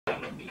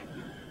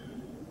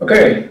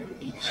Okay,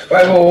 it's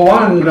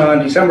 5:01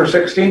 on December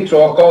 16th,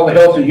 so I'll call the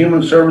Health and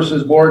Human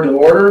Services Board to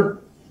order.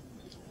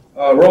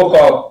 Roll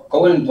call.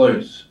 Colleen,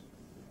 please.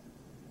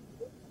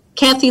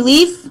 Kathy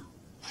Leaf.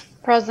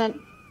 Present.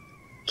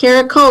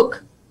 Kara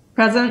Koch.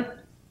 Present.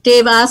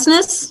 Dave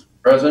Osnes.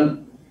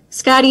 Present.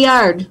 Scotty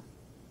Yard.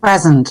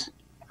 Present.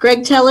 Greg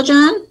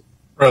Telejohn.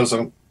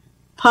 Present.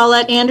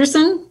 Paulette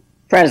Anderson.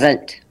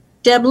 Present.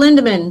 Deb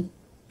Lindeman.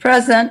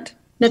 Present.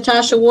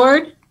 Natasha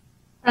Ward.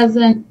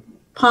 Present.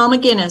 Paul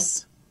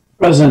McGinnis.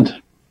 Present.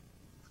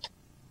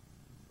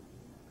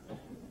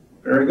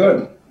 Very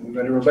good. We've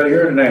got everybody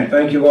here tonight.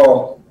 Thank you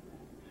all.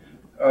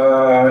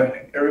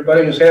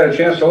 Everybody has had a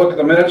chance to look at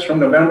the minutes from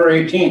November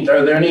 18th.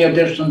 Are there any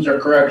additions or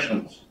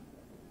corrections?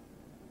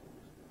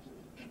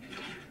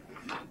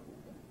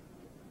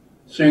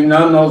 Seeing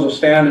none, those will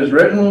stand as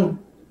written.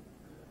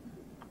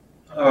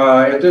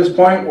 At this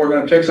point, we're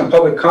going to take some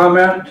public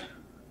comment.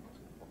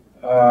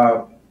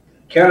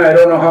 Ken, I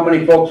don't know how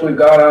many folks we've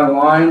got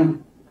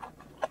online,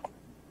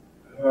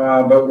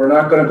 but we're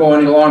not going to go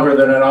any longer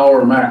than an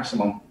hour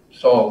maximum.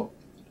 So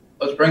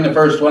let's bring the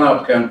first one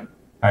up, Ken.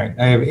 All right,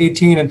 I have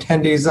 18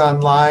 attendees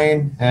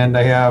online, and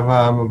I have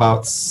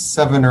about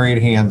 7 or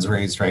 8 hands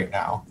raised right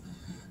now.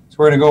 So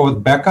we're going to go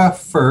with Becca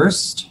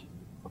first.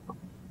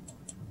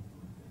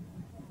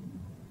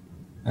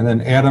 And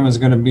then Adam is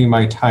going to be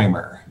my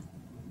timer.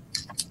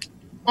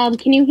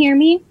 Can you hear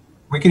me?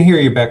 We can hear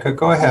you, Becca.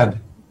 Go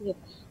ahead.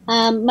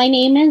 My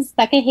name is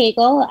Becca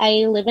Hagel.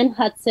 I live in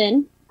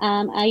Hudson.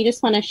 I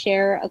just want to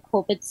share a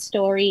COVID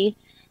story.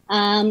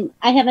 I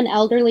have an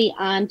elderly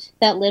aunt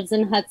that lives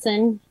in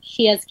Hudson.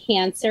 She has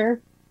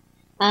cancer.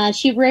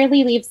 She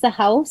rarely leaves the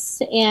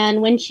house,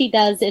 and when she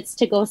does, it's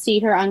to go see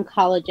her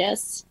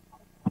oncologist.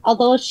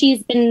 Although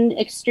she's been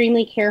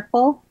extremely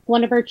careful,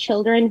 one of her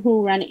children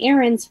who run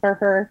errands for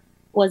her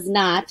was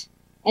not,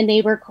 and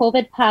they were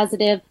COVID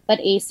positive but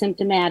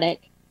asymptomatic.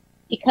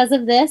 Because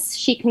of this,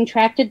 she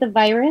contracted the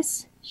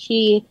virus.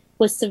 She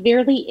was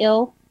severely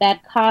ill,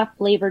 bad cough,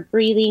 labored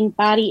breathing,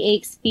 body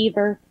aches,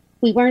 fever.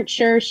 We weren't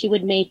sure she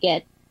would make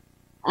it.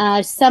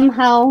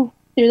 Somehow,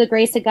 through the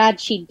grace of God,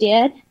 she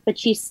did, but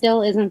she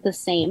still isn't the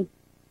same.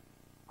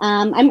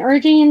 I'm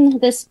urging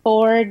this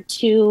board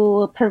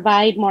to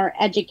provide more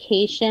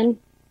education.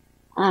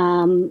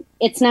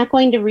 It's not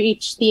going to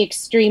reach the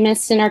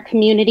extremists in our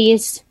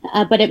communities,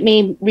 but it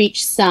may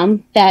reach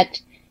some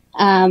that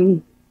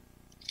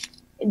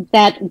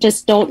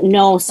just don't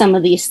know some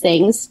of these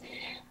things.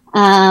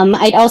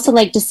 I'd also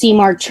like to see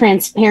more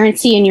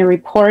transparency in your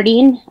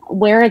reporting.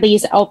 Where are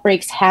these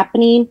outbreaks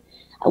happening?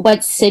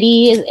 What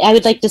city? I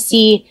would like to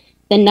see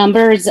the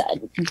numbers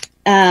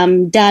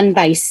done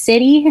by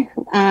city.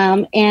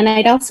 And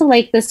I'd also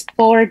like this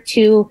board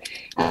to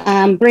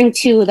bring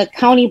to the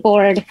county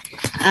board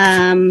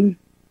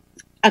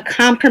a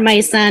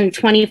compromise on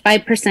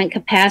 25%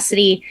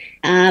 capacity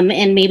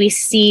and maybe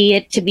see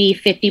it to be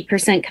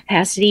 50%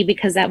 capacity,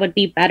 because that would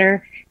be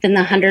better than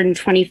the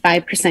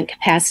 125%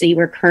 capacity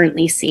we're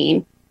currently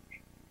seeing.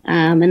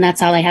 And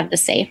that's all I have to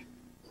say.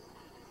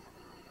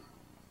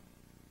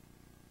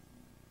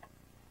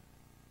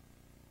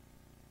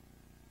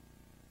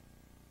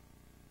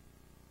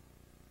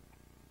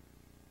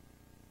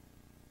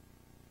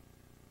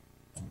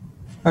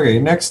 Okay,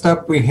 next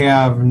up we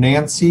have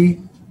Nancy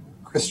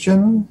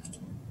Christensen,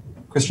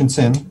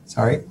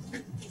 sorry.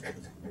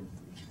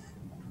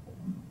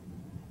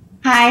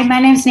 Hi, my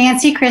name is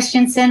Nancy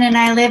Christensen, and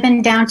I live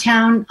in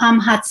downtown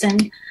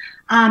Hudson.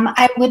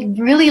 I would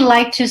really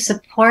like to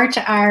support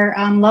our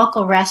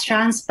local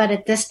restaurants, but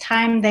at this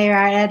time they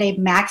are at a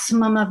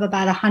maximum of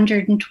about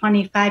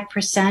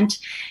 125%,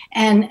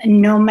 and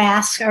no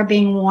masks are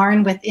being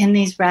worn within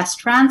these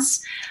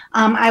restaurants.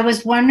 I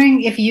was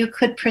wondering if you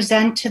could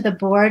present to the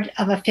board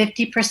of a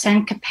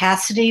 50%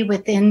 capacity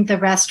within the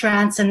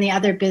restaurants and the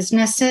other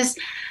businesses.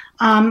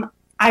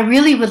 I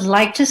really would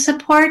like to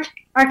support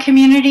our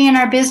community and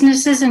our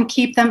businesses and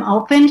keep them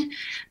open,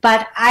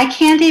 but I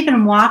can't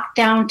even walk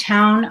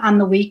downtown on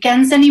the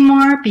weekends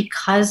anymore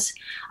because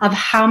of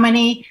how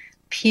many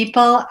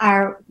people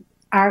are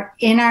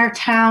in our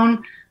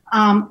town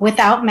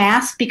without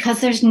masks,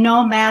 because there's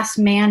no mask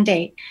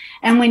mandate.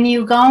 And when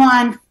you go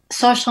on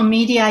social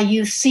media,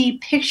 you see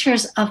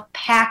pictures of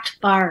packed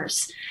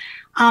bars.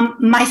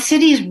 My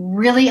city is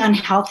really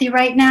unhealthy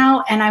right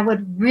now, and I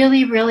would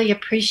really, really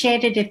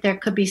appreciate it if there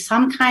could be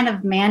some kind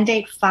of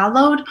mandate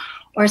followed,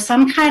 or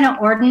some kind of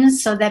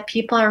ordinance so that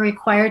people are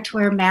required to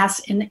wear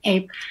masks in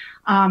a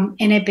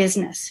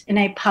business, in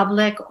a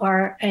public,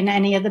 or in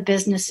any of the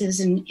businesses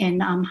in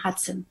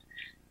Hudson.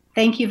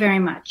 Thank you very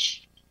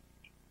much.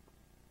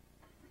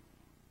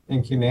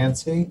 Thank you,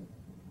 Nancy.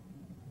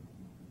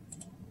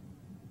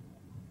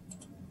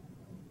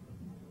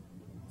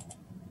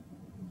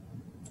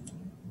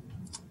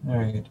 All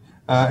right.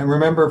 And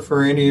remember,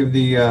 for any of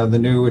the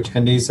new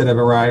attendees that have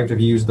arrived, if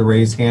you use the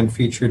raise hand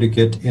feature to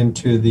get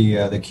into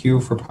the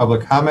queue for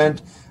public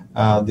comment,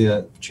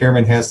 the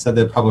chairman has said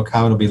that public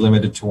comment will be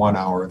limited to 1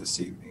 hour this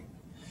evening.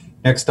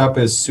 Next up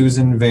is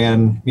Susan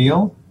Van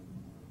Meel.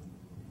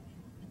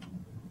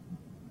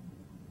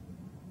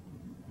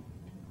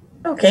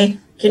 Okay,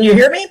 can you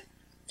hear me?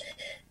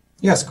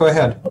 Yes, go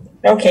ahead.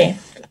 Okay,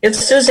 it's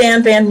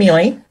Suzanne Van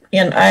Mealy,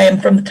 and I am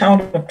from the town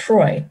of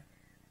Troy.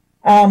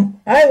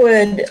 I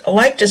would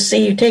like to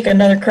see you take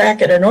another crack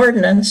at an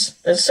ordinance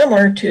that's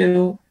similar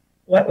to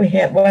what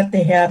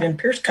they have in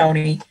Pierce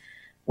County,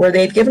 where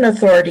they've given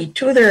authority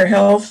to their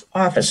health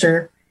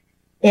officer,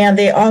 and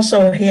they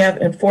also have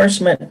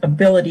enforcement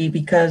ability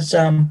because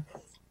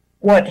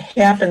what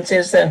happens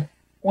is that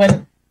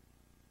when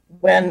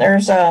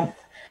there's a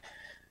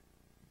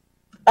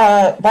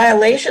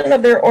violation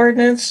of their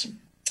ordinance,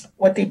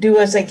 what they do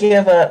is they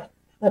give a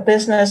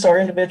business or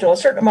individual a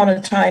certain amount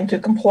of time to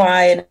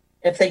comply. And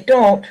if they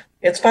don't,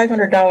 it's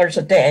 $500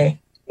 a day.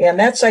 And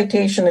that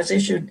citation is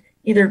issued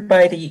either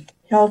by the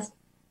health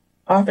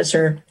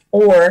officer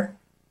or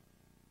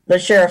the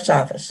sheriff's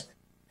office.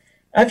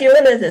 Now, if you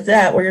limit it to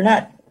that, where you're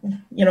not,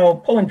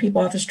 pulling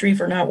people off the street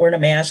for not wearing a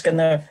mask and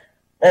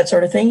that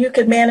sort of thing, you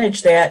could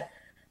manage that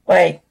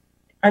by,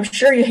 I'm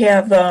sure you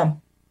have the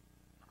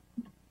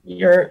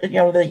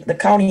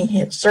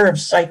county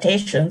serves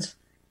citations,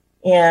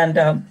 and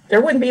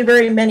there wouldn't be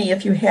very many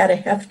if you had a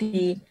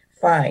hefty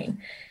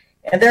fine.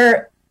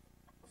 And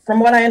from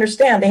what I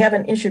understand, they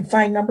haven't issued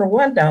fine number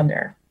 1 down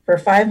there for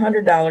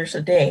 $500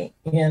 a day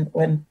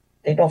when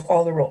they don't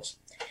follow the rules.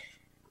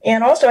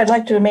 And also, I'd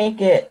like to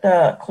make it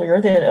clear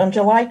that on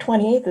July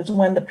 28th is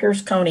when the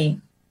Pierce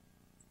County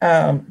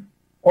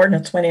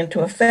ordinance went into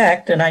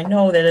effect, and I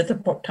know that at the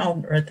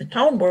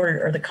town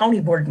board or the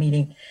county board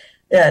meeting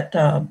that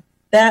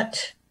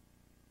that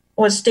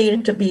was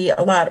stated to be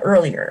a lot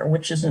earlier,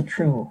 which isn't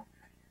true.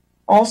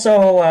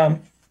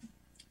 Also,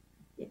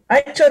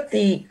 I took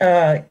the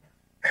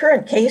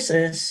current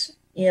cases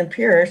in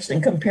Pierce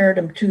and compared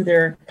them to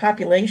their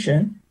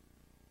population,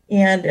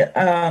 and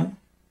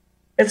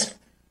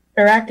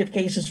they're active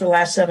cases for the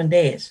last 7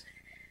 days.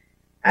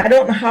 I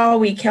don't know how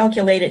we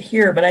calculate it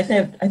here, but I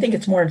think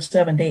it's more than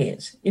 7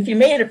 days. If you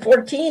made it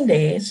 14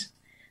 days,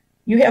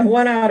 you have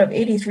 1 out of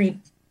 83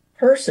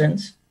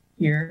 persons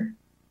here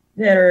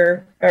that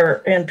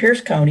are in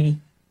Pierce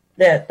County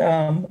that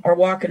are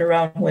walking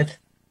around with,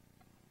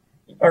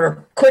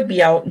 or could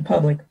be out in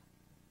public,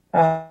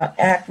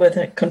 act with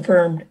a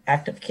confirmed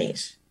active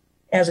case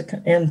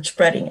and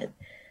spreading it.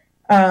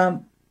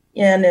 And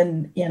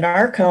in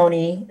our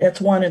county,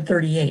 that's 1 in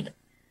 38.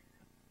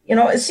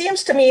 It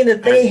seems to me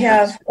that they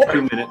have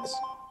 2 minutes.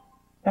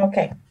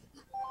 Okay.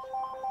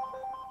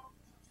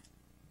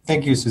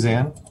 Thank you,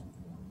 Suzanne.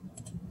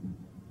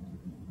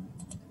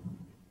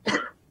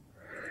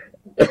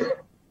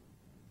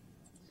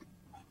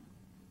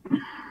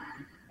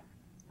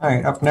 All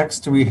right, up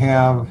next we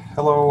have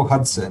Hello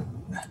Hudson.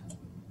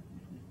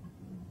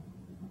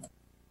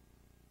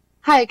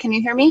 Hi, can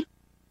you hear me?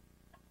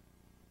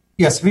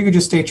 Yes, if you could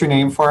just state your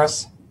name for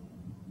us.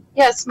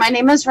 Yes, my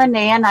name is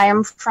Renee and I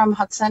am from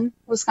Hudson,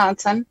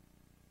 Wisconsin.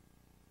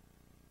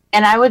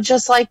 And I would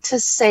just like to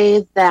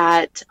say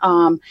that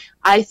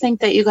I think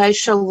that you guys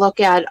should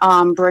look at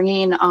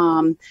bringing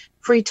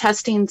free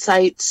testing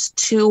sites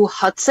to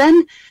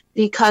Hudson,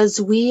 because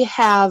we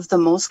have the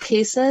most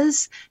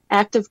cases,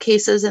 active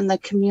cases in the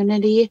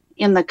community,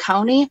 in the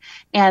county,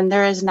 and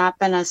there has not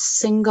been a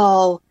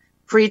single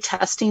free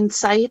testing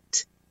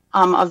site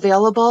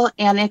available,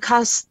 and it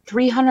costs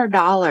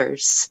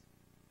 $300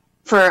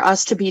 for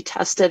us to be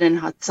tested in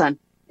Hudson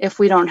if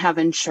we don't have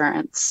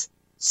insurance.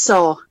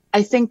 So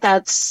I think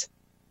that's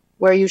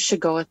where you should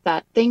go with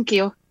that. Thank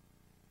you. All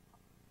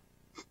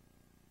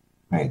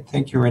right,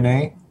 thank you,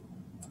 Renee.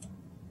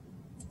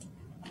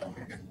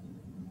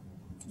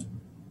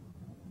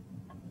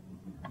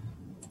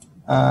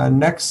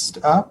 Next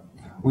up,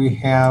 we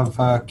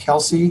have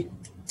Kelsey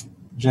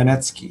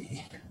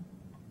Janetsky.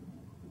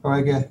 Go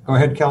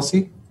ahead,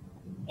 Kelsey.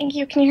 Thank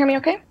you. Can you hear me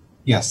okay?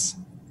 Yes.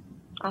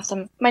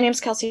 Awesome. My name is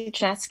Kelsey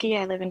Janetsky.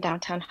 I live in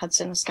downtown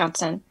Hudson,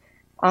 Wisconsin.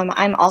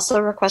 I'm also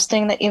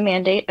requesting that you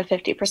mandate a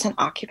 50%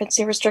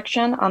 occupancy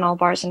restriction on all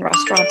bars and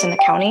restaurants in the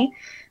county.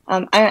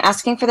 I'm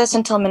asking for this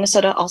until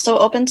Minnesota also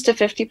opens to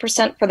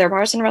 50% for their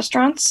bars and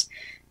restaurants.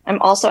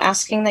 I'm also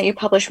asking that you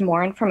publish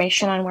more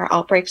information on where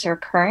outbreaks are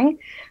occurring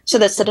so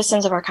that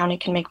citizens of our county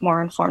can make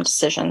more informed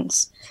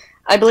decisions.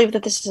 I believe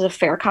that this is a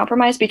fair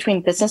compromise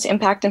between business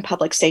impact and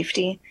public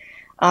safety.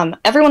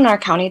 Everyone in our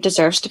county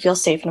deserves to feel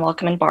safe and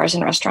welcome in bars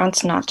and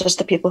restaurants, not just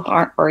the people who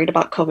aren't worried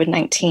about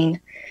COVID-19.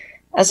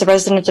 As a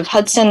resident of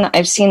Hudson,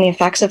 I've seen the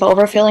effects of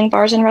overfilling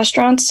bars and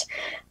restaurants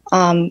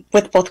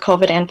with both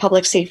COVID and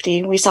public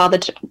safety. We saw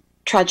the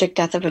tragic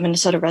death of a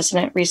Minnesota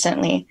resident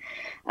recently,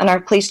 and our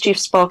police chief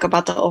spoke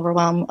about the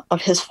overwhelm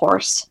of his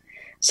force.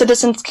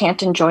 Citizens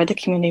can't enjoy the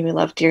community we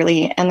love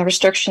dearly, and the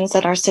restrictions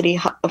that our city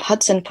of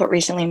Hudson put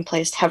recently in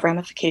place have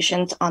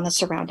ramifications on the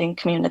surrounding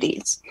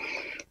communities.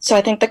 So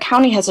I think the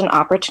county has an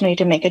opportunity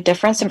to make a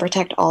difference and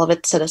protect all of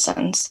its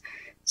citizens.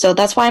 So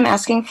that's why I'm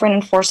asking for an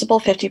enforceable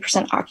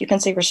 50%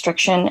 occupancy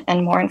restriction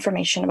and more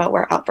information about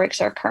where outbreaks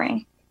are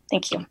occurring.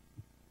 Thank you.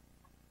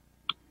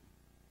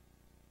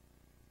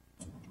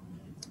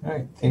 All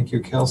right, thank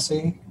you,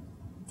 Kelsey.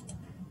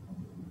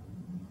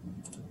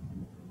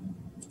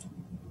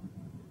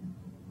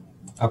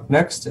 Up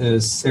next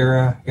is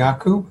Sarah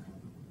Yakub.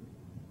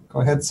 Go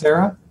ahead,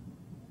 Sarah.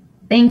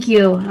 Thank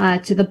you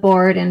to the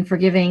board and for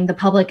giving the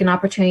public an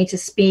opportunity to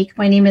speak.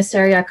 My name is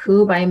Sarah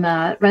Yakub. I'm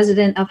a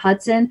resident of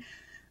Hudson.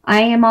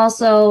 I am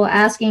also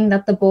asking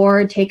that the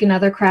board take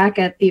another crack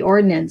at the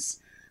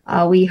ordinance.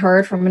 We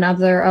heard from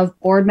another of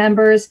board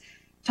members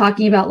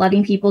talking about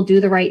letting people do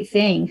the right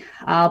thing.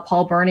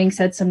 Paul Burning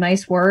said some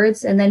nice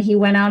words, and then he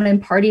went out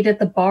and partied at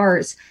the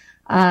bars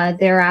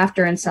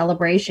thereafter in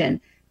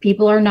celebration.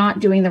 People are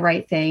not doing the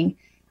right thing.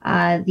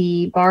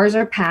 The bars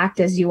are packed,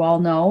 as you all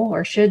know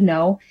or should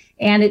know,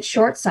 and it's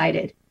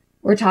short-sighted.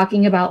 We're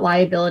talking about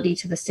liability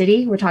to the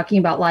city. We're talking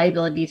about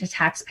liability to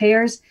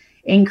taxpayers,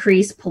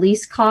 increased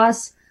police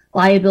costs,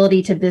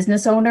 liability to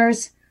business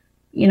owners.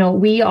 You know,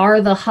 we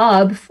are the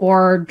hub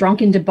for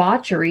drunken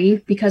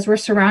debauchery because we're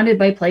surrounded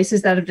by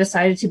places that have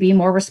decided to be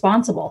more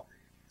responsible.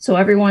 So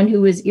everyone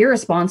who is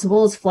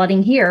irresponsible is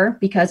flooding here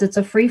because it's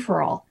a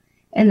free-for-all.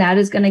 And that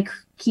is going to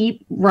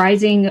keep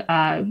raising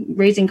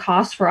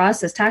costs for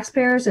us as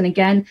taxpayers, and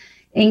again,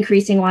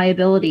 increasing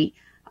liability.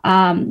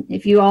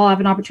 If you all have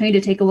an opportunity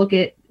to take a look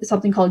at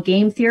something called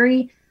game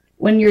theory,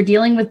 when you're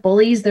dealing with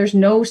bullies, there's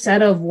no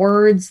set of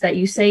words that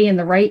you say in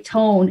the right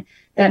tone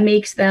that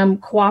makes them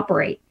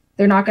cooperate.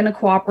 They're not going to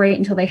cooperate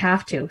until they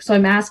have to. So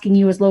I'm asking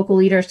you as local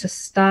leaders to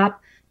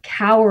stop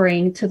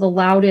cowering to the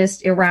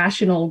loudest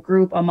irrational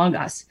group among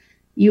us.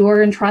 You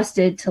are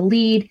entrusted to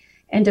lead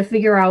and to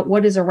figure out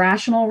what is a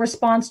rational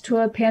response to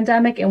a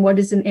pandemic and what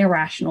is an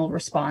irrational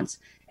response.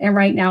 And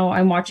right now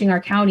I'm watching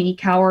our county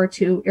cower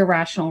to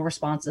irrational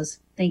responses.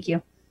 Thank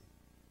you.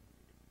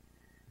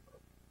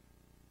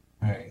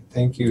 All right,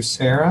 thank you,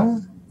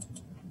 Sarah.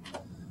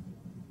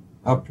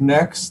 Up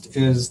next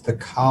is the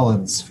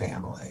Collins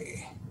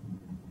family.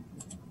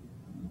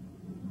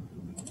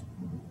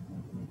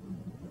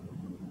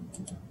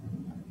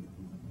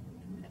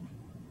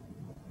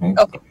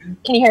 Okay.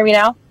 Can you hear me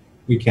now?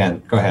 We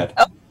can. Go ahead.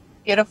 Oh,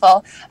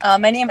 beautiful.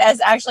 My name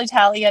is actually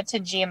Talia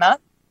Tajima,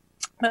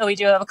 but we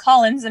do have a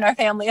Collins in our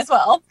family as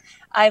well.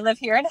 I live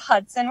here in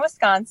Hudson,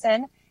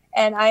 Wisconsin,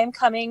 and I am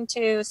coming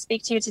to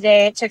speak to you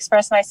today to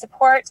express my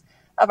support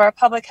of our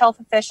public health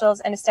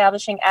officials in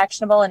establishing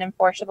actionable and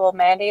enforceable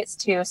mandates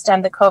to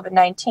stem the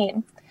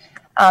COVID-19.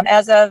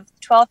 As of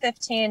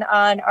 12:15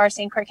 on our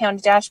St. Croix County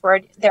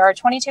dashboard, there are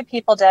 22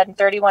 people dead and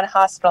 31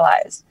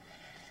 hospitalized.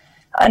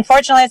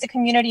 Unfortunately, as a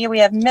community, we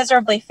have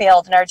miserably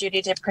failed in our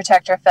duty to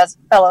protect our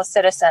fellow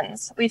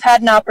citizens. We've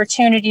had an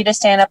opportunity to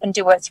stand up and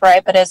do what's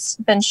right, but it's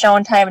been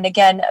shown time and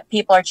again,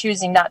 people are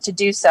choosing not to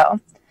do so.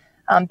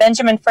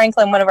 Benjamin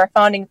Franklin, one of our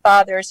founding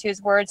fathers,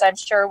 whose words I'm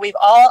sure we've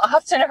all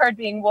often heard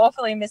being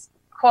woefully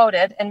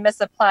misquoted and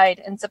misapplied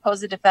in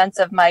supposed defense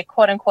of my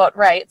quote-unquote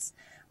rights,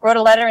 wrote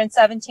a letter in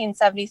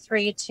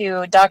 1773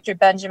 to Dr.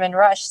 Benjamin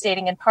Rush,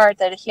 stating in part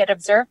that he had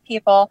observed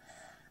people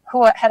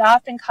who had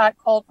often caught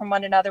cold from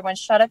one another when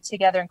shut up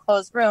together in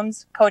closed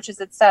rooms, coaches,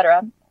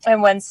 etc.,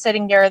 and when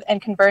sitting near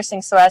and conversing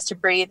so as to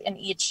breathe in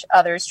each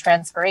other's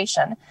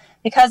transpiration.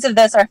 Because of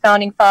this, our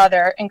founding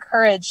father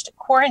encouraged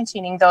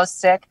quarantining those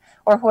sick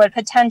or who had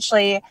potential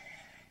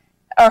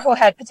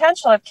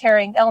of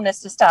carrying illness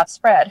to stop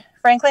spread.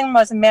 Franklin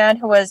was a man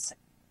who was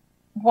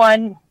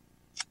one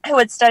who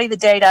would study the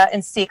data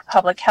and seek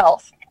public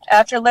health.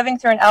 After living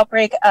through an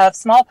outbreak of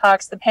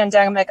smallpox, the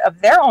pandemic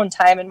of their own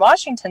time in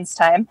Washington's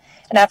time,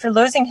 and after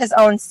losing his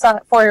own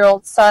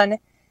 4-year-old son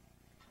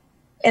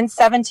in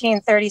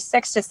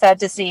 1736 to said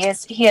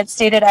disease, he had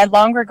stated, "I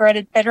long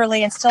regretted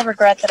bitterly and still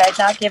regret that I had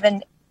not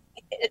given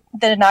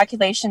the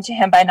inoculation to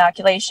him by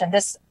inoculation."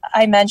 This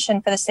I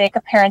mention for the sake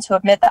of parents who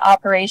admit the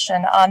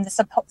operation on the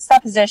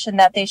supposition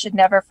that they should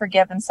never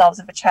forgive themselves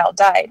if a child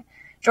died.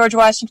 George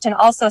Washington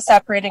also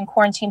separated and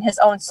quarantined his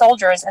own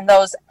soldiers and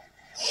those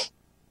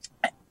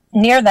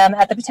near them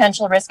at the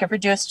potential risk of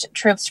reduced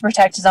troops to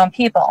protect his own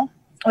people.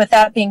 With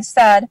that being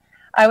said,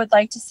 I would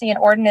like to see an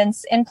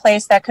ordinance in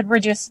place that could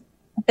reduce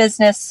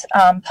business,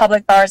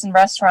 public bars and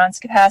restaurants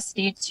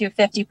capacity to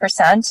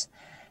 50%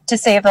 to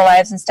save the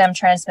lives and stem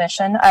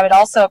transmission. I would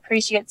also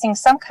appreciate seeing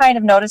some kind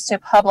of notice to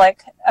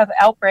public of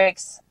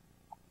outbreaks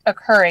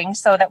occurring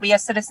so that we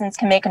as citizens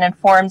can make an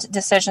informed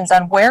decisions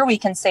on where we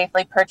can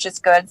safely purchase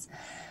goods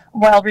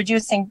while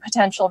reducing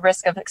potential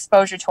risk of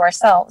exposure to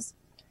ourselves.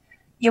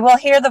 You will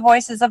hear the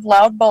voices of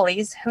loud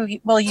bullies who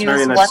will use...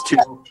 Sorry,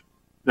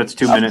 that's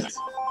 2 minutes.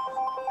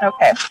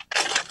 Okay.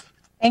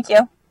 Thank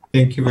you.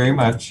 Thank you very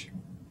much.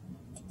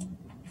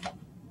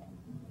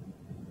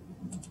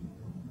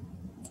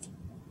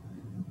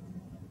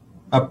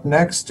 Up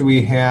next,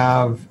 we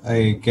have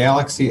a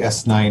Galaxy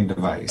S9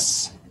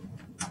 device.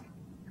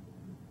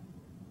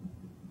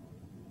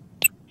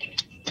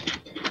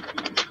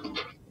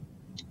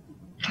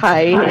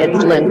 Hi,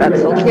 it's Lynn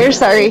Betzel here.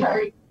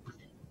 Sorry.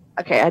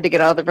 Okay, I had to get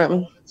out of the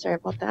room. Sorry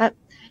about that.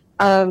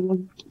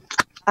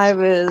 I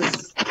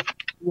was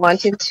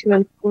wanting to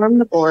inform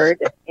the board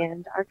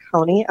and our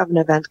county of an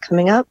event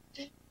coming up,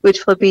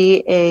 which will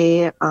be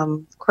a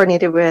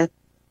coordinated with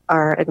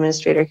our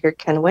administrator here,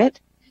 Ken Witt,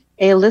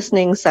 a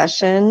listening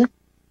session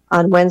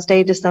on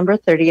Wednesday, December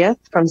 30th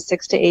from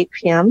 6 to 8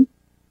 p.m.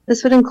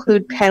 This would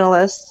include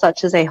panelists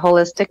such as a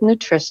holistic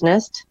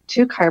nutritionist,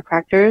 2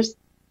 chiropractors,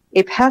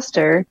 a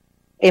pastor,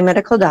 a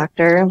medical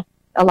doctor,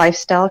 a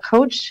lifestyle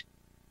coach,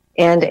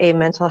 and a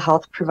mental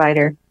health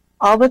provider,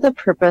 all with the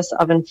purpose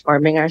of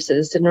informing our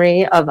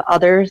citizenry of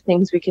other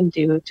things we can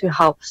do to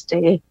help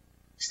stay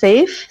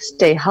safe,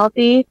 stay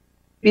healthy,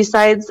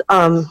 besides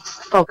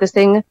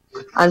focusing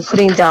on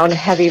putting down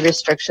heavy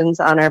restrictions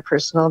on our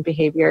personal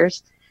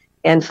behaviors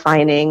and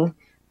fining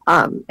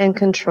and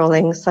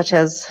controlling, such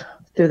as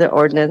through the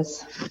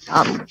ordinance.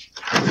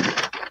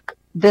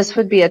 This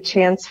would be a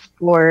chance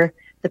for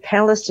the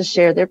panelists to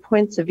share their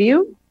points of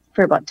view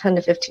for about 10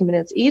 to 15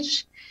 minutes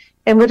each,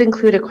 and would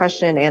include a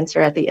question and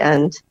answer at the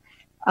end.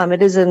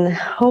 It is in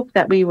hope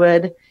that we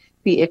would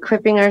be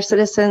equipping our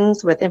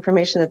citizens with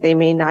information that they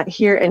may not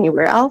hear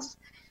anywhere else,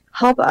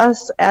 help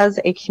us as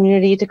a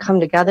community to come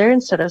together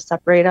instead of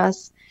separate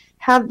us.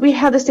 We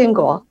have the same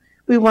goal.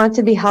 We want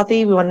to be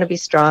healthy, we want to be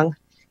strong,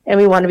 and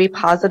we want to be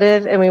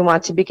positive, and we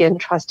want to begin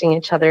trusting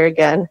each other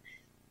again.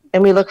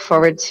 And we look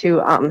forward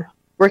to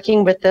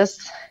working with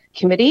this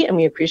committee, and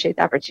we appreciate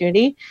the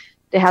opportunity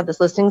to have this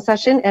listening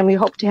session, and we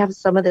hope to have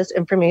some of this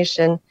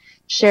information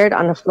shared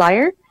on a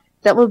flyer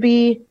that will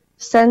be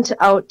sent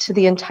out to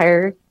the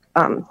entire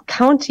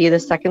county the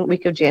second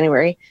week of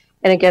January.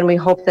 And again, we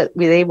hope that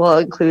they will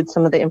include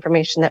some of the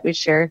information that we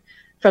share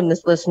from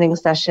this listening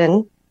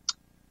session.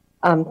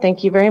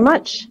 Thank you very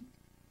much.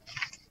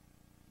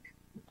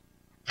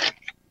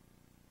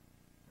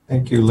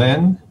 Thank you,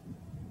 Lynn.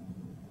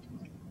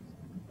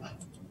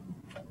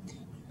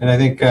 And I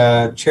think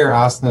Chair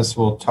Osnes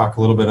will talk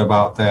a little bit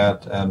about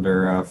that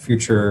under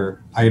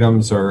future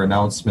items or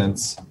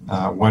announcements,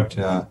 what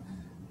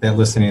that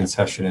listening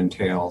session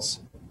entails.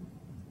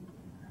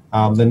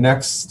 The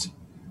next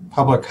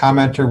public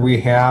commenter we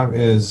have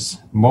is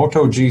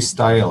Moto G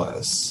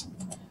Stylus.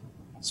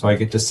 So I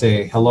get to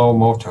say, hello,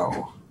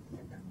 Moto.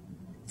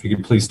 If you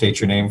could please state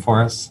your name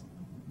for us.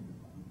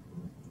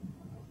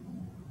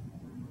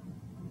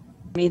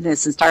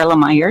 This is Darla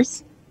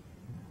Myers.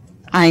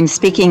 I'm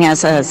speaking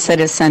as a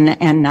citizen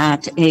and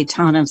not a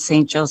Town of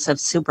St. Joseph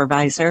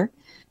supervisor.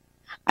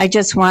 I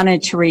just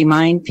wanted to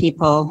remind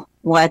people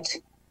what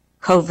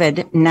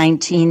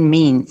COVID-19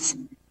 means.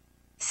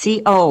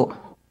 CO,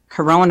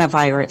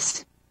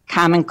 coronavirus,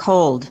 common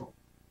cold.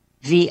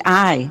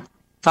 VI,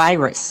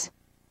 virus.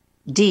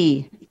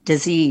 D,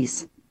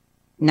 disease.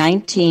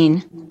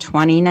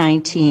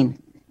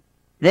 2019.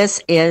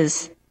 This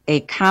is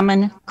a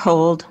common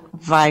cold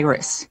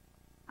virus.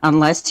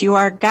 Unless you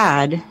are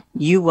God,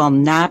 you will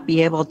not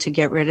be able to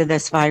get rid of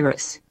this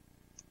virus.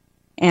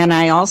 And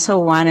I also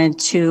wanted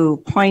to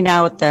point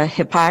out the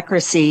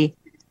hypocrisy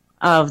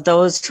of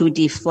those who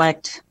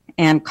deflect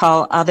and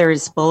call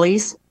others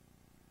bullies.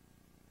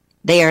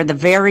 They are the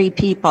very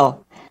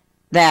people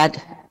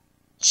that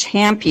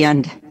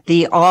championed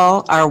the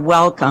all are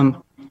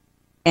welcome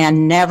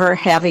and never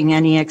having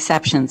any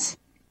exceptions.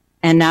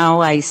 And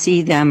now I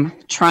see them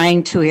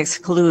trying to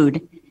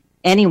exclude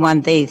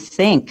anyone they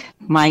think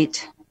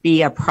might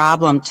be a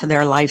problem to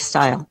their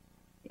lifestyle.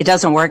 It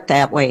doesn't work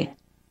that way.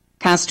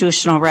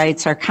 Constitutional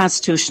rights are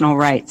constitutional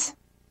rights.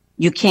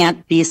 You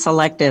can't be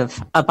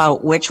selective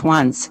about which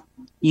ones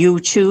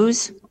you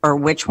choose or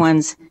which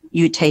ones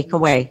you take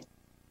away.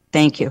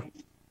 Thank you.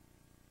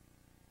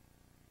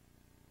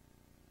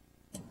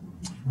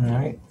 All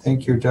right,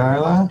 thank you,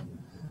 Darla.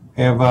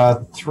 I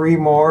have 3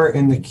 more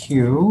in the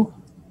queue.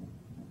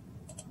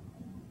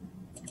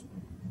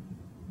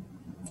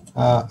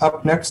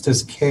 Up next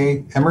is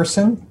Kay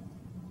Emerson.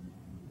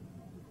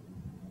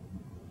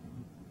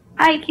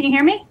 Hi, can you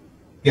hear me?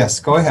 Yes,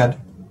 go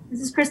ahead. This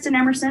is Kristen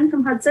Emerson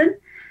from Hudson.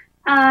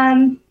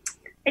 I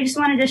just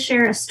wanted to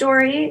share a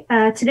story.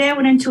 Today I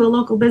went into a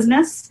local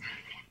business,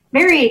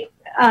 very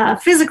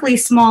physically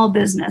small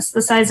business,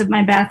 the size of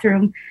my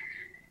bathroom.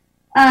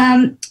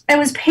 I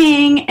was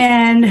paying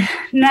and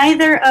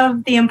neither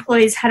of the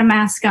employees had a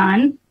mask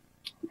on.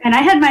 And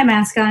I had my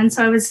mask on,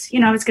 so I was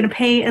going to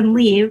pay and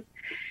leave.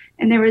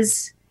 And there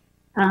was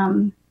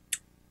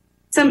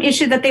some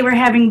issue that they were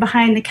having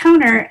behind the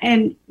counter.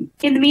 And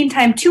in the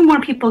meantime, 2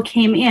 more people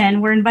came in,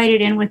 were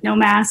invited in with no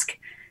mask.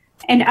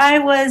 And I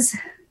was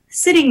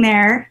sitting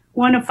there,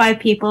 one of 5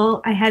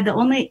 people. I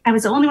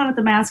was the only one with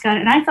the mask on,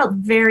 and I felt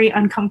very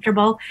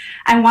uncomfortable.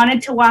 I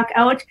wanted to walk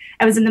out.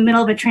 I was in the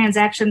middle of a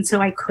transaction, so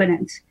I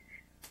couldn't.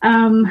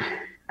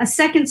 A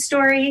second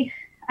story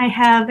I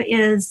have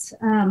is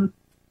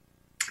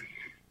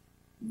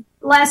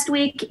last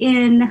week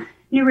in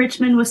New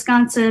Richmond,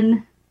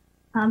 Wisconsin,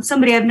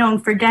 somebody I've known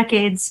for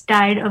decades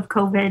died of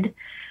COVID.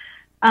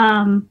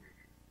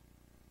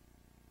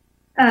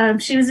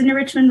 She was a New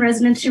Richmond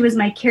resident. She was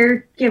my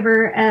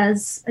caregiver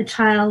as a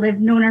child.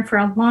 I've known her for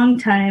a long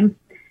time.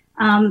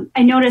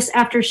 I noticed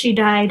after she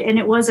died, and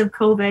it was of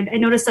COVID, I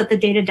noticed that the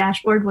data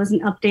dashboard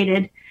wasn't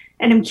updated,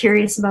 and I'm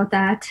curious about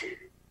that.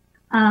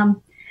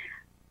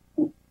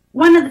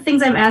 One of the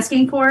things I'm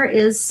asking for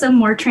is some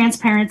more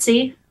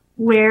transparency.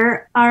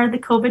 Where are the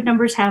COVID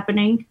numbers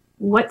happening?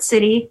 What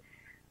city?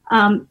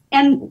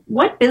 And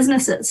what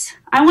businesses?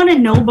 I want to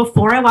know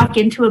before I walk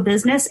into a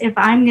business if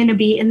I'm going to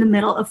be in the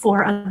middle of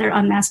 4 other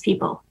unmasked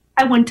people.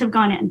 I wouldn't have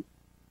gone in.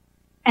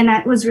 And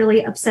that was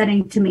really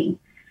upsetting to me.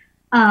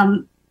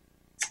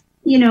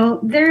 You know,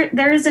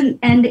 there is an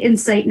end in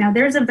sight now.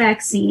 There's a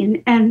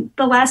vaccine. And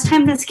the last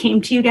time this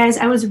came to you guys,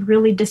 I was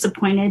really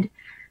disappointed.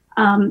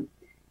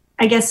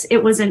 I guess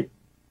it wasn't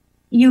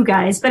you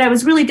guys, but I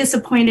was really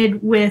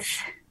disappointed with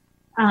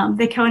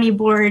the county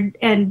board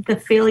and the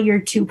failure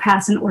to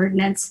pass an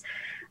ordinance,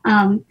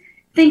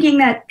 thinking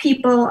that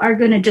people are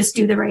going to just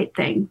do the right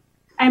thing.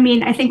 I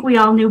mean, I think we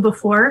all knew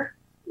before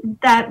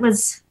that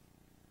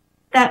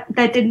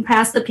didn't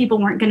pass, that people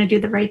weren't going to do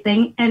the right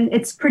thing. And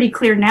it's pretty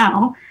clear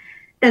now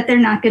that they're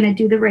not going to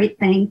do the right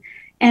thing.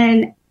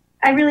 And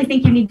I really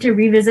think you need to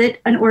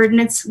revisit an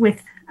ordinance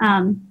with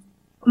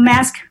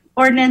mask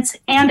ordinance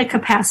and a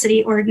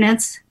capacity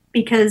ordinance,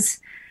 because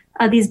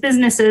these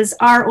businesses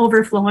are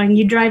overflowing.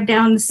 You drive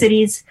down the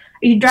cities.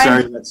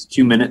 Sorry, that's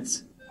 2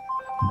 minutes.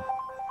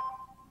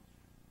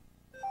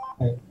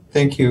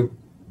 Thank you.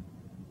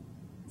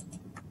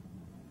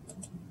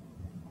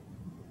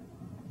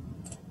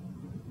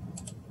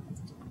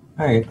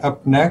 All right,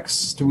 up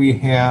next we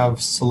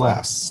have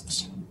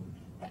Celeste.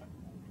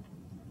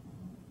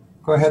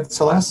 Go ahead,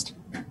 Celeste.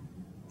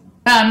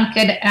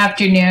 Good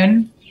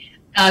afternoon.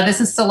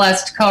 This is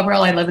Celeste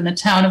Cobrell. I live in the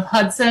town of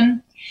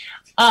Hudson.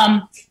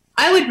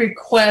 I would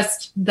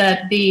request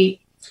that the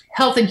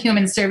Health and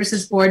Human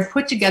Services Board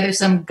put together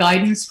some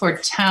guidance for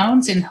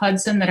towns in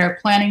Hudson that are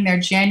planning their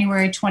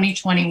January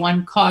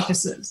 2021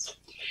 caucuses.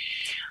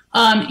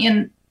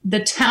 In the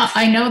town,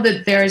 I know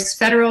that there's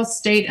federal,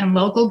 state, and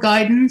local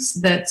guidance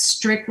that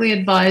strictly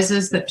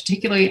advises that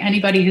particularly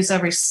anybody who's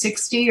over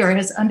 60 or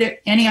has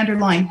any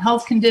underlying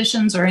health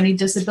conditions or any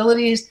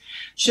disabilities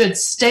should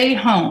stay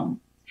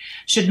home,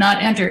 should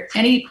not enter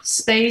any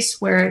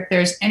space where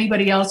there's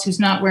anybody else who's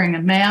not wearing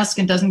a mask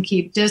and doesn't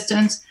keep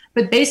distance,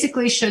 but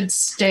basically should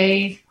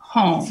stay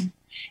home.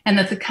 And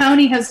that the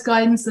county has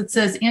guidance that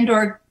says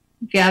indoor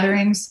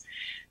gatherings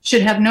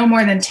should have no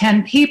more than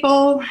 10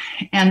 people,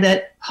 and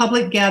that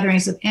public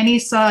gatherings of any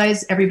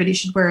size, everybody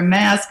should wear a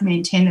mask,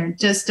 maintain their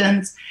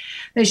distance.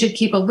 They should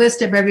keep a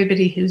list of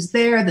everybody who's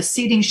there. The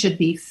seating should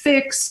be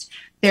fixed.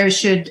 There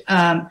should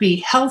be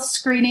health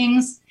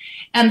screenings.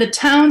 And the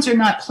towns are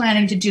not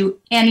planning to do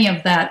any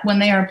of that when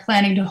they are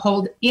planning to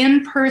hold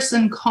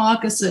in-person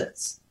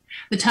caucuses.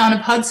 The town of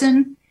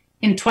Hudson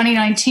in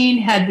 2019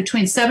 had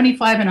between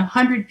 75 and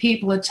 100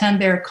 people attend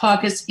their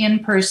caucus in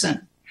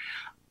person.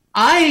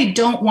 I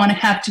don't want to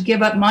have to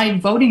give up my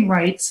voting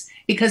rights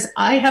because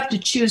I have to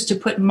choose to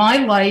put my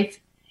life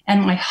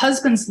and my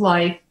husband's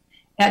life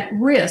at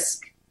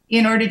risk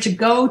in order to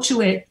go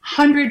to a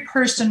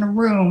 100-person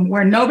room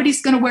where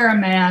nobody's going to wear a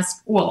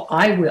mask. Well,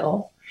 I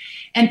will.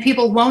 And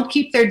people won't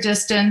keep their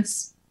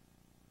distance.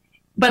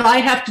 But I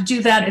have to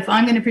do that if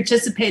I'm going to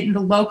participate in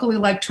the local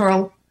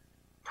electoral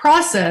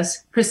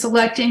process for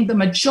selecting the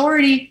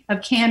majority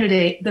of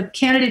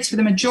candidates for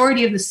the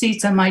majority of the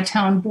seats on my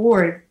town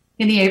board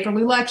in the April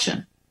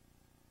election.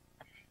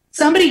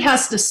 Somebody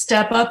has to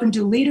step up and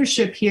do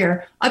leadership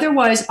here.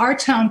 Otherwise, our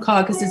town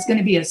caucus is going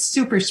to be a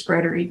super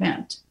spreader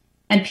event.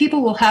 And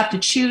people will have to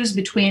choose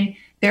between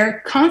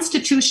their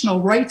constitutional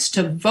rights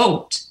to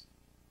vote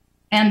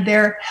and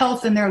their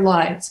health and their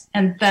lives.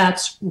 And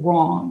that's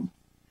wrong.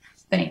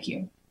 Thank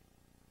you.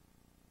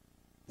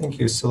 Thank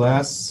you,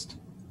 Celeste.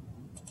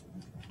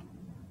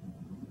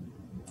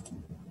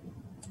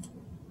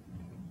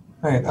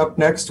 All right, up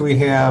next we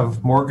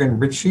have Morgan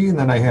Ritchie, and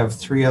then I have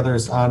 3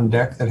 others on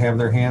deck that have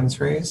their hands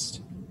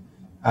raised.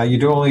 You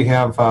do only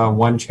have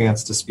 1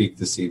 chance to speak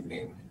this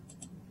evening.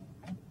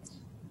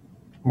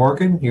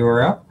 Morgan, you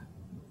are up.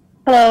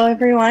 Hello,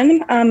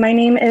 everyone. My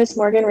name is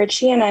Morgan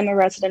Ritchie, and I'm a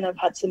resident of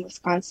Hudson,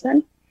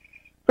 Wisconsin.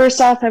 First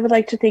off, I would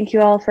like to thank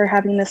you all for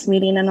having this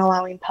meeting and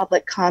allowing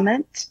public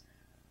comment.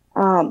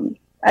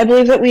 I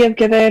believe that we have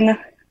given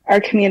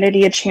our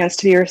community a chance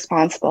to be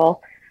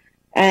responsible,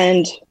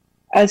 and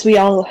as we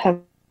all have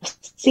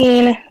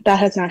seen, that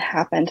has not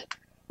happened.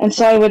 And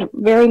so I would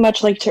very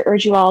much like to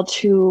urge you all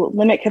to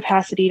limit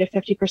capacity to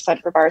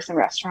 50% for bars and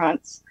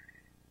restaurants.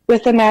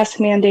 With the mask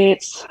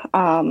mandates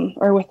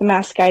or with the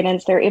mask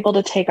guidance, they're able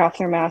to take off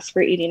their masks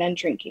for eating and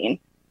drinking.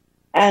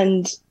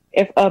 And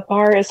if a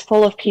bar is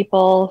full of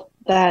people,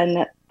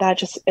 then that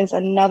just is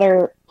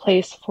another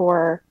place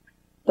for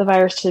the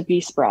virus to be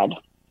spread.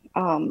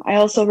 I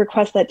also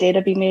request that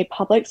data be made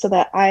public so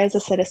that I, as a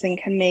citizen,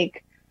 can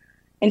make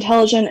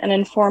intelligent and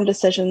informed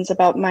decisions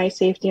about my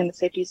safety and the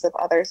safeties of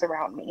others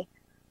around me.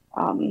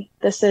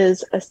 This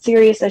is a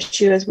serious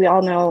issue, as we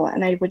all know,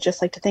 and I would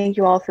just like to thank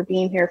you all for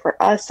being here for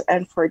us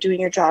and for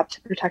doing your job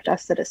to protect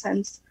us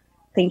citizens.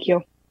 Thank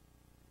you.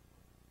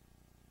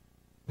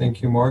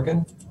 Thank you,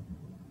 Morgan.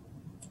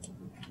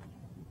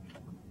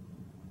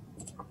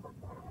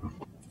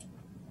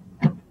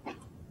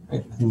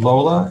 Right,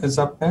 Lola is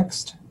up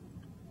next.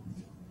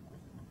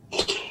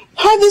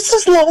 Hi, this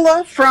is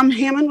Lola from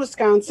Hammond,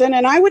 Wisconsin,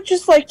 and I would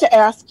just like to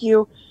ask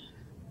you,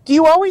 do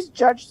you always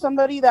judge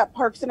somebody that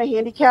parks in a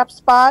handicap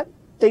spot?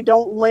 they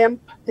don't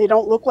limp, they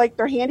don't look like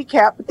they're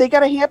handicapped, but they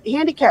got a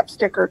handicap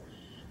sticker.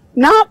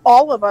 Not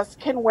all of us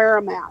can wear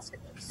a mask.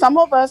 Some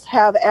of us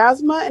have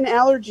asthma and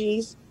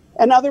allergies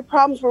and other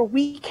problems where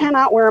we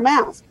cannot wear a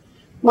mask.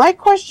 My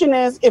question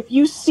is, if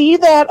you see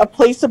that a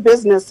place of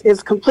business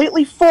is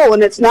completely full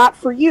and it's not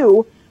for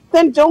you,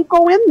 then don't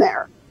go in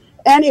there.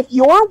 And if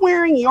you're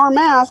wearing your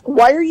mask,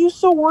 why are you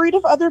so worried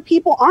if other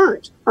people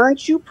aren't?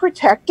 Aren't you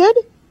protected?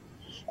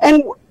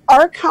 And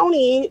our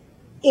county,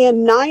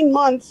 in 9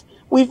 months,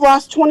 we've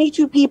lost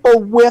 22 people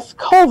with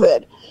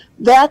COVID.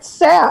 That's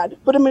sad,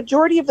 but a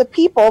majority of the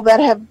people that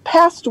have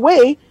passed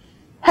away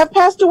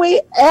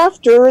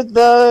after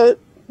the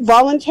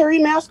voluntary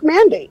mask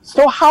mandate.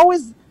 So how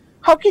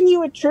can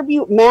you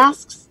attribute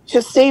masks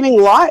to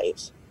saving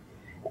lives?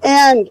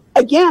 And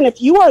again,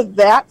 if you are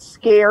that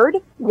scared,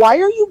 why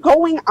are you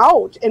going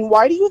out? And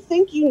why do you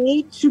think you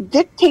need to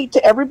dictate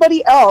to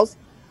everybody else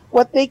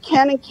what they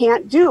can and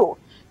can't do?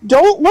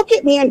 Don't look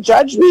at me and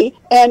judge me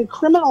and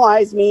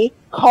criminalize me,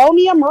 call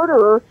me a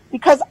murderer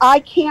because I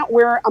can't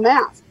wear a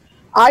mask.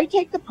 I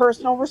take the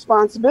personal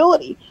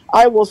responsibility.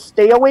 I will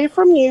stay away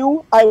from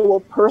you. I will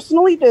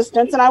personally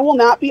distance, and I will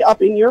not be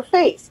up in your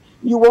face.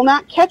 You will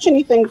not catch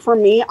anything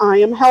from me. I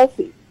am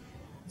healthy.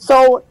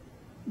 So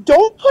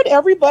don't put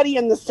everybody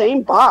in the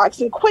same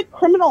box and quit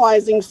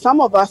criminalizing some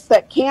of us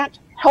that can't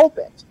help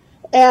it.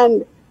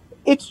 And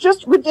it's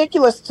just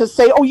ridiculous to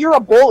say, oh, you're a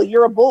bully,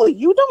 you're a bully.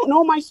 You don't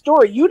know my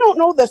story. You don't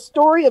know the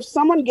story of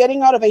someone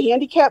getting out of a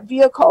handicapped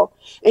vehicle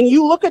and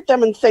you look at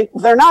them and think,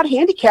 they're not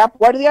handicapped.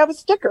 Why do they have a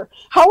sticker?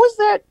 How is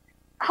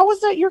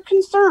that your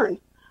concern?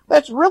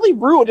 That's really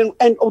rude.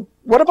 And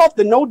what about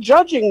the no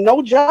judging,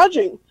 no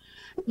judging?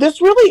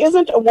 This really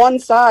isn't a one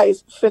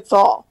size fits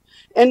all.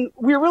 And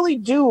we really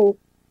do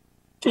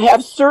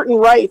have certain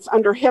rights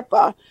under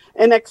HIPAA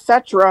and et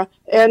cetera,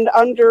 and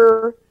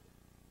under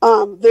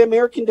the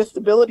American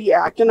Disability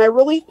Act. And I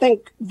really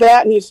think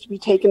that needs to be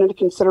taken into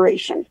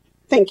consideration.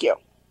 Thank you.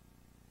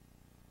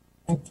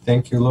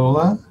 Thank you,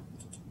 Lola.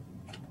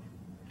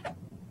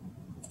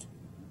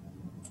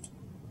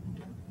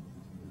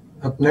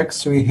 Up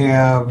next, we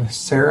have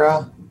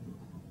Sarah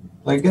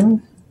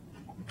Ligon.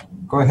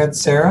 Go ahead,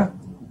 Sarah.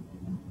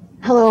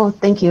 Hello,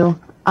 thank you.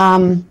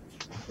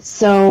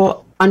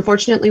 So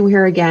unfortunately, we're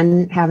here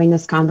again having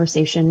this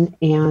conversation,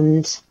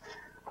 and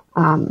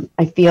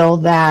I feel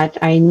that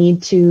I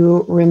need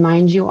to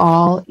remind you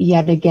all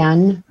yet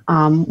again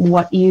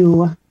what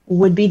you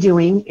would be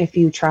doing if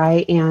you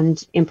try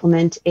and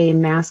implement a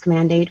mask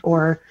mandate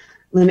or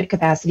limit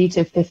capacity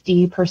to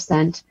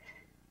 50%,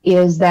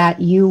 is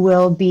that you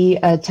will be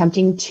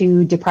attempting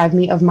to deprive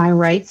me of my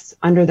rights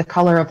under the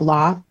color of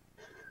law.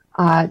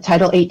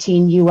 Title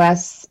 18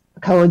 U.S.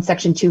 Code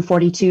Section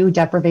 242,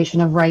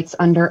 deprivation of rights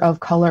under of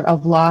color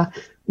of law,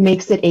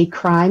 makes it a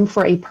crime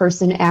for a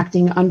person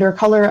acting under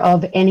color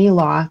of any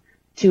law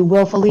to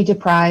willfully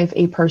deprive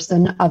a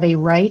person of a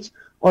right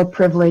or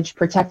privilege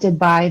protected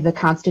by the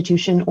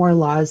Constitution or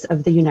laws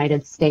of the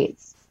United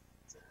States.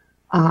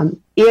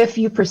 If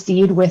you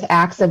proceed with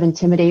acts of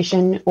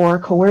intimidation or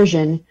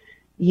coercion,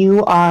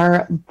 you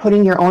are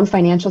putting your own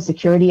financial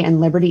security and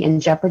liberty in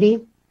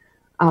jeopardy.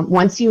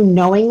 Once you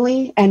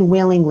knowingly and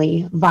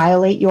willingly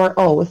violate your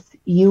oath,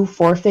 you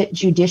forfeit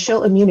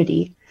judicial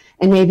immunity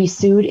and may be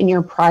sued in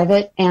your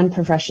private and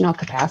professional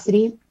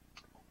capacity.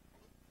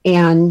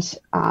 And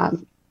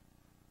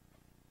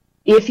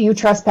if you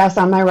trespass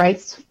on my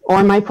rights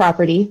or my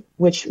property,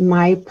 which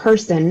my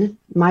person,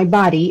 my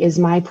body is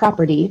my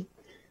property,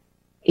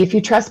 if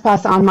you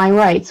trespass on my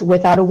rights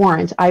without a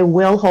warrant, I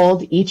will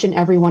hold each and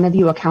every one of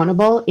you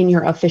accountable in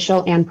your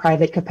official and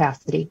private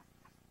capacity.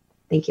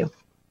 Thank you.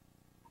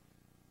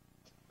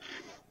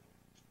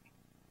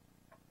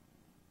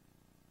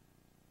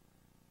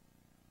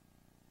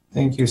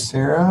 Thank you,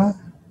 Sarah.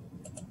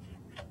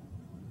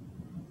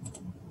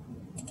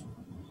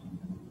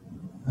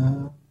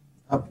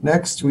 Up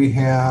next, we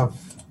have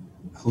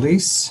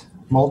Elise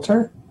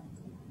Moulter.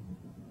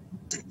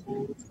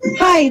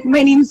 Hi,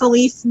 my name is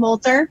Elise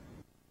Moulter.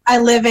 I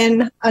live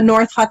in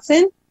North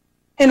Hudson,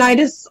 and I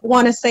just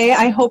want to say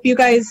I hope you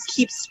guys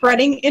keep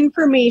spreading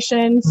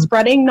information,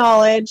 spreading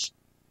knowledge,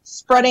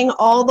 spreading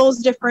all those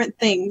different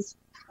things,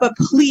 but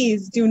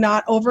please do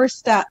not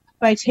overstep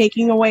by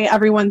taking away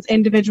everyone's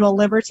individual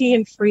liberty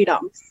and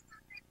freedoms.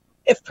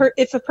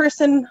 If a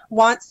person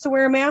wants to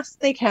wear a mask,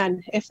 they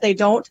can. If they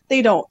don't,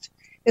 they don't.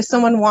 If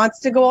someone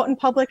wants to go out in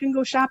public and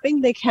go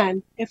shopping, they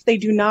can. If they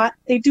do not,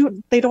 they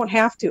don't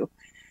have to.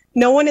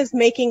 No one is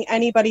making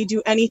anybody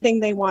do anything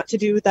they want to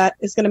do that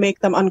is going to make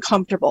them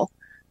uncomfortable.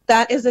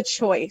 That is a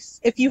choice.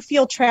 If you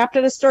feel trapped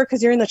at a store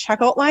because you're in the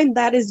checkout line,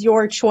 that is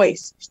your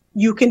choice.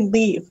 You can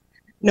leave.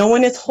 No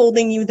one is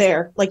holding you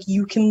there. Like,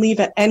 you can leave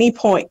at any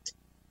point.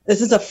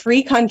 This is a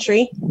free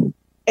country,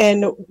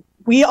 and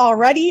we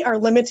already are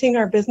limiting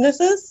our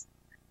businesses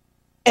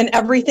and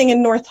everything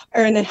in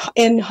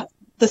in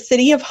the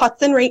city of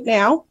Hudson right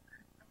now.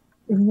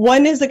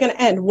 When is it going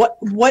to end?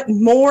 What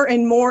more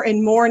and more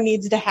and more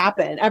needs to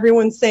happen?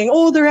 Everyone's saying,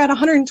 oh, they're at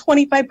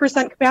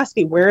 125%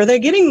 capacity. Where are they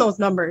getting those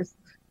numbers?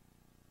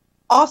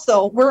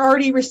 Also, we're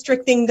already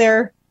restricting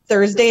their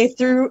Thursday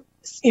through,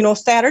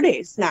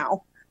 Saturdays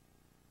now.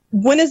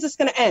 When is this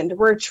going to end?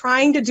 We're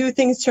trying to do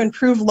things to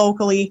improve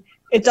locally.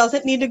 It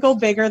doesn't need to go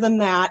bigger than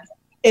that.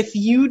 If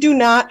you do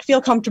not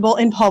feel comfortable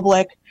in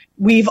public,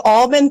 we've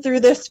all been through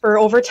this for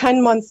over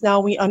 10 months now.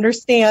 We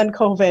understand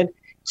COVID.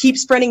 Keep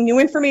spreading new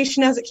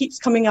information as it keeps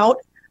coming out,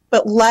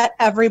 but let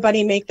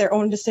everybody make their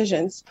own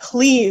decisions.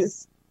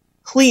 Please,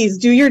 please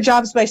do your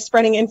jobs by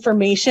spreading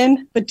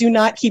information, but do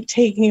not keep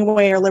taking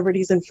away our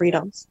liberties and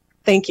freedoms.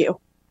 Thank you.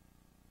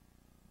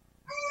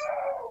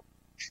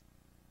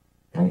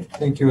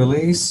 Thank you,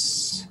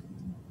 Elise.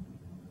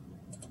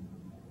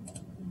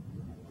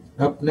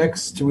 Up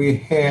next, we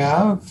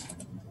have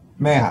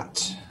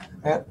Matt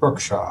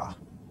Brookshaw.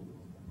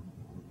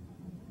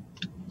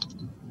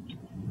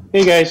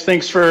 Hey guys,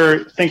 thanks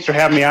for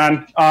having me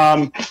on.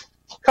 A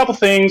couple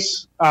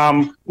things.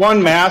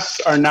 One,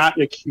 masks are not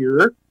a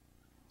cure.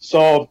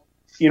 So,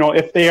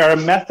 if they are a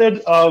method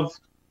of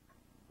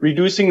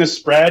reducing the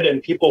spread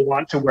and people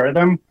want to wear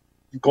them,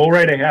 go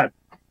right ahead.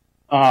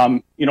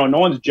 No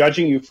one's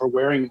judging you for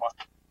wearing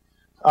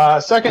one.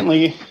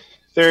 Secondly,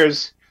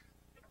 there's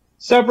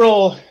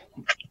several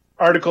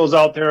articles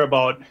out there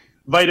about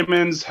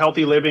vitamins,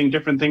 healthy living,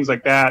 different things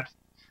like that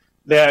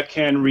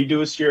can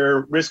reduce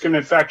your risk of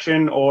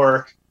infection,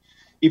 or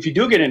if you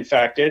do get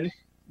infected,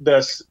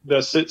 the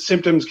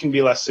symptoms can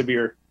be less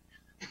severe.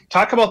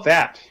 Talk about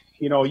that.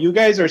 You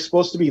guys are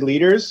supposed to be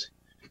leaders.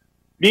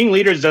 Being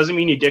leaders doesn't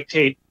mean you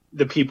dictate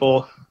the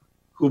people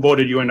who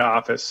voted you into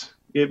office.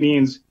 It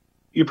means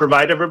you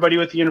provide everybody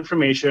with the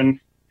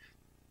information,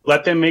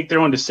 let them make their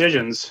own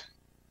decisions,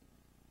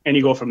 and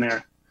you go from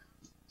there.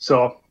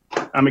 So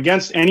I'm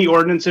against any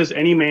ordinances,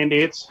 any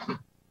mandates,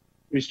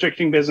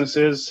 restricting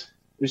businesses,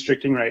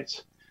 restricting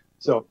rights.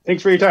 So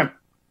thanks for your time.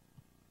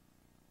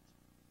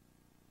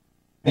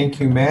 Thank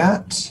you,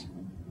 Matt.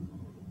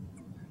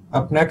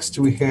 Up next,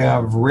 we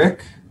have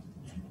Rick.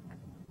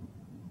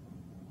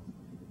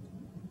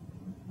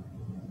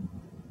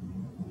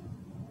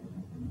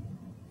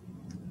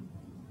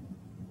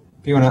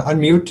 If you want to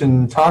unmute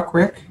and talk,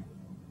 Rick.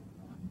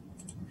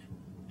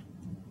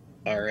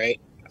 All right.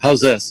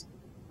 How's this?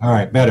 All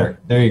right, better.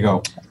 There you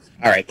go.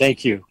 All right,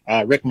 thank you.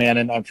 Rick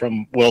Mannon, I'm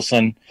from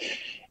Wilson,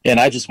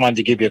 and I just wanted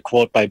to give you a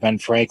quote by Ben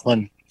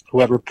Franklin.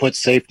 Whoever puts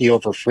safety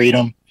over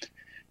freedom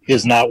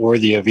is not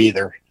worthy of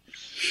either.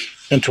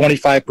 And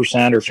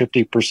 25% or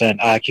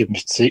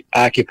 50%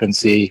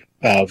 occupancy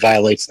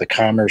violates the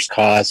Commerce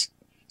Clause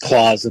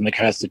in the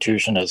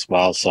Constitution as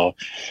well. So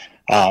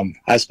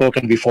I've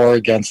spoken before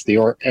against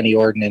any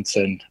ordinance,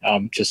 and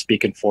just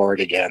speaking for it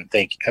again.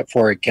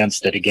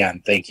 Against it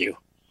again. Thank you.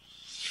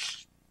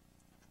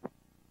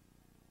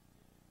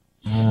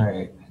 All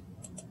right.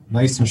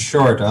 Nice and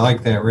short. I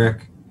like that,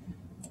 Rick.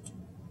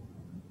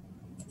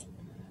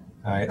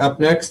 All right. Up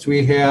next,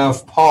 we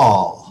have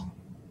Paul.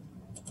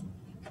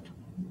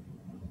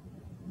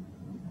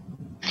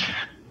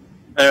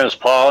 My name is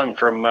Paul. I'm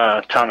from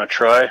town of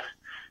Troy,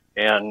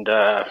 and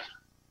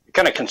it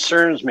kind of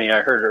concerns me. I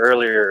heard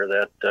earlier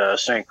that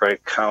St. Croix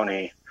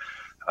County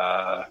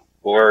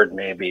board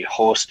may be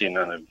hosting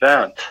an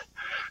event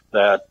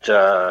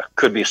that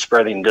could be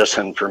spreading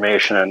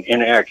disinformation and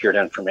inaccurate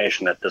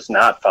information that does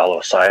not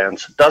follow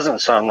science. It doesn't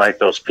sound like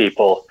those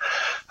people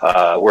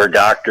were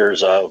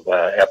doctors of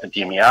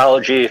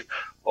epidemiology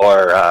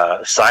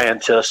or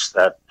scientists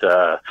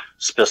that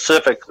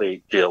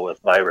specifically deal with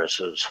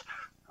viruses.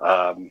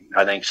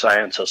 I think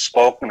science has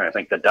spoken. I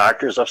think the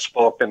doctors have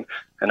spoken.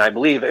 And I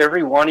believe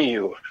every one of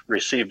you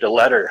received a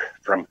letter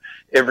from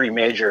every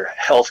major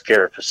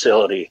healthcare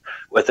facility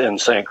within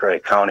St. Croix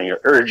County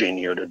urging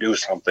you to do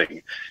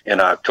something in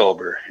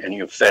October, and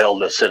you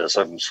failed the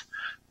citizens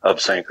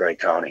of St. Croix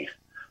County.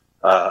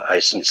 I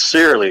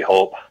sincerely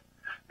hope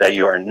that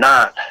you are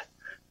not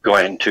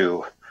going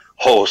to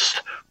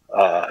host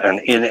an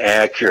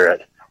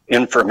inaccurate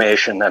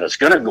information that is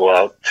going to go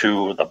out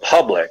to the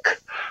public,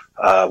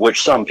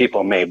 which some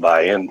people may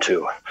buy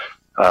into,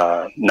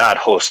 not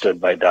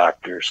hosted by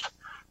doctors.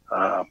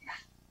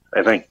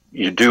 I think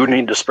you do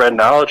need to spread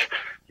knowledge.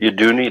 You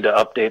do need to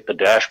update the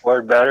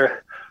dashboard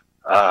better.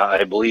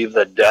 I believe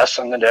the deaths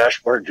on the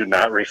dashboard do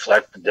not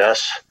reflect the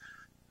deaths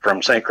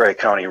from St. Croix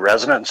County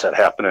residents that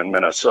happen in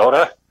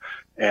Minnesota.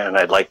 And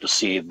I'd like to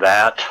see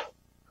that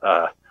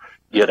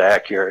get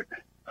accurate.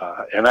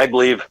 And I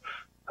believe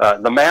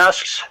the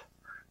masks,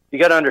 you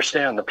got to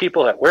understand, the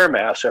people that wear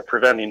masks are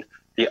preventing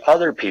the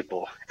other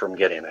people from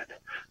getting it,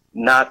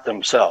 not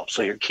themselves.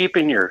 So you're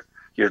keeping your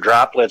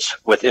droplets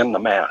within the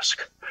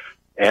mask.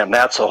 And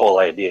that's the whole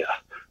idea.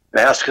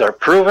 Masks are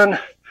proven.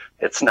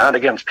 It's not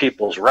against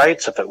people's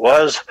rights. If it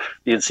was,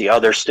 you'd see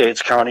other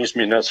states, counties,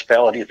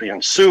 municipalities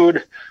being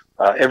sued.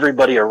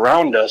 Everybody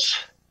around us,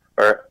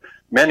 or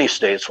many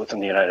states within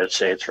the United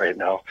States right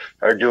now,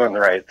 are doing the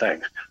right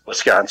thing.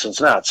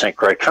 Wisconsin's not. St.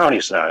 Croix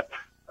County's not.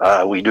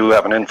 We do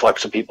have an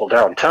influx of people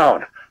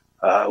downtown,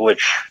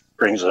 which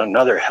brings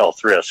another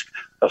health risk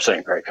of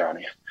St. Croix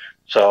County.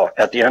 So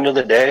at the end of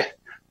the day,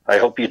 I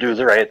hope you do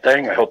the right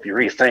thing. I hope you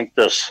rethink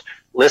this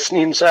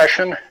listening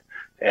session,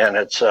 and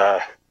it's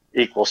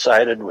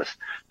equal-sided with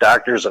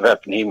doctors of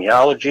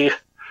epidemiology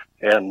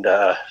and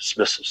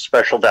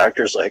special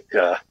doctors like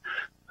the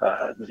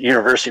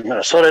University of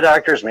Minnesota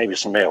doctors, maybe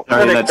some Mayo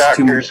Clinic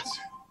doctors.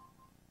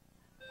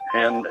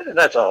 And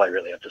that's all I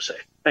really have to say.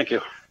 Thank you.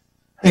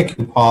 Thank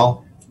you,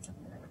 Paul.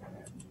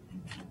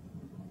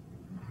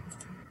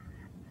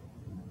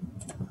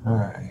 All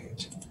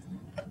right.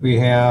 We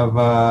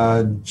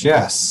have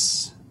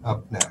Jess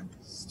up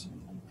next.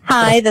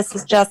 Hi, this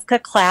is Jessica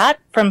Klatt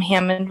from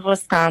Hammond,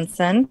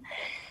 Wisconsin.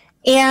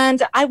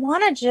 And I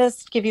want to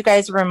just give you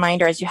guys a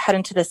reminder as you head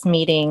into this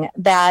meeting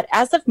that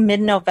as of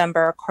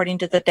mid-November, according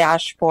to the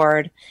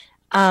dashboard,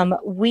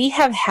 we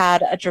have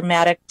had a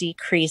dramatic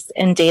decrease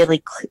in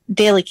daily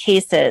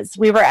cases.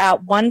 We were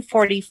at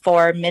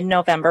 144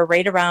 mid-November,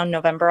 right around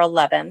November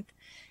 11th.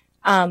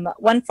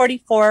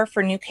 144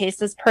 for new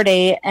cases per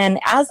day. And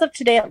as of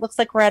today, it looks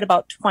like we're at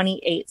about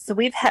 28. So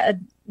we've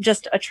had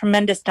just a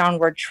tremendous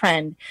downward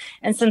trend.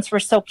 And since we're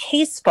so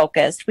case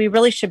focused, we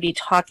really should be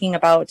talking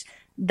about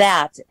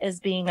that as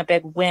being a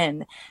big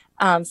win,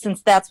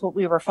 since that's what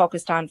we were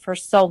focused on for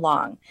so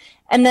long.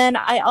 And then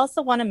I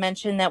also want to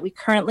mention that we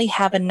currently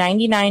have a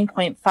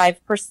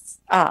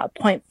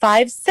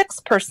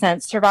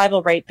 99.56%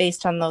 survival rate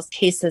based on those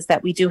cases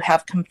that we do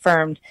have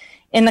confirmed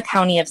in the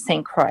county of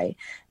St. Croix.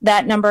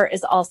 That number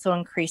is also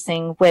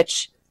increasing,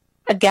 which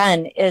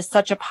again is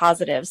such a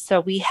positive. So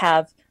we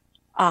have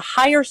a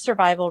higher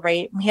survival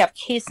rate. We have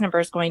case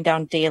numbers going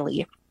down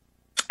daily.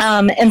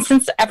 And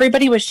since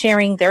everybody was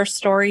sharing their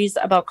stories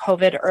about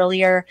COVID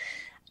earlier,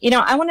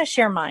 I want to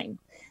share mine.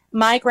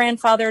 My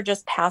grandfather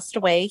just passed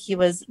away. He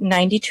was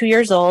 92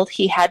 years old.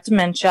 He had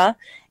dementia.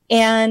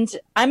 And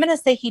I'm going to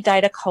say he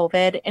died of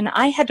COVID. And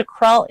I had to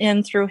crawl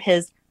in through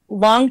his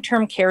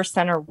long-term care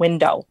center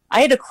window. I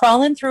had to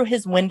crawl in through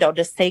his window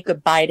to say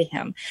goodbye to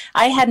him.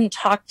 I hadn't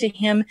talked to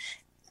him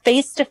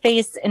face to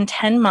face in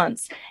 10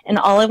 months. And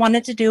all I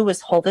wanted to do was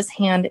hold his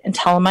hand and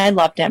tell him I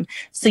loved him.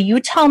 So you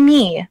tell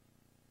me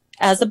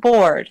as a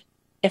board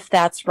if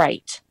that's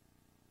right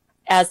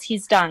as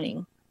he's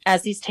dying,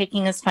 as he's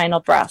taking his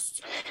final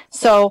breaths.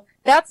 So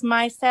that's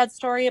my sad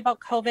story about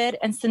COVID.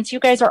 And since you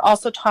guys are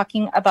also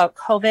talking about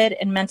COVID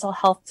and mental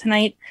health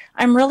tonight,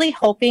 I'm really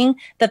hoping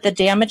that the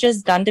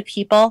damages done to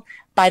people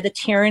by the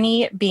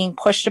tyranny being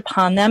pushed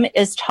upon them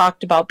is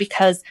talked about,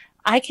 because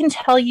I can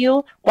tell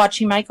you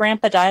watching my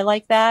grandpa die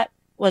like that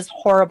was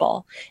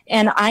horrible.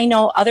 And I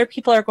know other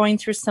people are going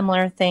through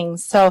similar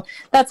things. So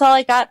that's all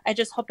I got. I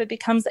just hope it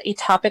becomes a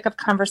topic of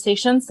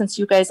conversation since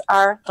you guys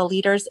are the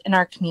leaders in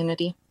our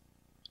community.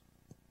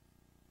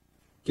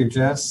 Thank you,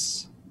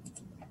 Jess.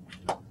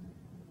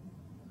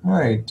 All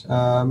right,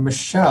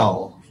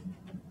 Michelle,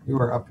 you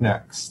are up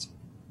next.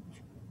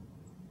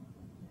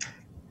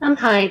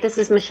 Hi, this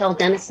is Michelle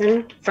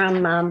Dennison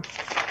from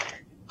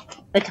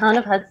the town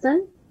of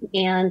Hudson.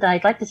 And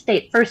I'd like to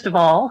state, first of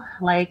all,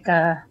 like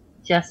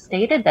Jess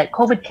stated, that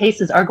COVID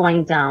cases are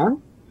going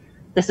down.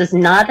 This is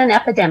not an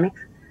epidemic.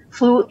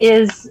 Flu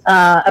is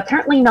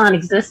apparently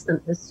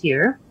non-existent this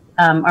year.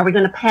 Are we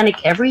going to panic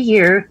every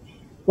year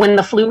when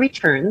the flu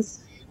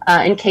returns?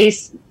 In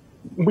case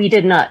we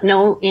did not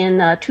know,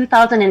 in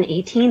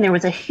 2018, there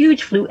was a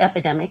huge flu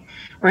epidemic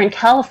where in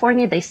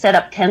California, they set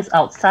up tents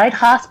outside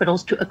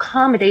hospitals to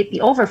accommodate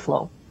the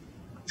overflow.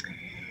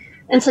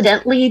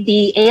 Incidentally,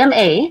 the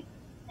AMA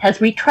has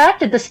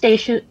retracted the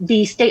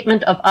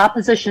statement of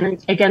opposition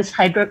against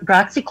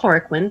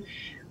hydroxychloroquine.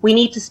 We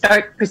need to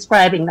start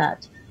prescribing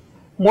that.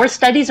 More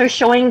studies are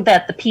showing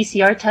that the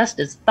PCR test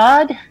is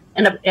thawed,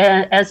 and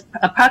as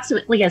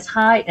approximately as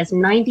high as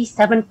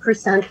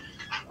 97%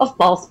 of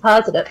false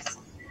positives.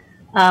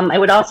 I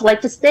would also like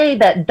to say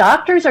that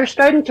doctors are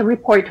starting to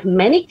report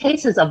many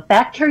cases of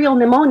bacterial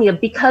pneumonia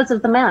because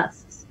of the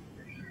masks.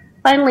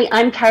 Finally,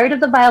 I'm tired of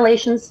the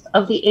violations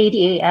of the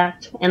ADA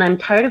Act, and I'm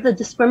tired of the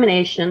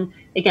discrimination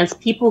against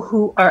people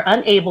who are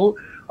unable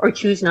or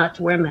choose not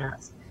to wear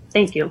masks.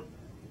 Thank you.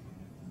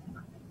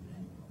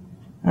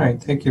 All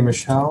right, thank you,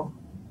 Michelle.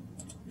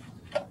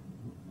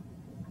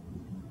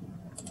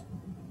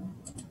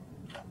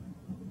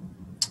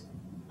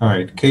 All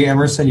right, Kay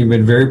Emerson, you've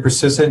been very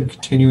persistent,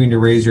 continuing to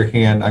raise your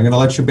hand. I'm going to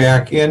let you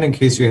back in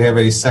case you have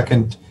a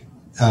second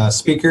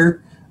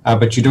speaker,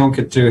 but you don't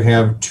get to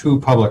have two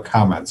public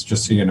comments,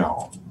 just so you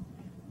know.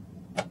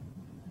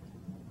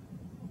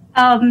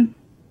 Do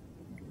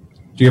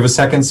you have a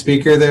second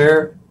speaker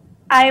there?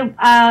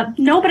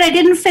 No, but I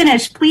didn't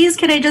finish. Please,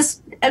 can I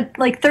just,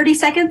 like 30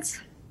 seconds?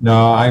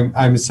 No,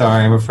 I'm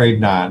sorry, I'm afraid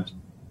not.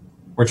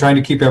 We're trying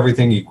to keep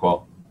everything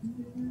equal.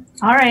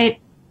 All right.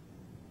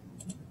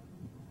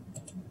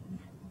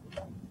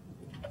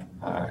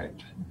 All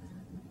right.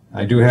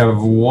 I do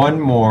have one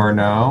more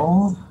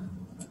now.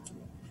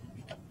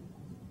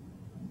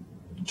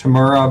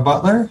 Tamara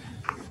Butler.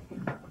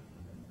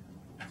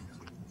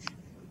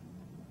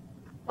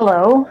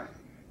 Hello.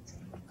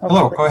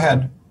 Hello, go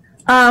ahead.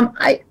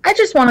 I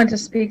just wanted to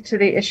speak to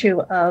the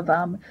issue of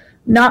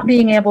not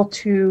being able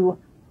to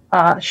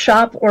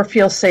shop or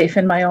feel safe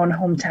in my own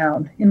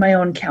hometown, in my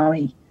own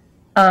county.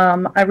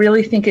 I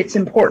really think it's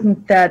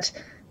important that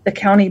the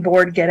county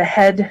board get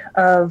ahead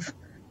of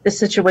this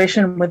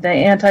situation with the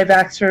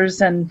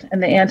anti-vaxxers and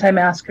the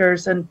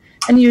anti-maskers and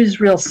use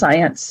real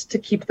science to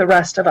keep the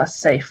rest of us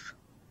safe.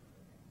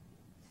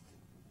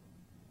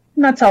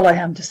 And that's all I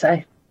have to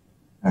say.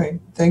 All right,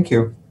 thank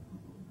you.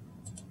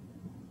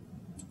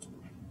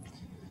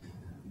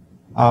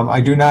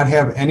 I do not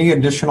have any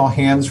additional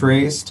hands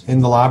raised in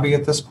the lobby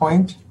at this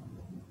point.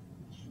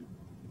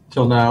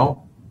 Till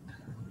now.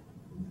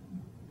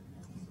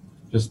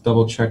 Just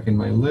double checking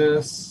my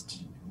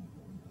list.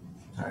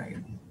 All right,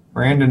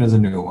 Brandon is a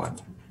new one.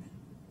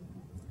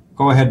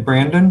 Go ahead,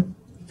 Brandon.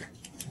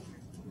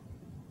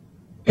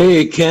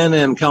 Hey, Ken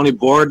and County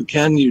Board.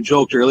 Ken, you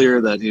joked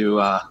earlier that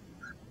you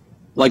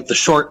like the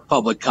short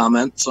public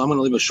comment, so I'm going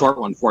to leave a short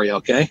one for you,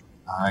 okay?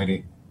 All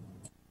righty.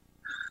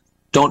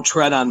 Don't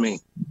tread on me.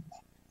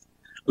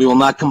 We will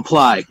not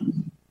comply.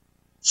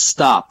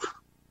 Stop.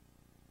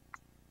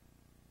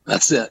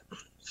 That's it.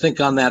 Think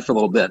on that for a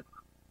little bit.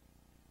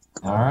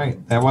 All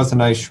right, that was a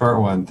nice short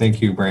one.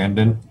 Thank you,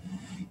 Brandon.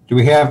 Do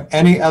we have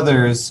any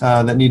others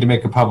that need to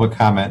make a public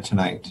comment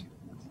tonight?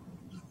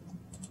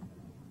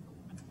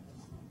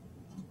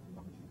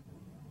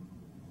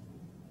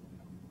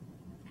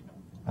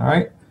 All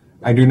right,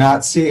 I do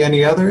not see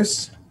any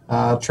others.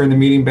 I'll turn the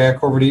meeting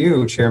back over to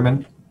you,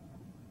 Chairman.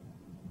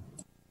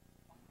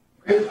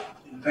 Great.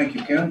 Thank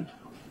you, Ken.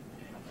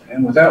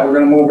 And with that, we're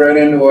going to move right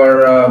into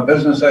our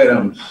business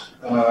items.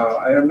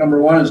 Item number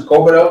 1 is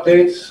COVID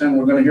updates, and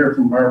we're going to hear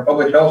from our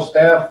public health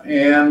staff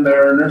and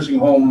our nursing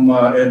home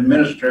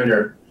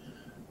administrator.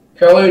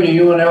 Kelly, do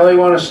you and Ellie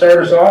want to start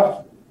us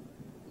off?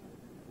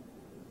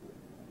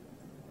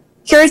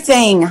 Sure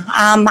thing.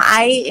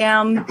 I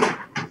am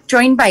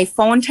joined by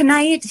phone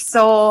tonight,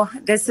 so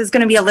this is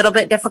going to be a little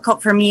bit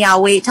difficult for me.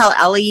 I'll wait till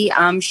Ellie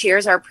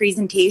shares our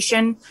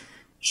presentation.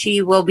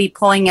 She will be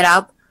pulling it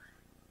up.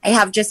 I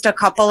have just a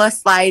couple of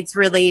slides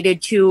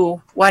related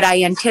to what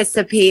I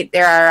anticipate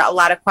there are a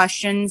lot of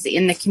questions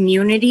in the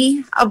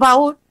community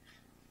about.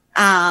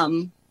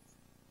 I'll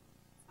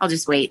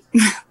just wait.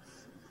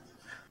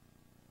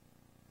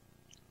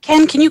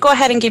 Ken, can you go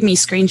ahead and give me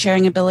screen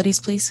sharing abilities,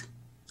 please?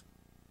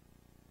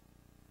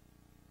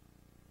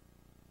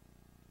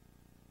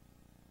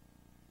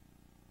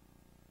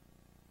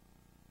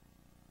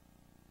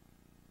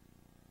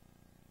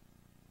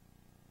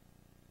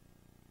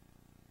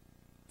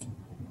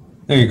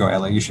 There you go,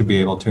 Ellie. You should be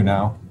able to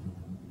now.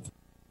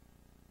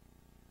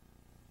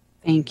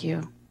 Thank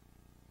you.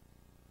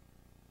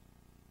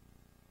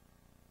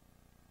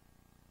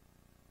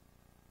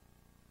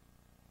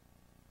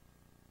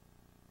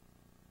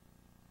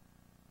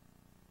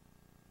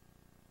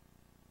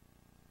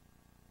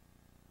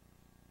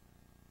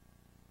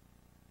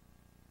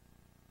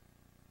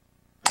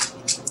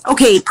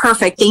 Okay,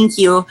 perfect. Thank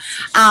you.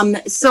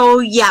 So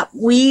yeah,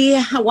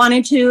 we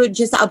wanted to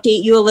just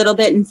update you a little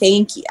bit and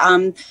thank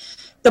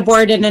the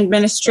board and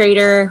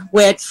administrator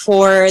Witt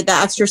for the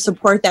extra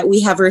support that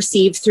we have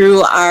received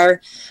through our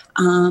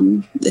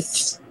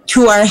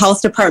to our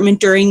health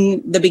department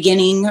during the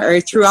beginning or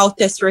throughout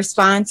this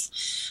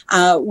response.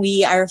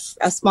 We are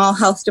a small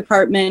health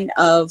department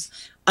of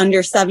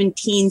under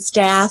 17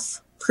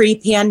 staff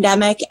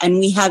pre-pandemic, and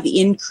we have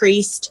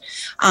increased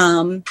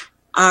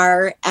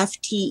our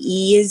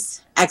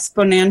FTEs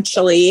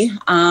exponentially.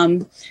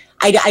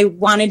 I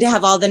wanted to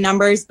have all the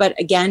numbers, but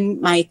again,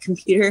 my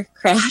computer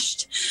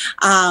crashed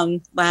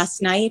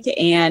last night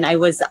and I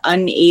was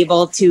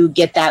unable to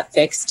get that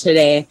fixed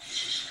today.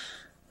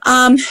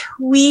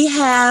 We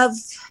have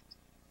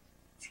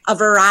a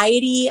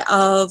variety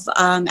of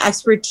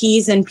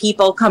expertise and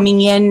people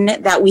coming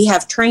in that we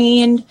have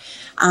trained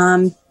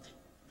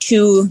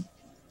to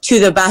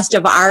the best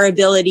of our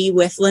ability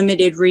with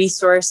limited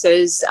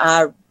resources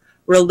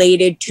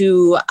related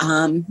to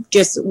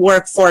just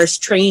workforce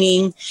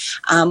training.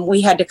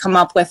 We had to come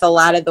up with a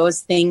lot of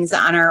those things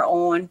on our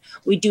own.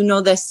 We do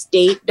know the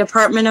State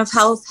Department of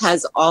Health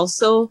has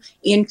also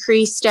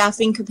increased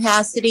staffing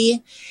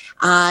capacity,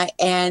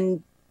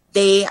 and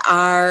they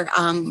are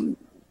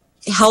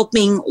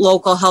helping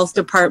local health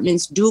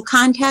departments do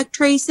contact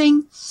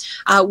tracing.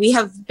 We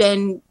have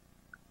been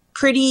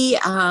pretty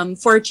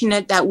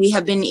fortunate that we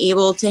have been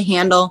able to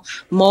handle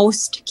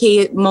most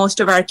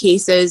of our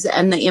cases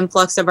and the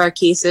influx of our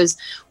cases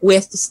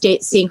with the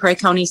St. Croix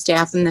County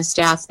staff and the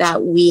staff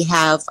that we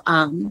have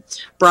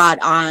brought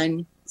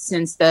on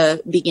since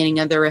the beginning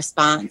of the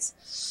response.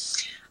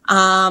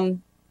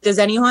 Does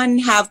anyone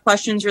have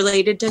questions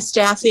related to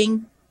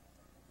staffing?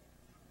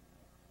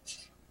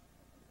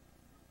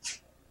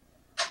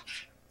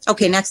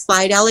 Okay, next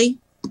slide, Ellie.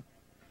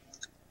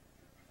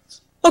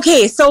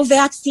 Okay, so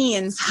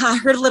vaccines. I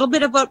heard a little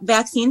bit about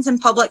vaccines and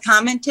public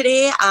comment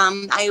today.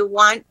 I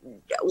want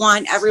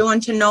everyone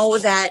to know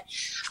that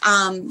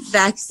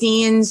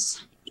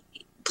vaccines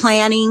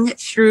planning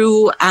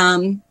through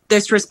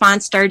this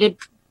response started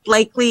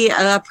likely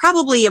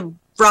probably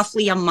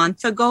roughly a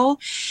month ago,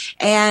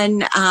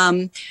 and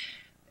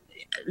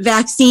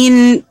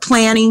vaccine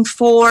planning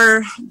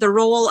for the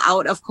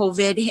rollout of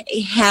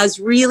COVID has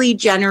really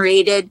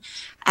generated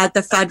at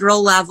the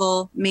federal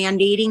level,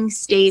 mandating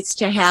states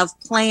to have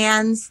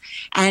plans.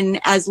 And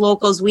as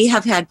locals, we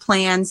have had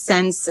plans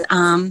since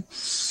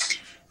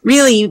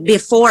really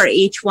before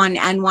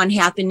H1N1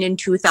 happened in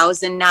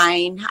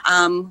 2009.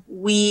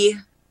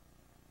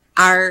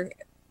 Our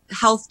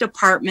health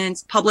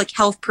departments, public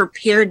health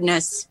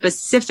preparedness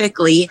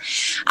specifically,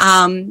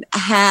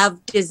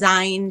 have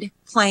designed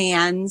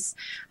plans.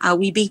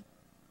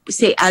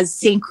 As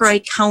St. Croix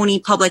County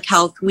Public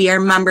Health, we are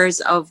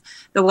members of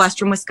the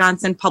Western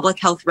Wisconsin Public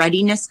Health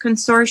Readiness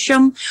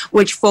Consortium,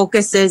 which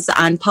focuses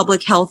on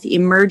public health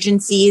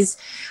emergencies,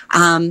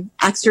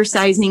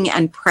 exercising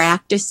and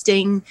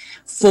practicing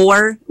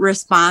for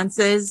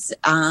responses,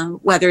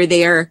 whether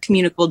they're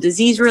communicable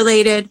disease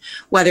related,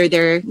 whether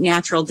they're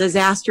natural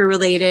disaster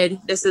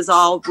related. This is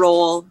all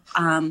role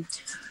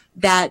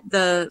that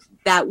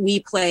we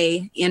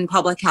play in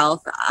public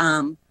health.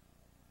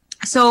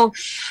 So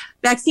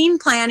vaccine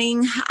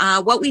planning,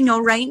 what we know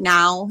right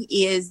now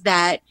is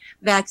that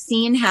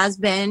vaccine has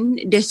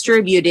been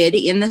distributed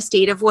in the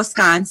state of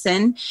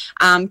Wisconsin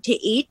to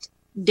 8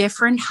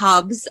 different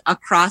hubs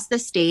across the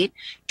state.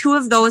 2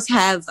 of those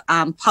have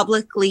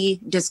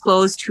publicly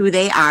disclosed who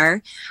they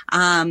are.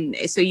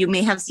 So you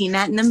may have seen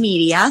that in the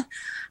media.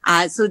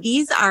 So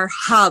these are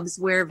hubs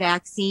where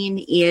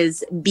vaccine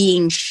is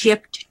being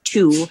shipped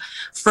to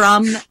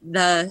from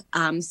the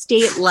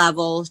state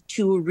level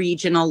to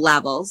regional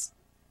levels.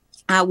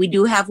 We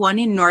do have one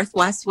in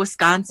Northwest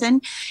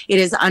Wisconsin. It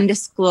is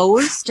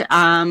undisclosed.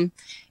 And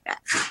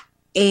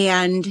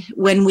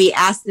when we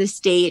ask the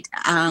state,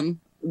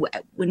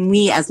 when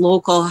we as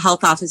local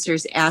health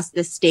officers ask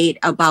the state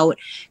about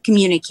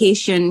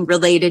communication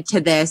related to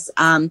this,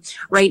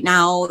 right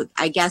now,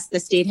 I guess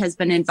the state has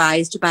been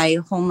advised by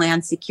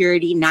Homeland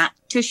Security not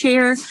to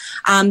share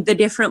the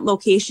different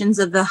locations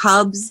of the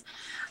hubs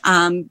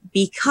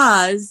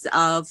because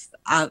of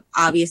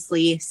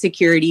obviously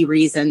security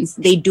reasons.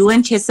 They do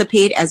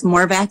anticipate as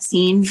more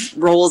vaccine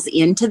rolls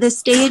into the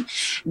state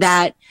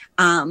that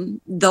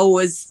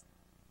those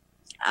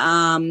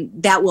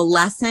that will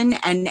lessen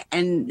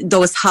and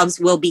those hubs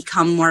will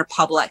become more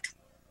public.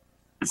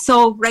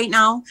 So right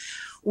now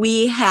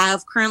we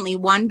have currently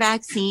 1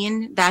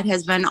 vaccine that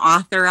has been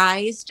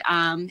authorized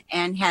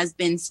and has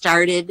been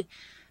started,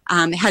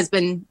 has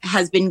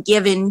been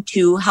given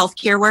to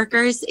healthcare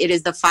workers. It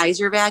is the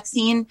Pfizer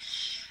vaccine.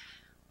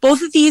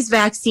 Both of these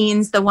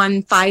vaccines, the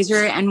one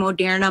Pfizer and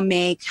Moderna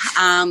make,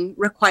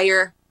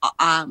 require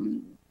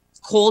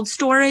cold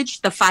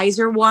storage. The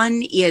Pfizer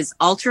one is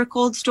ultra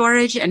cold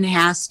storage and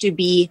has to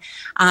be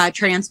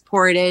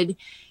transported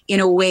in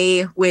a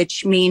way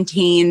which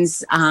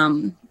maintains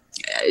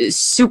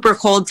super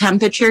cold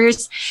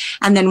temperatures.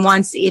 And then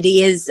once it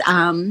is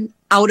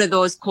out of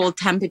those cold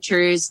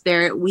temperatures,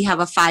 we have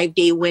a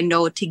 5-day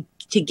window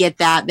to get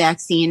that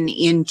vaccine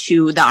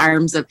into the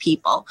arms of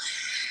people.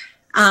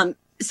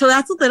 So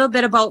that's a little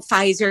bit about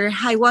Pfizer.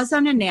 I was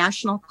on a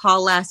national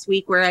call last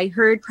week where I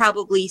heard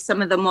probably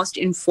some of the most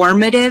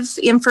informative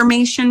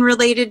information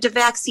related to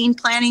vaccine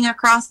planning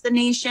across the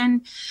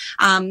nation.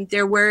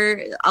 There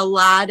were a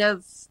lot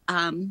of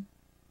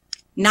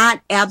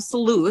not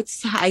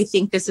absolutes. I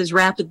think this is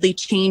rapidly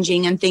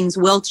changing and things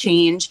will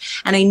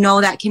change. And I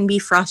know that can be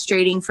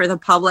frustrating for the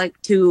public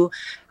to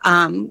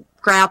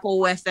grapple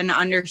with and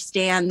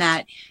understand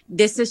that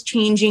this is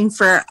changing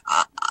for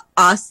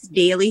us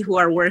daily who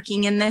are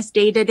working in this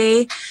day to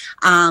day,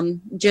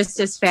 just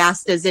as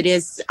fast as it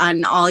is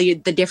on all the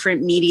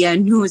different media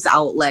and news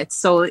outlets.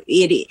 So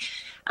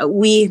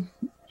we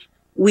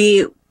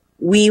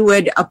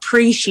would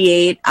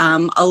appreciate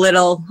a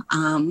little,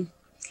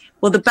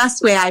 well, the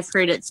best way I've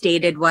heard it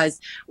stated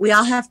was we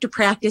all have to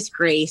practice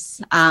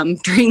grace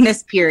during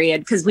this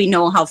period because we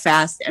know how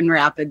fast and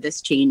rapid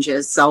this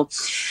changes. So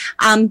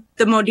the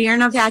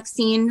Moderna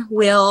vaccine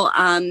will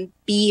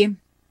be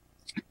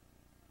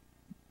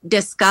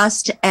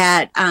discussed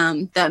at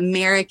the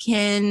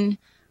American,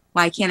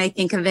 why can't I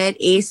think of it,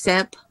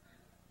 ACIP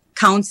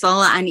Council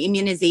on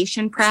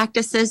Immunization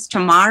Practices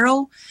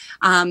tomorrow.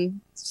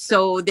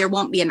 So there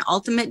won't be an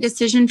ultimate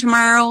decision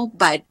tomorrow,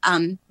 but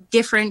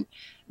different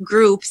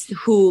groups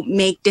who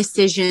make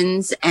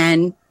decisions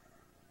and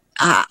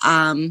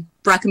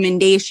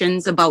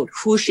recommendations about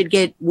who should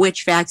get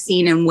which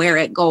vaccine and where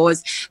it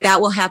goes. That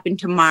will happen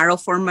tomorrow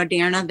for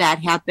Moderna. That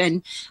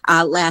happened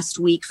last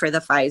week for the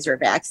Pfizer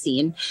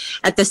vaccine.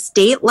 At the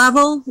state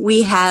level,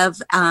 we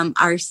have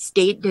our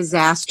state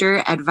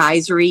disaster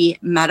advisory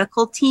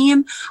medical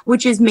team,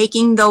 which is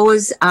making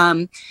those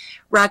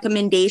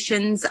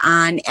recommendations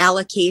on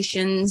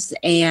allocations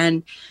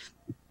and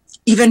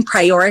even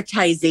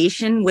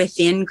prioritization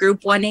within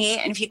Group 1A.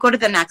 And if you go to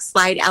the next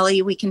slide,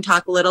 Ellie, we can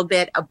talk a little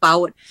bit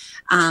about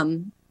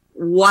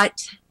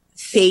what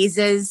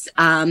phases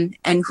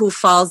and who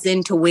falls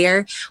into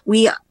where.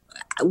 We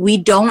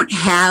don't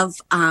have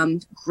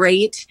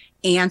great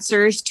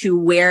answers to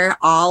where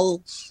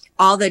all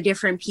the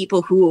different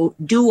people who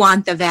do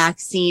want the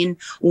vaccine,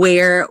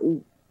 where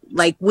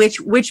like which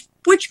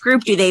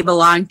group do they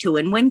belong to,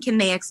 and when can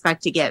they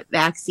expect to get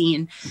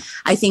vaccine?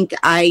 I think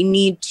I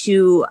need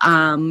to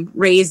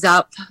raise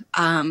up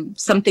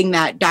something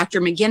that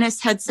Dr.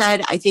 McGinnis had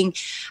said. I think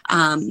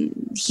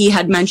he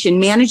had mentioned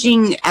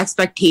managing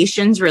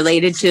expectations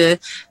related to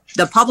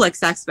the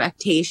public's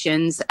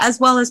expectations as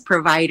well as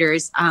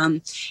providers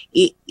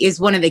is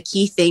one of the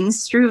key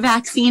things through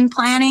vaccine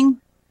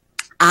planning.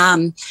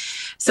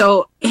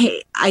 So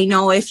hey, I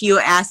know if you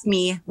ask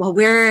me, well,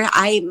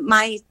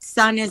 my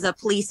son is a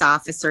police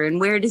officer, and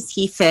where does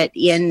he fit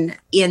in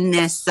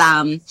this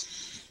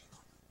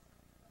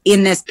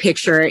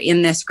picture,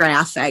 in this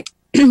graphic?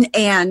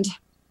 And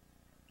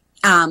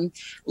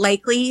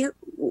likely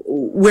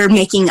we're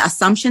making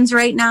assumptions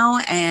right now,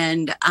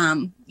 and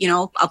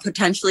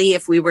potentially,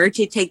 if we were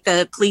to take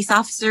the police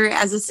officer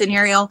as a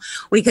scenario,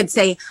 we could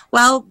say,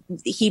 well,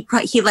 he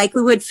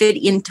likely would fit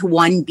into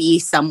 1B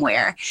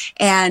somewhere.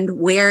 And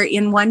where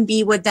in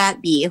 1B would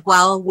that be?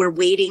 Well, we're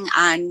waiting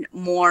on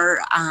more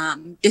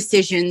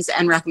decisions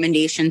and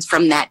recommendations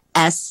from that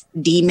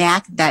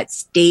SDMAC, that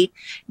State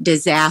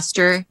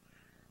Disaster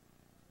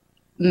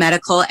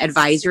Medical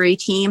Advisory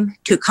Team,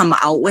 to come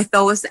out with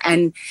those,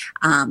 and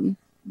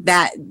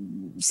that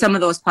some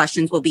of those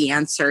questions will be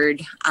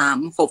answered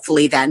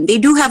hopefully then. They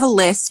do have a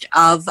list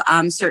of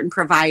certain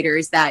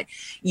providers that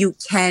you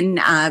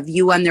can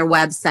view on their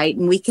website,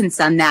 and we can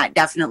send that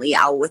definitely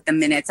out with the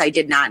minutes. I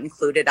did not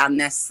include it on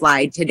this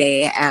slide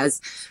today,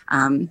 as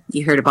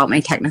you heard about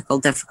my technical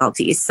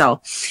difficulties. So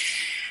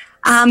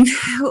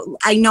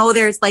I know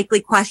there's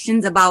likely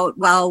questions about,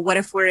 well, what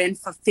if we're in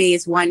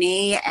phase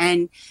 1A?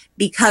 And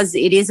because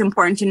it is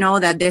important to know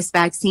that this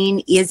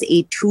vaccine is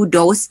a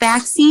 2-dose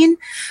vaccine,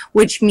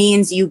 which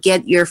means you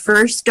get your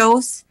first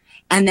dose,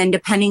 and then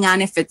depending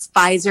on if it's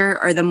Pfizer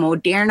or the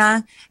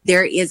Moderna,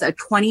 there is a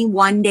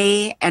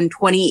 21-day and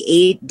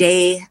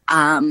 28-day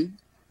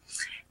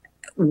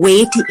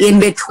wait in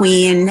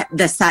between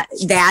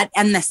that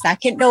and the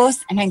second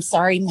dose. And I'm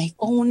sorry, my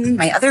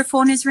other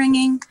phone is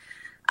ringing.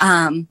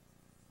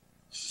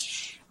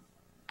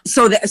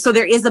 So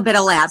there is a bit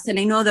of lapse, and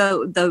I know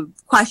the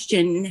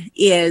question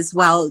is,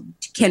 well,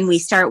 can we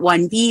start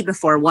 1B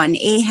before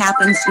 1A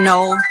happens?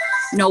 No,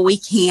 we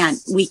can't.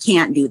 We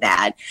can't do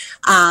that.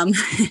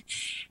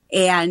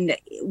 And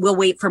we'll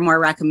wait for more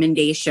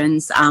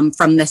recommendations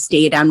from the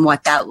state on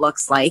what that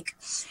looks like.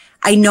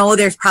 I know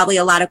there's probably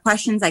a lot of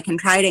questions. I can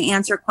try to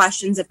answer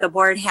questions if the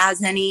board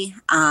has any.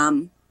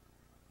 I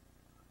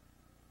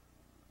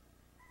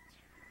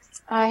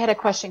had a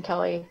question,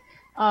 Kelly.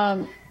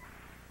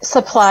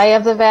 Supply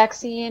of the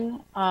vaccine,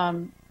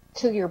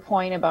 to your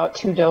point about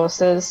 2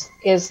 doses,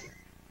 is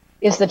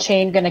the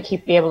chain going to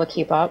be able to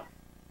keep up?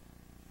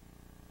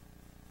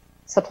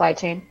 Supply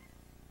chain?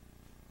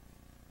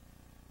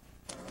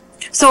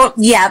 So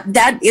yeah,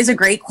 that is a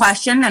great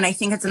question, and I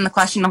think it's in the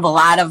question of a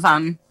lot of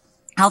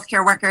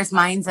healthcare workers'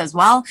 minds as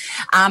well.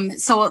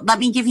 So let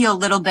me give you a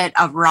little bit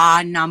of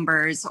raw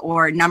numbers,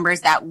 or numbers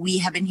that we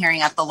have been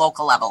hearing at the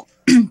local level.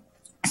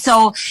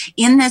 So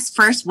in this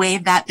first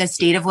wave that the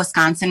state of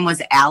Wisconsin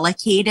was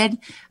allocated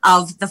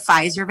of the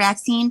Pfizer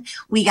vaccine,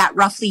 we got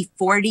roughly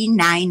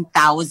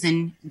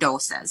 49,000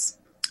 doses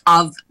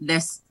of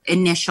this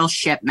initial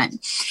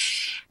shipment.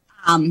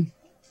 The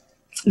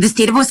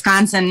state of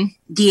Wisconsin,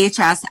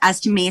 DHS,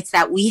 estimates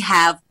that we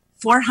have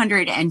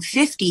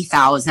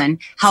 450,000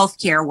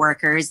 healthcare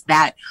workers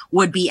that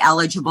would be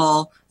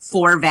eligible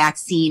for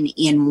vaccine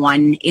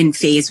in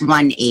phase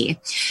 1A.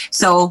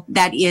 So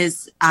that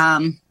is,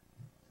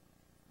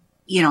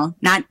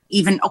 not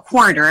even a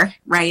quarter,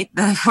 right?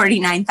 The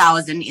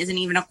 49,000 isn't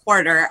even a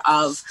quarter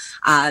of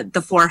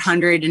the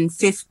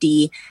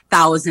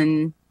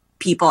 450,000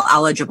 people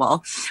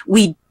eligible.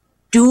 We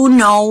do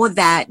know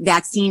that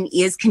vaccine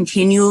is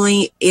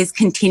continuing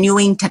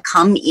to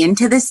come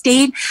into the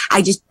state.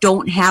 I just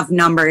don't have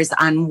numbers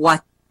on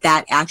what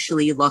that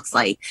actually looks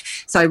like.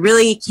 So I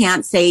really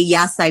can't say,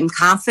 yes, I'm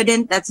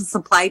confident that the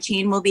supply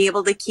chain will be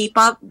able to keep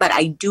up, but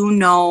I do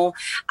know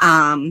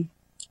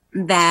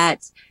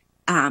that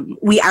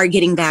we are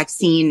getting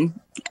vaccine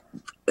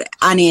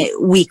on a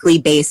weekly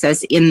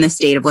basis in the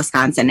state of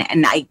Wisconsin.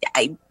 And I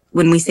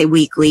when we say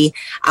weekly,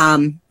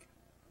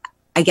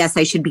 I guess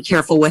I should be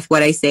careful with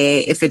what I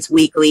say. If it's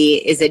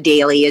weekly, is it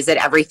daily? Is it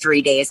every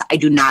 3 days? I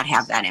do not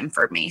have that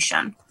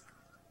information.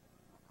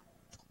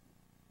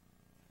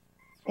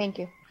 Thank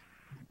you.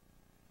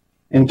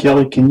 And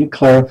Kelly, can you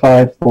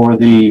clarify for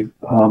the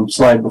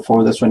slide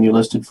before this, when you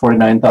listed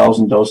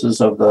 49,000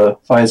 doses of the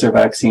Pfizer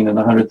vaccine and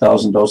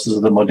 100,000 doses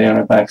of the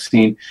Moderna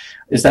vaccine,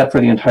 is that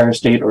for the entire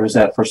state or is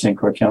that for St.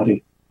 Croix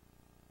County?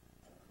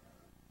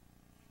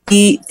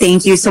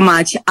 Thank you so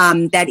much.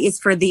 That is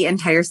for the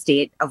entire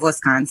state of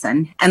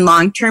Wisconsin. And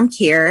long-term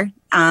care,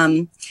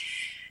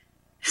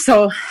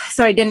 So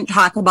I didn't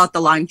talk about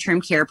the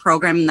long-term care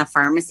program and the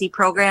pharmacy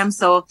program.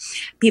 So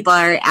people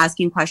are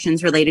asking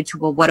questions related to,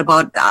 well, what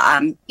about,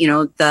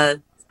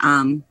 the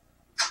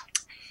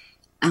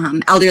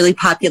elderly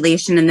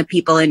population and the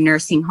people in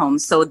nursing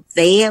homes? So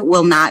they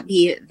will not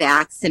be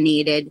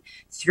vaccinated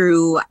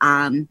through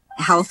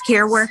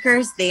healthcare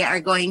workers. They are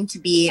going to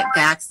be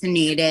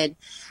vaccinated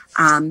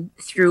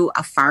through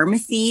a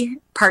pharmacy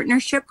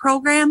partnership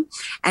program,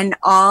 and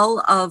all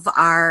of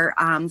our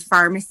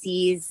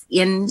pharmacies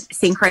in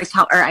St. Croix,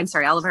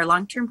 all of our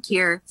long-term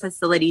care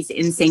facilities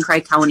in St.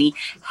 Croix County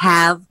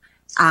have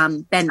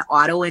been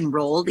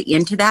auto-enrolled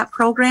into that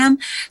program.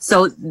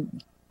 So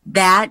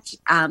that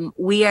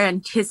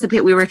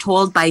we were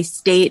told by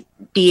state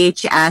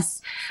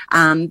DHS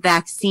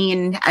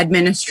vaccine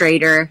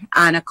administrator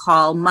on a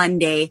call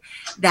Monday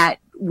that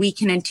we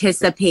can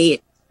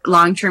anticipate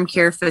long-term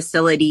care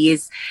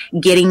facilities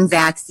getting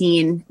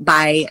vaccine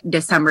by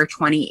December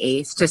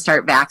 28th to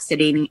start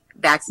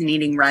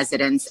vaccinating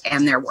residents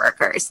and their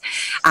workers.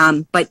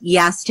 But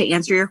yes, to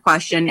answer your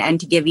question and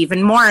to give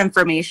even more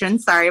information,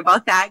 sorry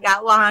about that,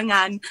 got long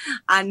on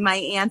my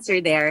answer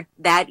there.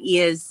 That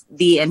is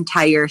the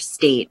entire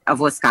state of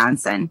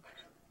Wisconsin,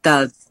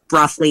 the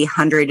roughly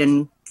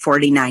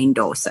 149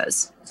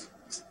 doses.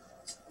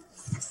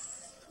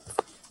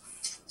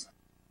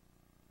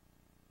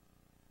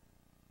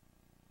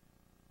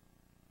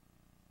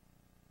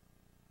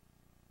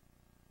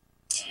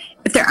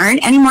 If there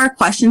aren't any more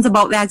questions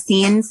about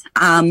vaccines,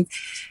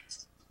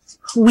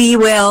 we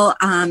will,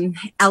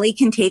 Ellie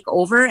can take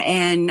over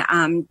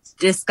and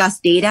discuss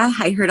data.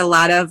 I heard a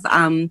lot of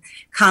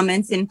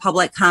comments in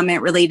public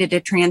comment related to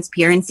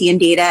transparency and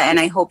data, and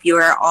I hope you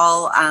are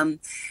all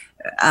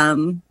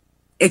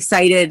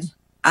excited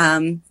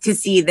to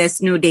see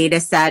this new data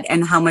set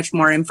and how much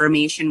more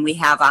information we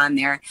have on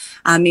there.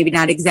 Maybe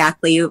not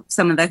exactly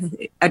some of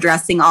the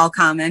addressing all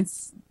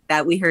comments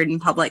that we heard in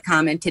public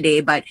comment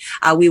today, but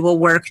we will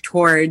work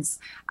towards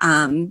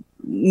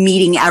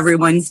meeting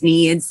everyone's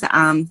needs.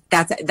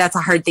 That's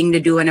a hard thing to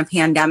do in a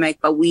pandemic,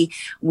 but we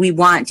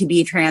want to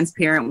be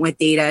transparent with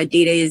data.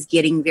 Data is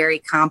getting very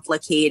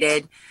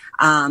complicated.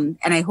 And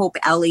I hope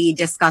Ellie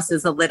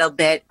discusses a little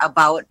bit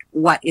about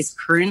what is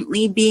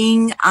currently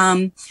being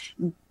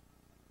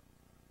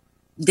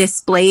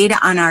displayed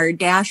on our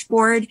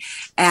dashboard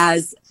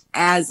as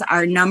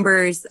our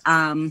numbers.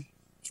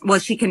 Well,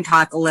 she can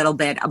talk a little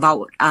bit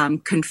about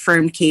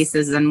confirmed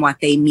cases and what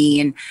they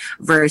mean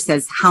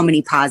versus how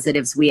many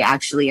positives we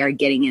actually are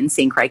getting in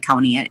St. Croix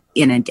County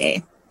in a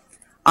day.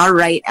 All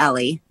right,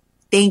 Ellie.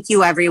 Thank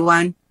you,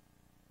 everyone.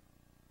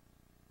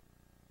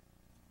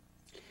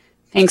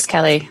 Thanks,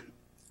 Kelly.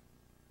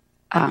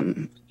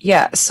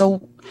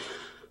 So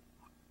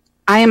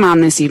I am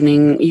on this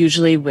evening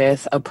usually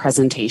with a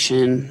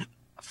presentation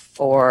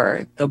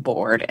for the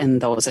board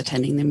and those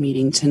attending the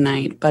meeting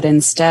tonight, but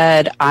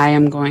instead I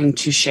am going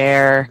to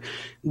share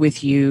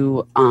with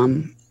you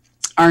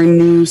our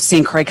new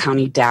St. Croix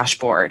County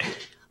dashboard.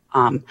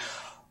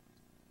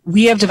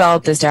 We have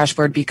developed this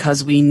dashboard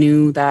because we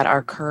knew that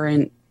our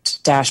current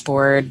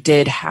dashboard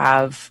did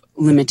have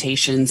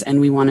limitations and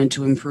we wanted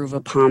to improve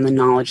upon the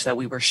knowledge that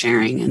we were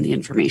sharing and the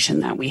information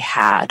that we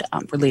had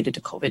related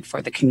to COVID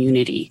for the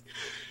community.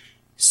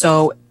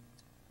 So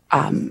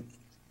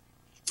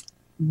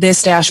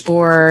this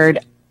dashboard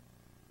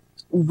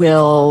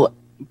will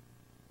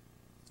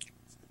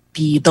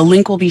be, the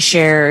link will be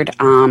shared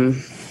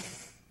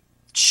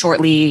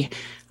shortly.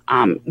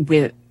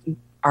 With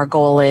our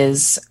goal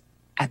is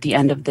at the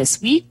end of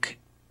this week.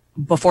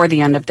 Before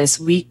the end of this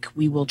week,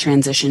 we will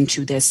transition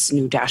to this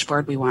new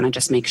dashboard. We want to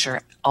just make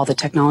sure all the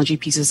technology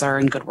pieces are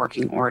in good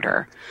working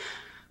order.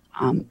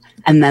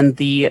 And then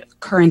the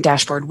current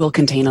dashboard will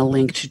contain a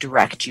link to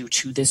direct you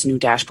to this new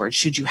dashboard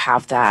should you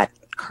have that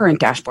current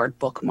dashboard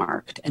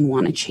bookmarked and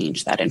want to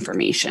change that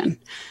information.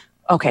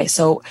 Okay,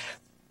 so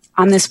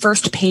on this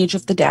first page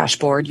of the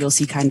dashboard, you'll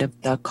see kind of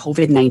the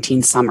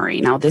COVID-19 summary.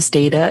 Now, this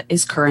data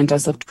is current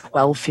as of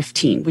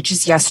 12/15, which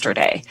is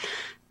yesterday,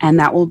 and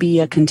that will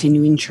be a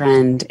continuing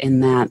trend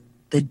in that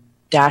the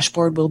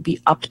dashboard will be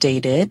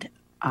updated.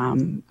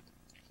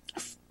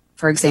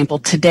 For example,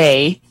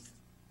 today,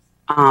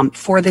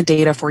 for the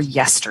data for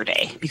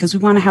yesterday, because we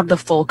want to have the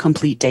full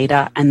complete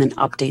data and then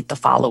update the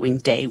following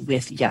day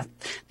with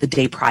the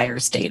day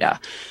prior's data.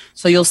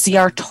 So you'll see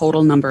our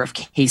total number of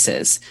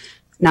cases.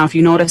 Now, if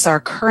you notice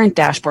our current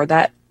dashboard,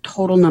 that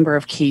total number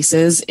of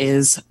cases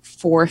is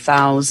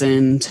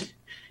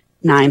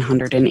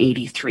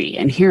 4,983.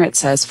 And here it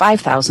says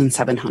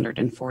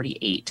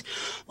 5,748.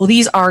 Well,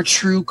 these are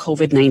true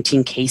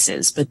COVID-19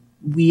 cases, but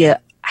we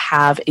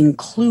have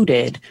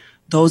included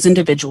we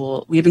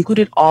have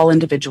included all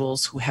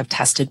individuals who have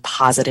tested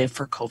positive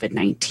for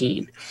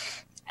COVID-19.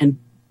 And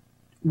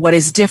what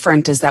is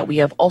different is that we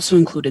have also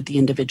included the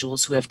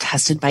individuals who have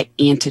tested by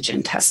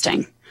antigen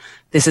testing.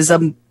 This is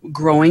a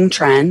growing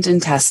trend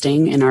in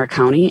testing in our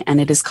county, and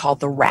it is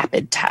called the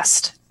rapid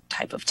test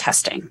type of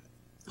testing.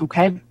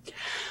 Okay?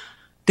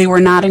 They were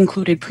not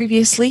included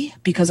previously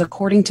because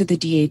according to the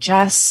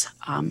DHS,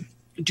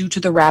 due to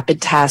the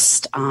rapid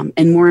test,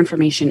 and more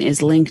information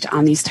is linked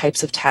on these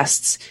types of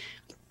tests,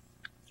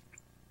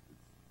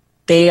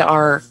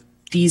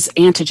 these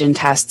antigen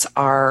tests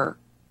are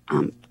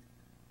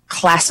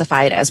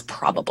classified as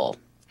probable,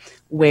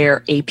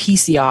 where a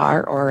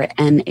PCR or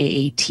an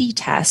NAAT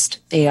test,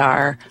 they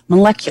are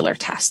molecular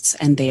tests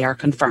and they are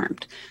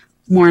confirmed.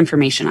 more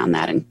information on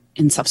that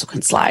in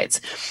subsequent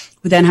slides.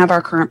 We then have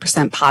our current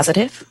percent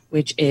positive,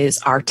 which is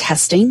our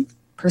testing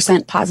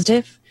percent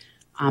positive.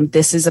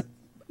 This is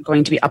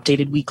going to be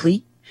updated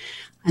weekly.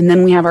 And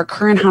then we have our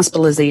current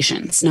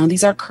hospitalizations. Now,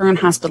 these are current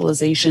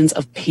hospitalizations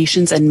of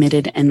patients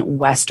admitted in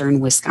Western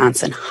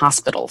Wisconsin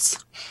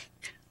hospitals.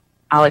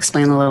 I'll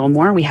explain a little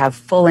more. We have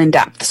full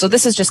in-depth. So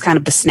this is just kind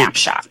of the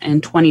snapshot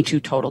and 22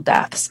 total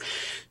deaths.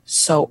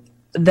 So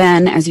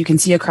then, as you can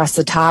see across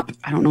the top,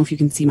 I don't know if you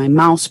can see my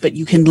mouse, but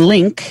you can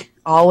link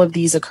all of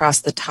these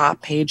across the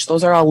top page.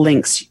 Those are all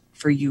links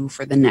for you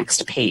for the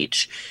next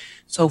page.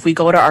 So if we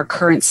go to our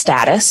current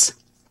status,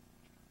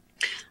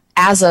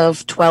 as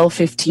of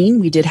 12/15,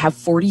 we did have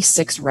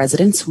 46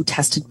 residents who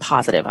tested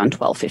positive on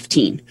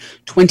 12/15.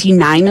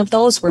 29 of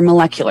those were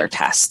molecular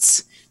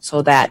tests.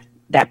 So that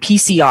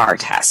PCR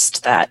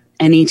test, that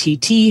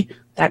NETT,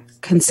 that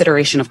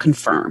consideration of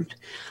confirmed.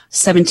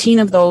 17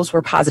 of those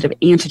were positive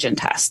antigen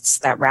tests,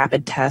 that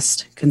rapid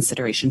test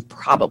consideration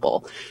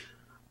probable.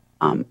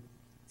 And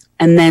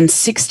then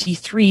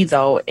 63,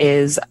 though,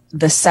 is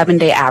the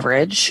 7-day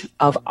average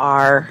of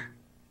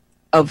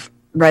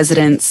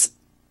residents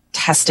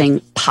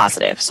testing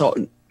positive.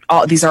 So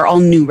these are all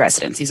new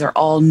residents. These are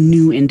all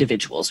new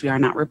individuals. We are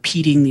not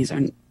repeating. These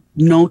are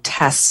no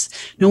tests,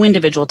 no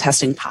individual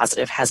testing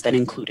positive has been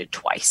included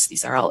twice.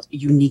 These are all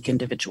unique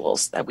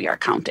individuals that we are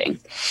counting.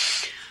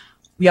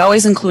 We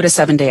always include a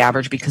 7-day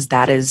average because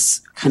that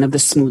is kind of the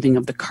smoothing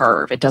of the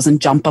curve. It doesn't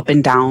jump up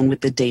and down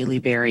with the daily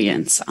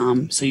variance.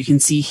 So you can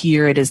see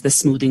here it is the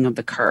smoothing of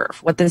the curve.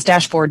 What this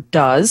dashboard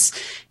does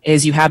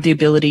is you have the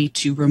ability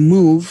to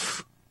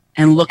remove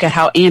and look at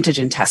how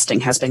antigen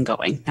testing has been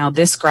going. Now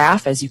this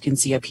graph, as you can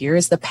see up here,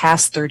 is the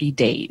past 30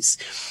 days.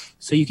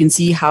 So you can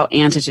see how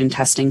antigen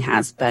testing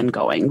has been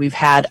going. We've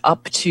had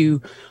over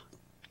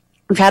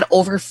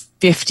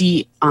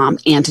 50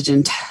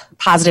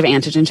 positive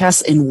antigen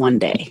tests in one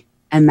day,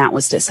 and that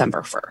was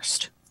December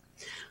 1st.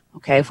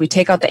 Okay, if we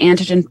take out the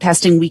antigen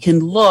testing, we can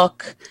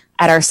look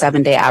at our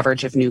 7-day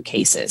average of new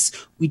cases.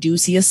 We do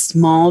see a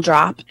small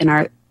drop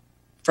in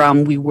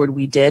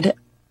we did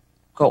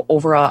go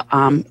over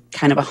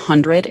kind of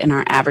 100 in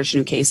our average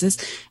new cases,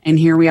 and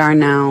here we are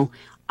now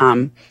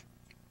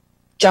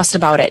just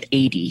about at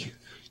 80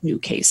 new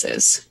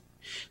cases.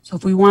 So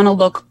if we want to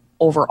look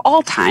over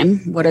all time,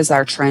 what does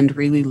our trend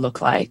really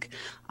look like?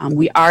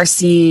 We are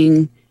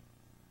seeing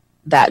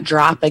that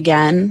drop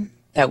again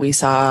that we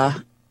saw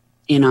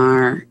in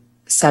our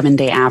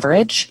 7-day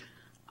average.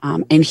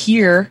 And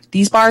here,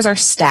 these bars are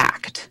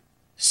stacked.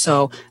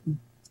 So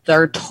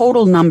their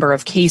total number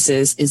of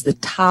cases is the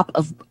top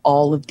of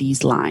all of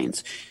these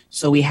lines.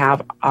 So we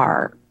have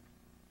our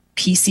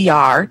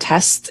PCR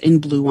tests in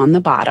blue on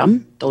the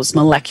bottom, those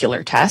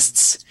molecular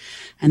tests.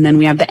 And then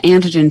we have the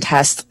antigen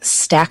tests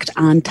stacked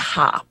on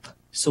top.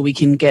 So we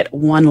can get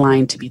one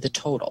line to be the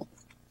total.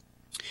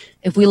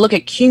 If we look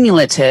at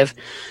cumulative,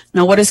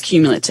 now what is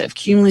cumulative?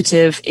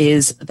 Cumulative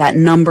is that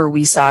number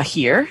we saw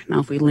here. Now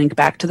if we link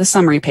back to the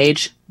summary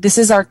page, this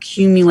is our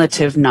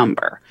cumulative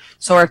number.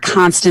 So we're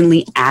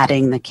constantly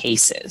adding the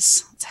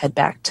cases. Let's head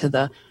back to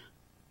the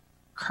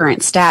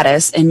current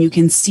status, and you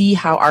can see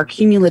how our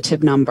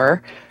cumulative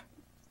number,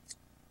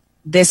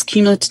 this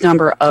cumulative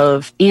number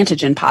of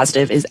antigen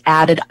positive is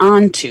added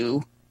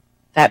onto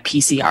that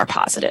PCR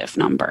positive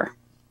number.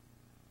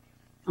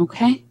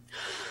 Okay.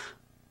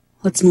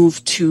 Let's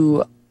move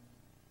to,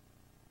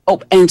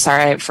 and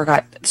sorry, I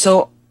forgot.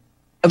 So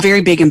a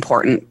very big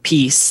important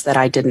piece that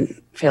I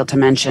didn't fail to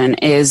mention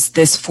is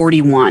this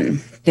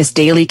 41, this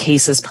daily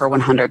cases per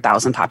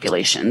 100,000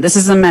 population. This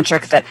is a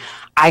metric that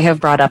I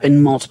have brought up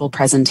in multiple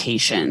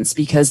presentations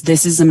because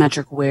this is a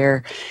metric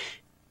where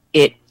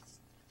it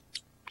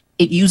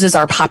uses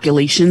our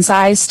population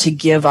size to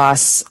give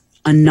us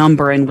a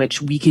number in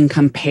which we can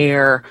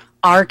compare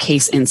our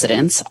case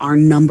incidence, our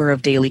number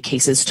of daily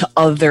cases, to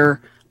other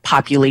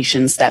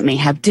populations that may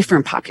have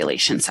different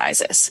population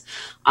sizes.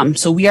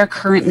 So we are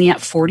currently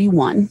at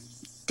 41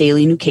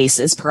 daily new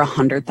cases per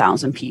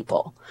 100,000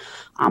 people.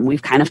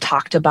 We've kind of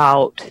talked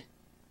about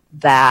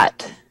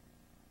that.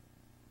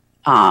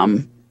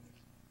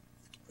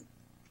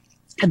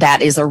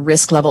 That is a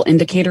risk level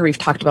indicator. We've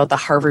talked about the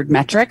Harvard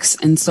metrics.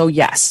 And so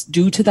yes,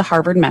 due to the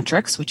Harvard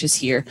metrics, which is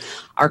here,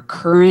 our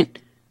current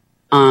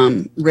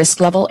risk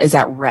level is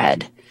at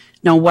red.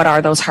 Now, what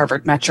are those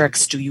Harvard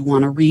metrics? Do you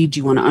want to read? Do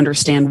you want to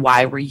understand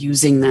why we're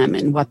using them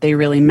and what they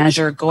really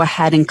measure? Go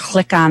ahead and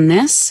click on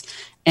this.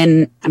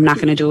 And I'm not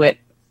going to do it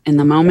in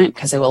the moment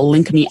because it will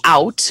link me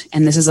out.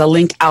 And this is a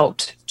link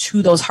out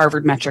to those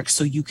Harvard metrics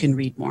so you can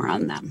read more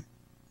on them.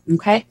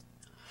 Okay?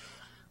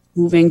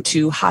 Moving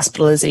to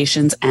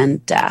hospitalizations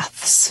and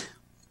deaths.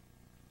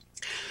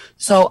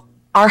 So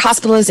our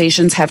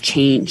hospitalizations have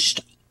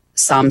changed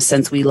some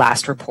since we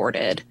last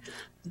reported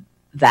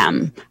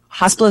them.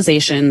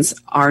 Hospitalizations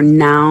are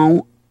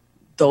now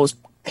those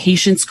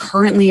patients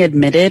currently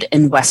admitted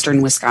in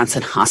Western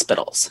Wisconsin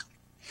hospitals.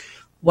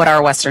 What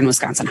are Western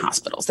Wisconsin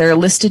hospitals? They're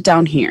listed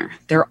down here.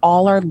 They're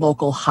all our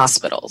local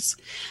hospitals.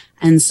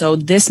 And so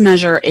this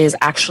measure is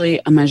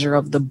actually a measure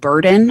of the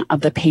burden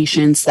of the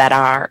patients that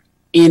are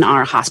in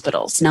our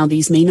hospitals. Now,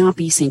 these may not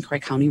be St. Croix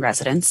County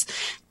residents,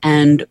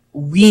 and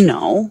we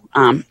know,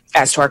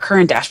 as to our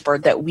current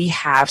dashboard, that we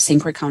have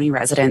St. Croix County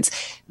residents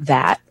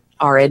that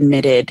are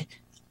admitted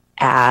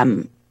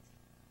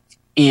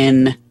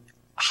in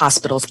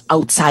hospitals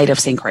outside of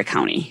St. Croix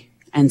County.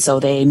 And so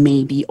they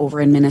may be over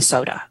in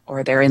Minnesota,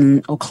 or they're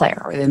in Eau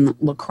Claire, or in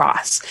La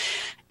Crosse.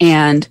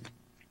 And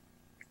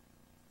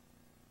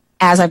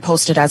as I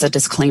posted as a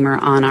disclaimer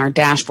on our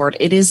dashboard,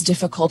 it is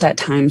difficult at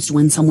times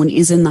when someone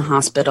is in the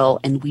hospital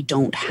and we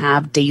don't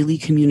have daily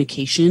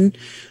communication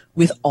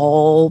with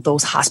all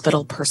those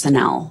hospital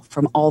personnel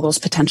from all those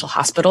potential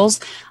hospitals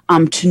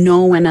to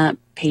know when a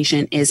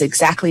patient is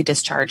exactly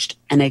discharged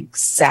and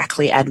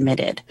exactly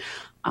admitted.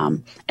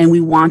 And we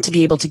want to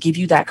be able to give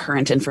you that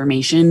current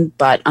information,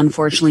 but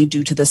unfortunately,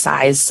 due to the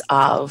size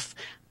of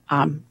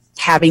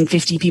having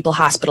 50 people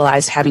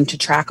hospitalized, having to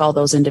track all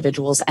those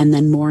individuals, and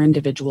then more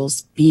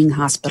individuals being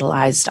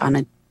hospitalized on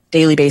a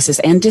daily basis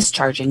and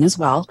discharging as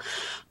well,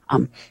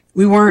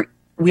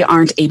 we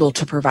aren't able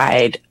to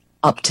provide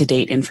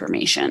up-to-date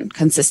information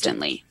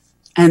consistently.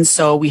 And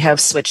so we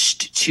have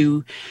switched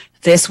to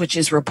this, which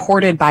is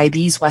reported by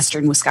these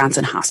Western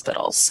Wisconsin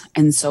hospitals.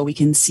 And so we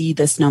can see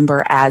this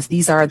number as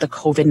these are the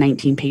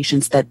COVID-19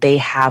 patients that they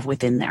have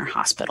within their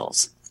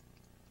hospitals.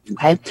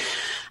 Okay.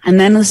 And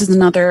then this is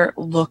another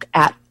look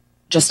at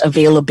just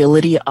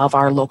availability of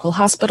our local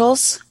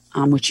hospitals,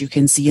 which you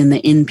can see in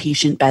the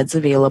inpatient beds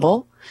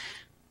available.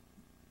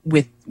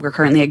 We're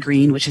currently at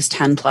green, which is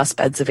 10 plus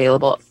beds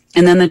available.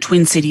 And then the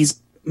Twin Cities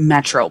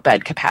metro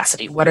bed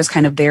capacity. What is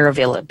kind of their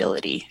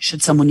availability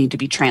should someone need to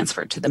be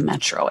transferred to the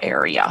metro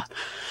area?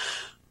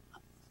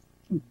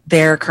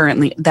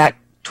 That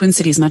Twin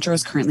Cities metro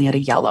is currently at a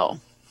yellow.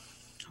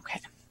 Okay.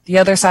 The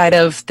other side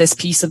of this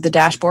piece of the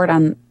dashboard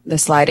on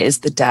this slide is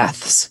the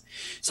deaths.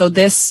 So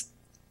this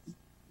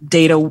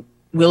data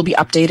will be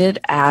updated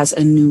as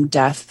a new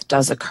death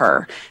does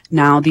occur.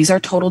 Now, these are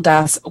total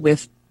deaths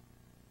with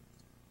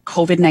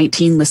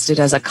COVID-19 listed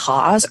as a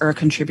cause or a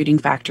contributing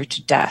factor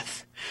to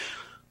death.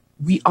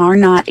 We are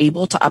not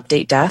able to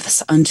update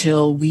deaths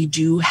until we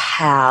do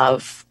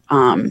have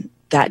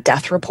that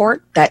death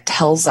report that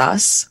tells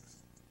us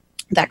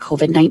that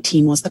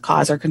COVID-19 was the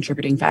cause or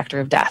contributing factor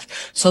of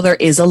death. So there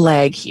is a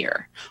lag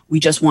here. We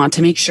just want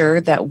to make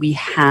sure that we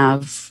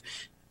have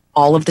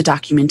all of the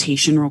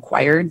documentation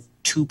required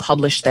to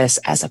publish this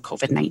as a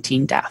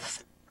COVID-19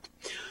 death.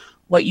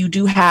 What you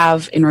do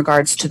have in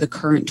regards to the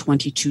current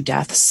 22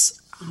 deaths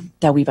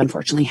that we've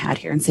unfortunately had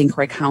here in St.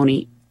 Croix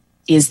County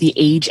is the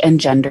age and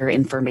gender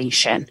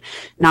information.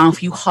 Now,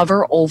 if you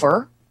hover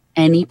over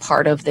any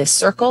part of this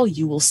circle,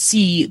 you will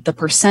see the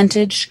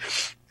percentage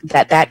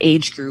that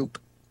age group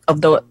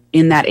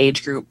in that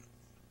age group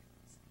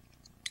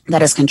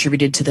that has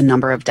contributed to the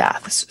number of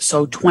deaths.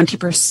 So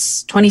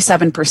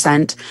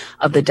 27%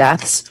 of the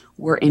deaths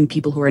were in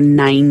people who are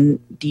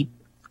 90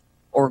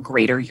 or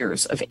greater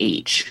years of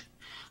age.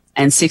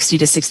 And 60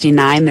 to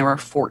 69, there were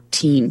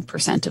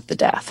 14% of the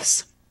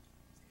deaths.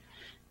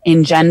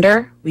 In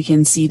gender, we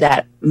can see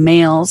that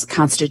males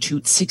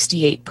constitute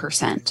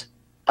 68%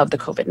 of the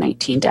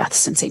COVID-19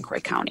 deaths in St.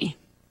 Croix County.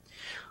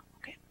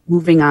 Okay.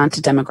 Moving on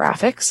to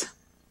demographics.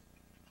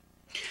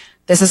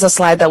 This is a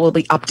slide that will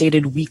be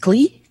updated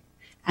weekly,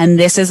 and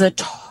this is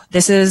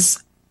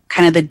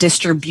kind of the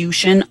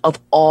distribution of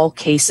all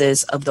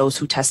cases of those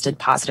who tested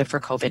positive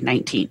for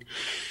COVID-19.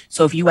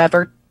 So if you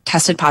ever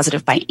tested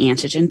positive by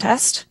antigen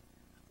test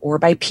or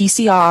by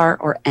PCR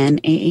or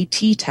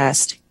NAAT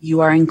test,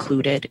 you are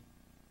included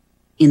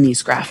in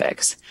these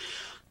graphics.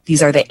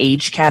 These are the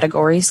age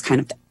categories,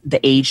 kind of the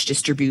age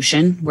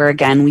distribution, where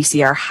again, we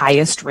see our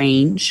highest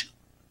range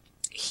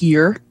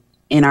here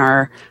in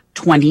our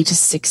 20 to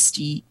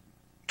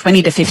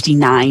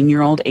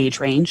 59-year-old age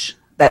range.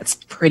 That's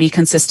pretty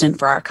consistent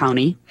for our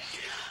county.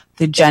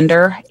 The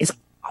gender is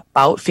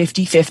about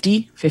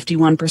 50-50,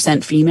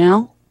 51%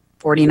 female,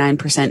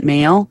 49%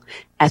 male.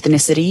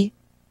 Ethnicity,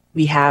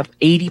 we have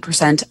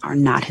 80% are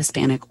not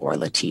Hispanic or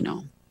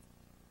Latino.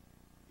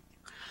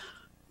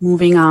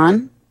 Moving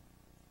on,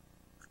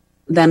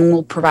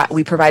 then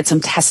we provide some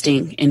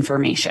testing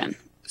information.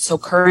 So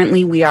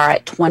currently we are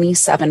at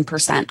 27%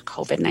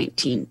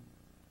 COVID-19,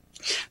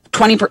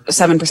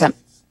 27%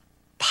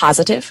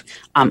 positive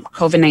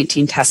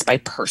COVID-19 tests by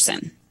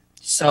person.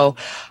 So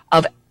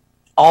of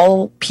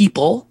all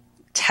people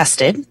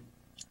tested,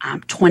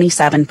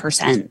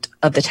 27%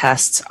 of the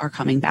tests are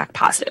coming back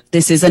positive.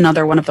 This is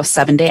another one of the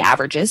 7-day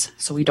averages,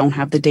 so we don't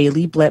have the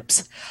daily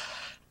blips.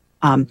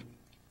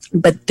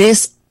 But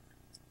this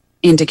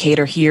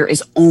indicator here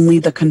is only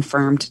the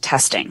confirmed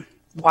testing.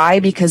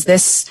 Why? Because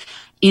this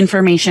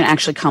information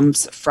actually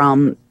comes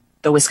from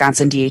the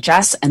Wisconsin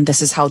DHS, and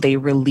this is how they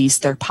release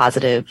their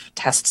positive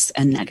tests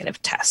and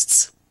negative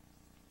tests.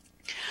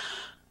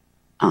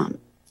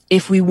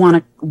 If we want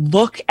to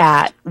look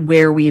at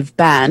where we've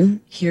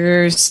been,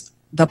 here's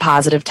the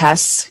positive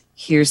tests,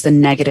 here's the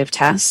negative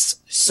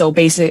tests. So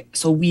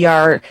we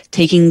are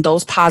taking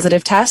those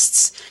positive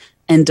tests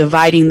and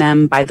dividing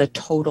them by the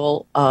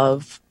total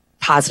of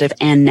positive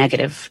and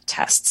negative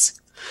tests.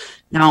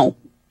 Now,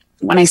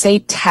 when I say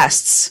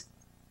tests,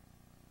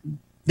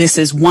 this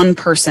is one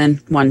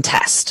person, one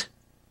test.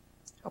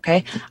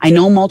 Okay? I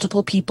know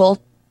multiple people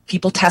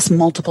test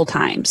multiple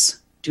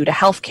times due to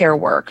healthcare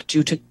work,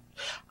 due to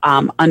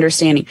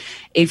understanding.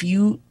 If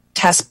you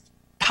test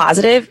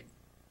positive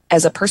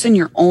as a person,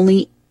 you're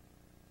only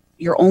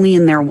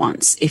in there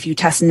once. If you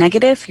test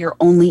negative, you're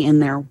only in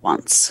there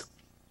once.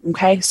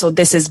 Okay? So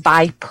this is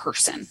by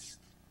person.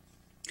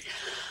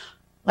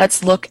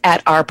 Let's look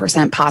at our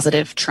percent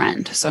positive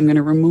trend. So I'm going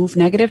to remove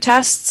negative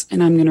tests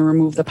and I'm going to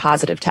remove the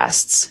positive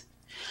tests.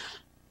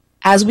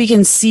 As we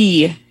can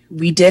see,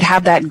 we did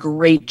have that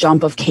great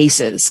jump of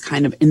cases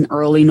kind of in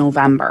early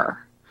November.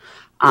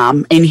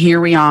 And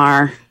here we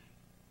are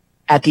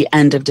at the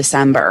end of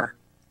December.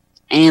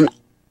 And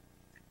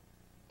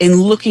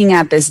in looking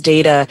at this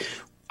data,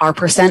 our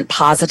percent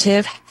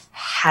positive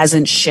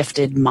hasn't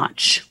shifted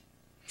much.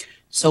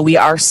 So we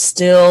are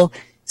still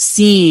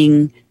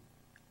seeing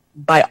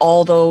by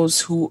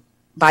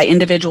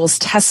individuals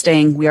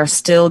testing, we are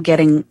still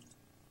getting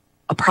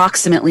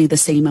approximately the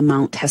same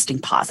amount testing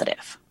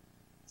positive.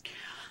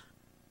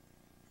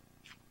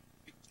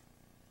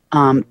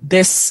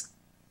 This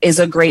is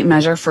a great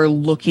measure for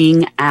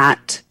looking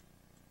at,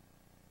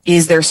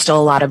 is there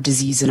still a lot of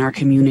disease in our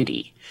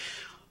community?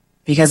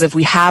 Because if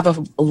we have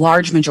a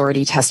large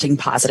majority testing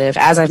positive,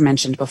 as I've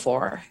mentioned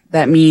before,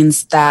 that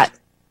means that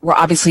we're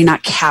obviously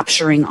not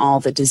capturing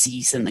all the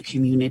disease in the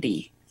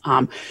community.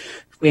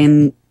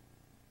 When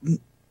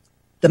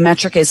the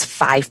metric is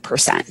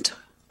 5%,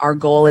 our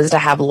goal is to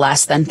have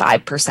less than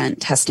 5%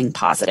 testing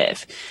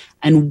positive.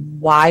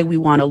 And why we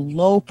want a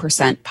low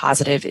percent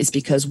positive is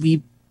because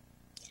we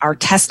are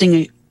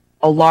testing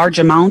a large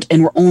amount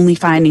and we're only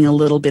finding a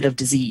little bit of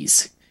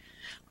disease,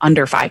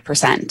 under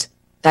 5%.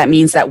 That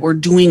means that we're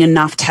doing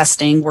enough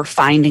testing, we're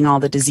finding all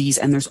the disease,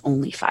 and there's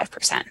only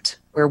 5%,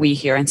 where we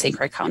here in St.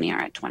 Croix County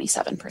are at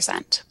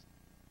 27%.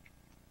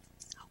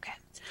 Okay.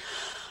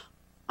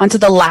 On to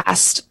the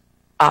last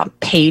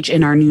page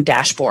in our new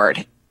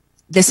dashboard.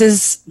 This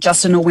is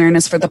just an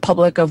awareness for the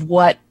public of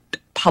what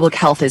public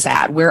health is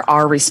at, where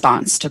our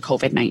response to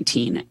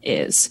COVID-19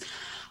 is.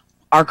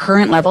 Our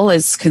current level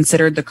is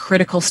considered the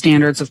critical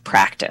standards of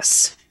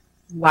practice.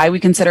 Why we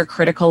consider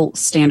critical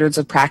standards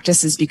of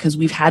practice is because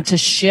we've had to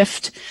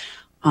shift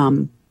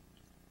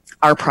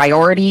our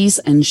priorities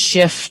and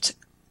shift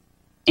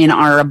in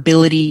our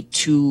ability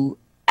to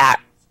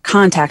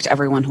contact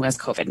everyone who has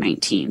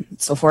COVID-19.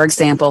 So for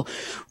example,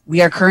 we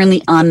are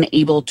currently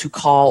unable to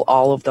call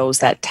all of those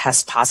that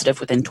test positive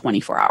within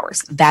 24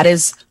 hours. That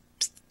is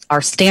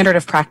our standard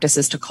of practice,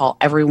 is to call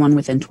everyone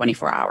within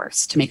 24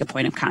 hours to make a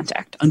point of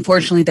contact.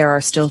 Unfortunately, there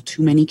are still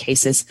too many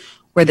cases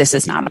where this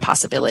is not a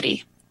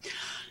possibility.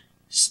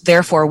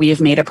 Therefore, we have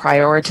made a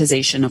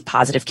prioritization of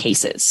positive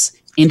cases.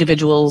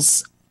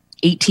 Individuals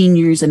 18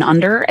 years and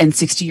under and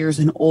 60 years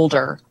and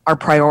older are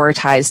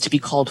prioritized to be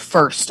called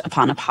first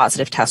upon a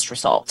positive test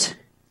result.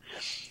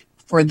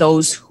 For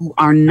those who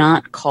are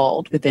not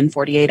called within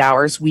 48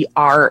 hours, we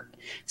are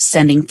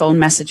sending phone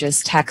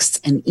messages,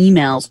 texts, and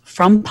emails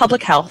from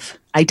public health,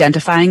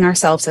 identifying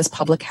ourselves as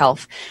public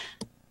health,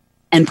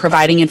 and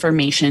providing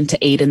information to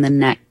aid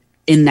in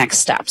next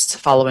steps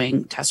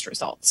following test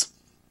results.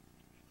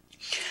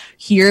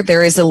 Here,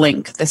 there is a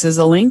link. This is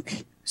a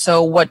link.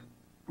 So what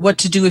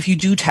to do if you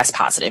do test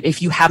positive,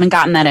 if you haven't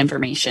gotten that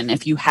information,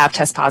 if you have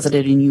test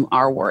positive and you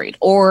are worried,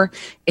 or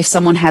if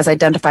someone has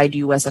identified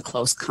you as a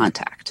close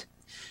contact,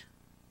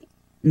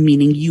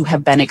 meaning you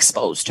have been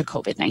exposed to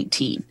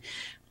COVID-19.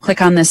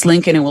 Click on this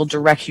link and it will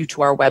direct you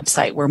to our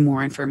website where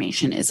more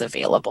information is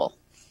available.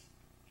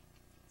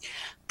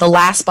 The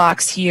last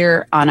box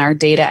here on our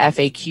data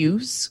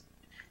FAQs,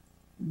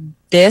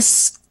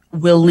 this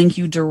will link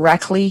you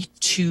directly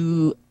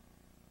to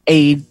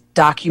a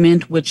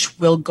document which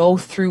will go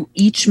through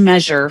each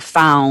measure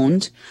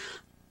found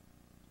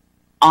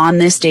on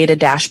this data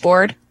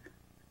dashboard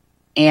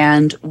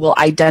and will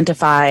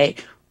identify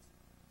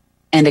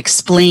and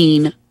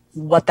explain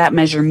what that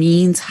measure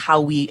means, how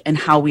we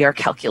are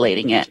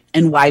calculating it,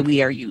 and why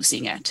we are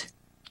using it,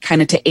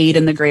 kind of to aid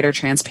in the greater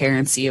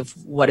transparency of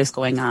what is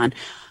going on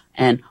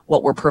and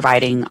what we're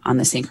providing on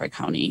the St. Croix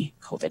County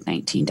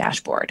COVID-19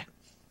 dashboard.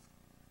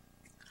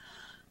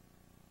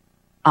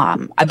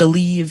 I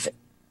believe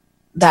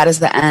that is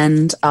the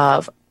end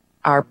of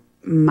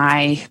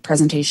my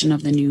presentation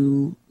of the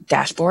new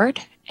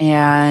dashboard,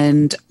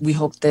 and we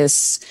hope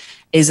this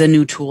is a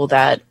new tool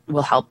that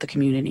will help the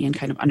community in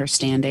kind of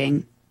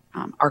understanding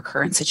our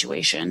current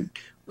situation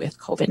with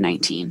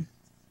COVID-19.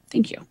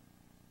 Thank you.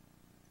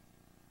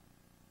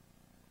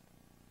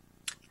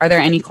 Are there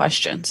any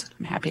questions?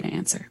 I'm happy to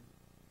answer.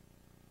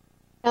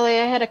 Ellie,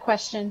 I had a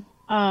question.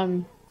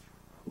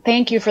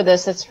 Thank you for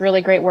this. It's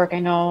really great work.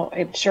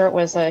 I'm sure it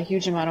was a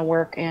huge amount of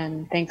work,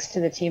 and thanks to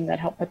the team that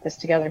helped put this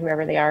together,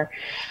 whoever they are,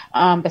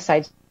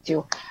 besides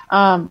you.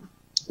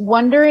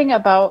 Wondering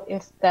about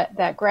if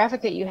that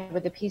graphic that you have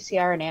with the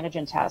PCR and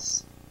antigen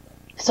tests.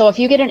 So if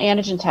you get an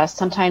antigen test,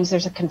 sometimes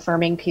there's a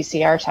confirming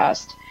PCR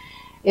test.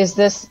 Is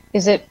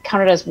it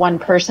counted as one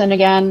person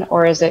again,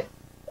 or is it,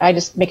 I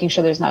just making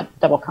sure there's not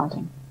double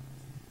counting?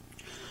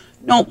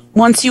 No,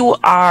 once you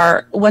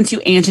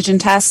antigen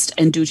test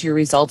and due to your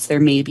results, there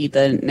may be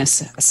the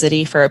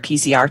necessity for a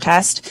PCR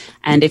test.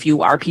 And if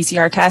you are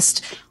PCR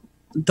test,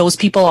 those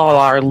people all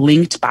are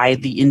linked by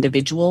the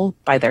individual,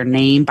 by their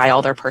name, by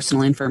all their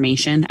personal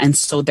information. And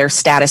so their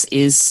status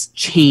is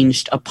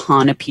changed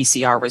upon a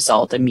PCR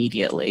result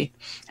immediately.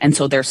 And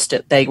so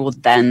they will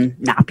then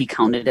not be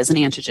counted as an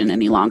antigen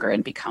any longer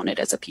and be counted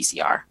as a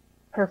PCR.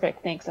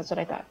 Perfect. Thanks. That's what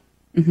I thought.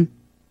 Mm-hmm.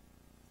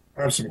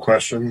 I have some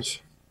questions.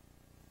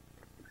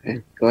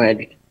 Okay, go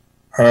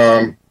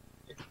ahead.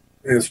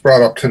 It's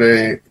brought up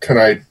tonight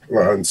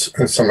in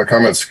some of the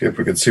comments, if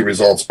we could see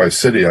results by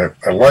city. I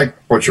like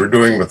what you're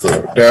doing with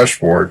the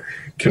dashboard.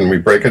 Can we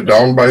break it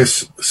down by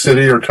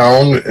city or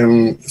town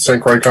in St.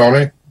 Croix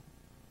County?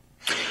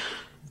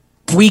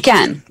 We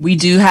can. We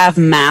do have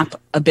map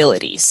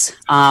abilities.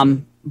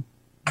 And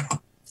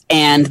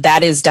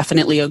that is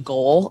definitely a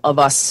goal of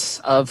us,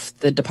 of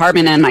the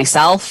department and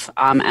myself,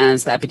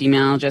 as the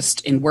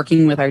epidemiologist in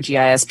working with our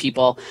GIS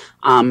people.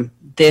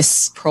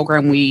 This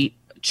program we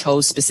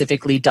chose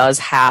specifically does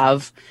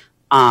have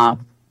map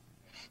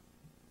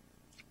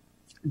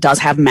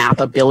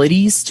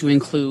abilities to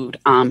include.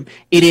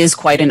 It is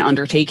quite an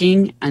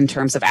undertaking in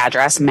terms of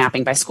address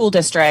mapping by school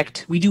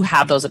district. We do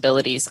have those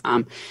abilities,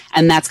 and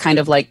that's kind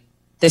of like,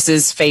 this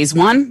is phase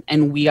one,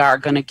 and we are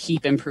going to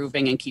keep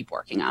improving and keep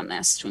working on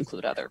this to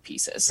include other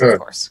pieces. Good. Of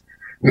course.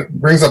 It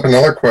brings up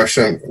another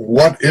question.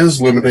 What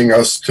is limiting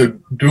us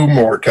to do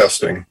more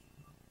testing?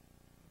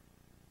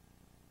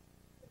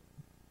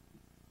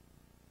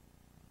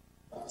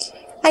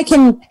 I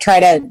can try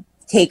to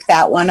take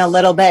that one a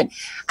little bit.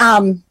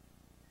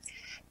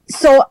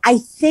 So I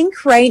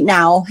think right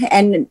now,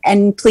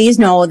 and please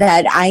know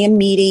that I am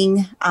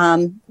meeting,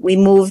 we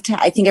moved,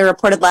 I think I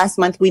reported last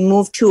month, we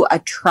moved to a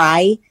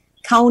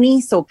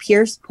tri-county. So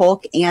Pierce,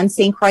 Polk, and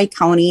St. Croix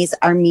counties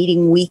are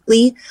meeting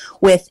weekly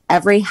with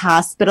every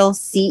hospital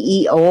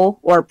CEO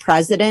or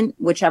president,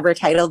 whichever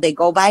title they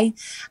go by,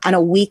 on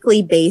a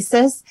weekly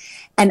basis.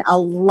 And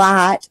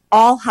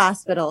all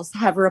hospitals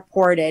have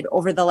reported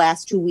over the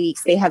last 2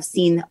 weeks, they have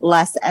seen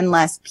less and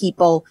less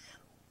people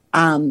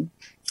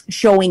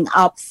showing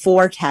up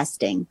for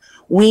testing.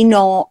 We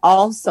know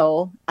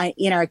also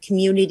in our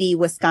community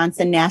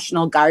Wisconsin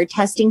National Guard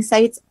testing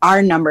sites,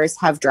 our numbers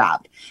have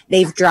dropped.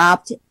 They've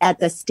dropped at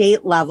the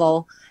state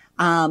level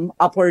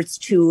upwards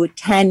to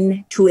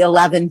 10 to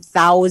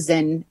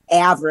 11,000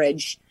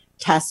 average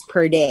tests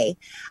per day.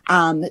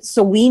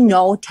 So we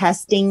know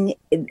testing,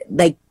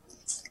 like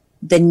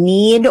the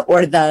need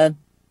or the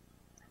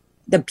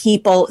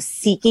people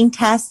seeking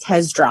tests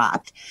has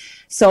dropped.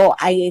 So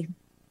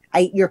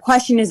your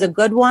question is a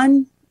good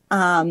one.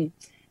 And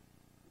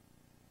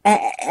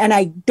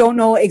I don't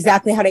know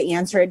exactly how to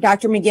answer it.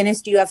 Dr.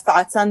 McGinnis, do you have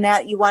thoughts on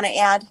that you want to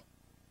add?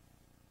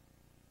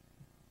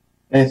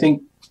 I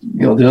think,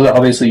 there's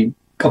obviously a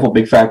couple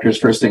big factors.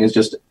 First thing is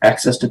just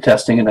access to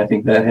testing, and I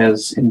think that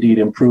has indeed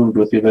improved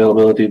with the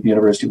availability of the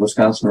University of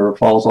Wisconsin River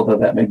Falls, although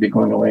that may be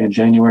going away in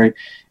January,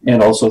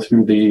 and also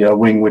through the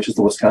WING, which is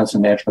the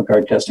Wisconsin National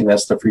Guard testing.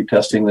 That's the free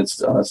testing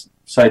that's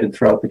cited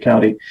throughout the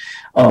county.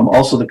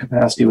 Also, the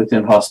capacity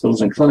within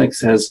hospitals and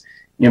clinics has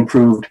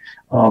improved.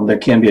 There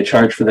can be a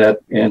charge for that,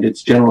 and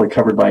it's generally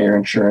covered by your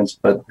insurance,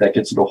 but that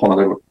gets into a whole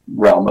other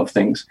realm of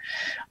things.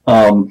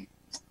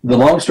 The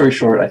long story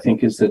short, I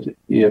think, is that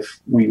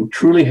if we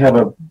truly have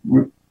a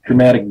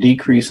dramatic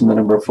decrease in the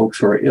number of folks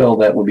who are ill,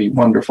 that would be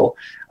wonderful.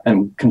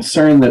 I'm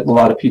concerned that a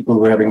lot of people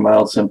who are having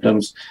mild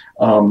symptoms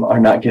are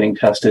not getting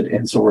tested,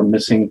 and so we're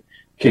missing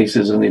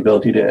cases and the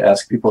ability to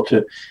ask people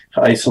to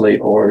isolate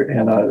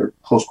or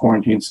close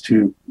quarantines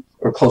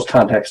or close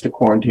contacts to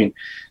quarantine.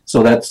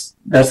 So that's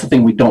the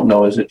thing we don't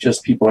know. Is it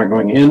just people aren't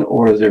going in,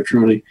 or is there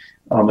truly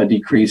a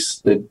decrease?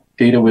 The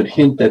data would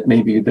hint that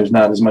maybe there's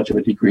not as much of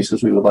a decrease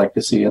as we would like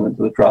to see, and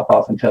the drop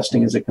off in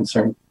testing is a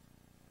concern.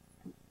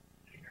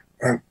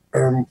 And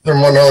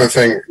one other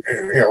thing,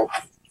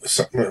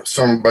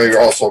 somebody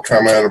also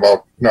commented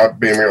about not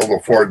being able to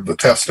afford the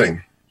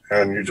testing,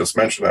 and you just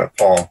mentioned that,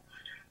 Paul.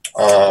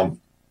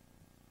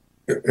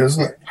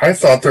 I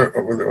thought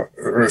there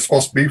was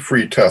supposed to be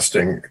free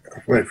testing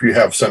if you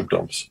have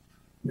symptoms,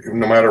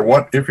 no matter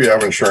what, if you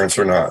have insurance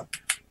or not.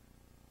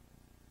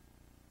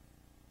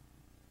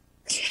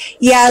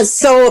 Yeah,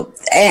 so,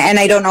 and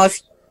I don't know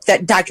if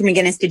Dr.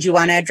 McGinnis, did you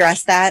want to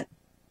address that?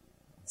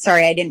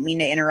 Sorry, I didn't mean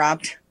to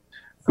interrupt.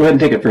 Go ahead and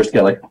take it first,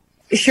 Kelly.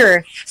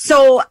 Sure.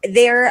 So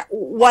there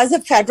was a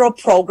federal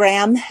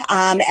program,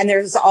 and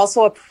there's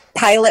also a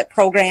pilot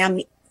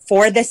program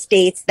for the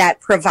states that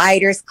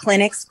providers,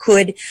 clinics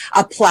could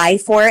apply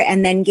for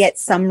and then get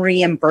some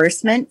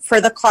reimbursement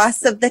for the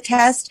cost of the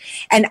test.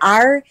 And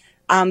our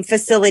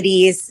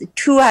facilities,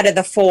 2 out of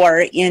the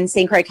 4 in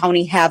St. Croix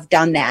County have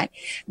done that.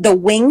 The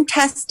WING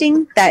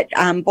testing that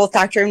both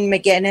Dr.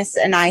 McGinnis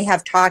and I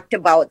have talked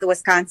about, the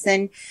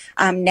Wisconsin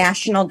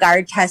National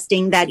Guard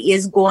testing, that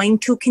is going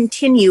to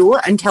continue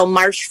until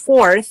March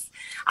 4th.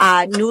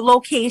 New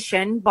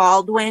location,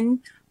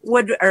 Baldwin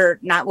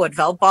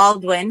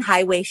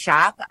Highway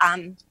Shop,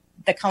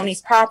 the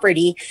county's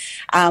property,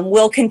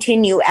 will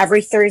continue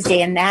every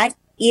Thursday, and that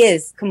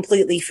is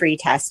completely free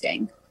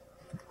testing.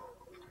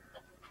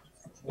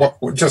 Well,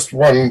 just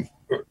one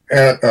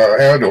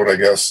anecdote, I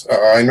guess.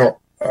 I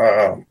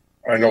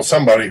know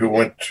somebody who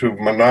went to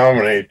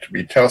Menominee to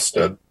be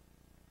tested,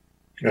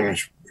 and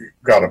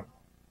got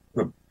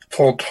the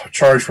total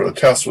charge for the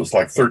test was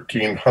like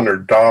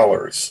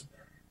 $1,300.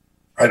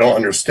 I don't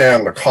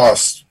understand the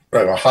cost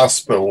at a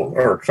hospital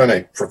or a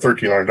clinic for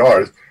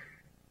 $1,300.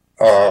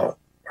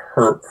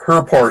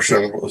 Her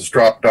portion was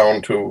dropped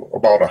down to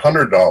about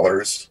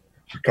 $100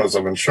 because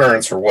of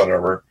insurance or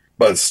whatever,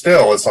 but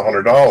still it's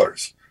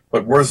 $100.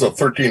 But where's the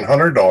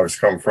 $1,300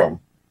 come from?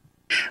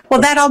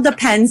 Well, that all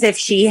depends if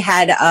she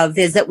had a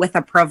visit with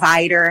a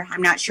provider.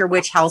 I'm not sure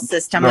which health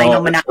system. No, I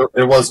know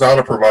it was not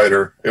a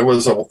provider. It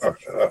was a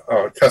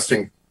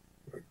testing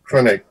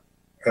clinic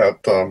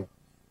at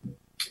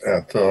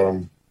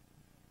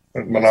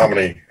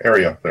Menominee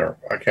area there.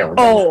 I can't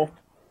remember. Oh,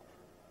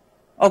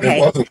 okay.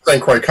 It wasn't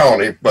St. Croix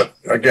County, but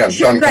again,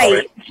 Dunn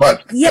Right. County.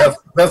 But Yeah.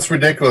 that's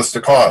ridiculous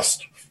to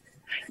cost.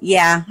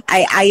 Yeah,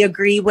 I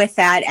agree with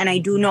that. And I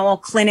do know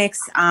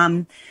clinics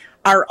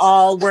are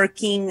all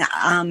working,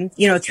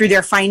 through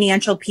their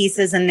financial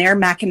pieces and their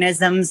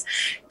mechanisms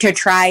to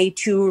try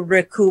to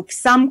recoup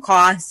some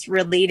costs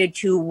related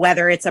to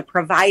whether it's a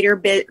provider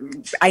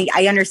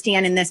I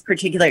understand in this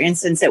particular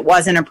instance, it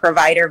wasn't a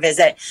provider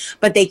visit,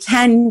 but they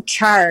can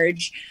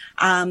charge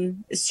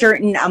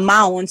certain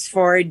amounts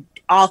for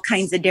all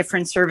kinds of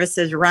different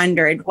services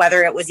rendered,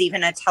 whether it was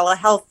even a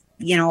telehealth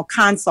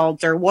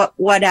consult or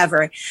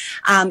whatever.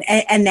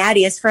 And that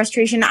is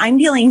frustration. I'm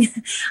dealing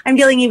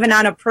even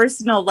on a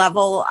personal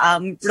level,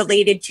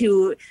 related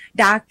to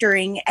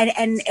doctoring.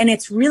 And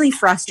it's really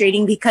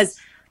frustrating because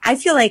I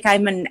feel like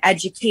I'm an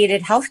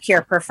educated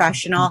healthcare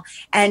professional,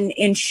 and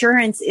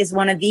insurance is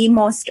one of the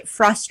most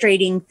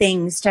frustrating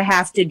things to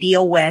have to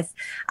deal with.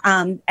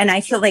 And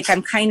I feel like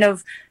I'm kind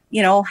of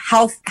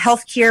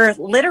healthcare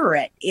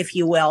literate, if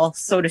you will,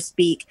 so to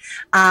speak.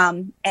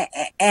 And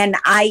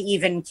I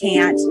even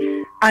can't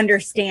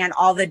understand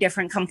all the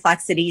different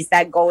complexities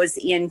that goes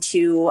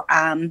into,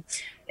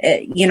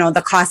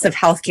 the cost of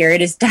healthcare.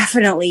 It is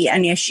definitely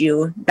an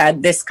issue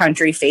that this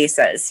country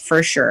faces,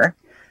 for sure.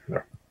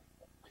 Yeah.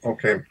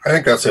 Okay. I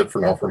think that's it for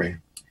now for me.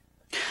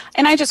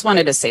 And I just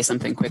wanted to say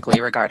something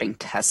quickly regarding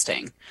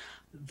testing.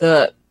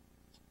 The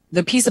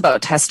piece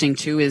about testing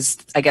too is,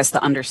 I guess,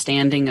 the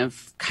understanding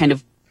of kind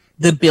of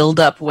the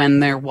buildup when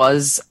there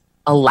was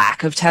a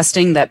lack of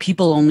testing, that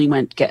people only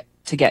went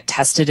to get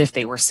tested if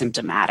they were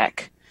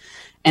symptomatic.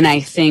 And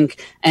I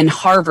think, and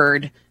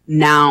Harvard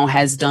now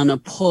has done a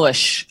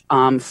push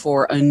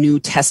for a new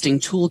testing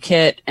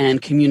toolkit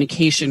and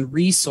communication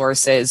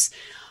resources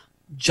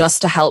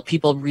just to help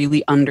people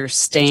really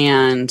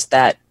understand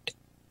that,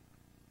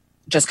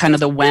 just kind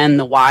of the when,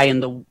 the why,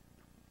 and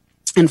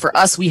for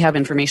us, we have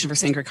information for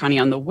St. Croix County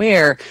on the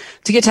where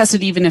to get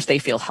tested even if they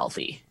feel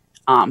healthy.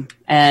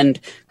 And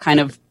kind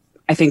of,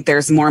 I think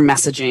there's more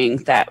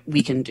messaging that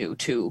we can do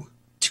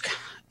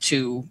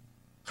to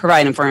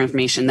provide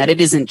information that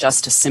it isn't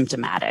just a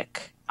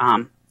symptomatic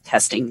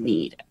testing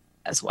need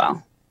as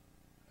well.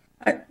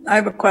 I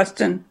have a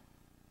question.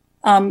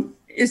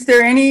 Is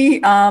there any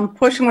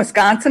push in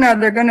Wisconsin? Are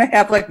they going to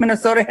have, like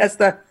Minnesota has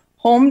the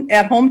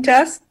at-home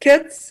test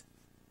kits?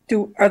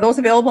 Are those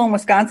available in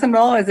Wisconsin at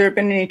all? Has there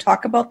been any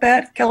talk about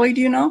that? Kelly,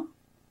 do you know?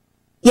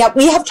 Yeah,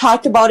 we have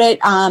talked about it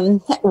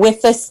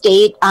with the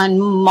state on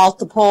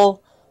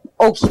multiple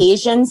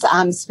occasions,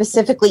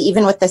 specifically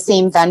even with the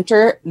same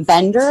vendor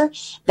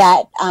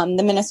that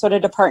the Minnesota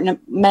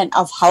Department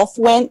of Health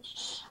went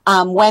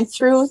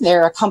through.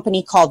 They're a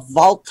company called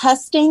Vault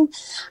Testing.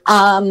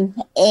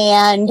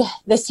 And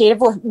the state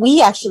of,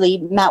 we actually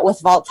met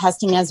with Vault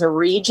Testing as a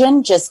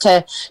region just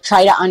to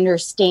try to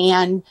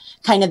understand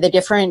kind of the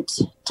different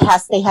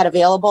tests they had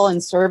available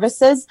and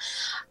services.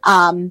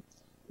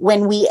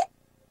 When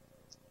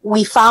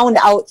we found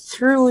out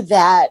through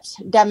that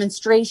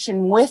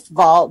demonstration with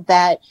Vault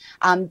that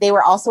they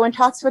were also in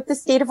talks with the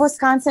state of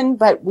Wisconsin,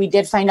 but we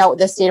did find out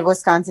the state of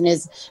Wisconsin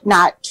is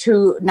not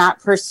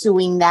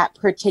pursuing that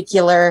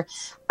particular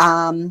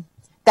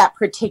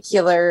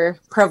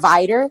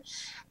provider.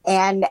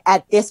 And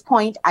at this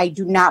point, I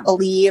do not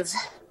believe,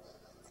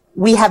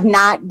 we have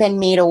not been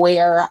made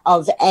aware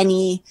of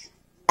any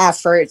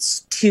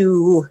efforts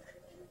to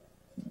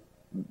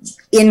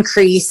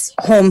increase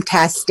home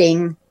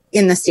testing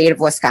in the state of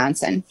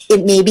Wisconsin.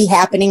 It may be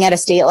happening at a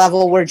state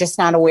level we're just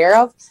not aware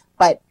of,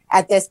 but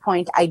at this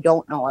point, I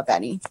don't know of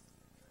any.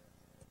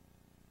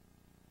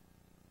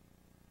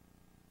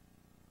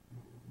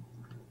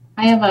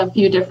 I have a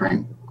few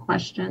different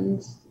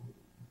questions.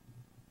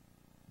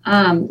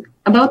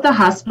 About the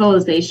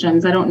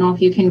hospitalizations, I don't know if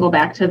you can go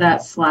back to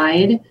that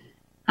slide.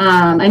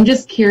 I'm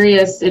just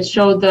curious, it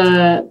showed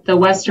the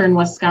Western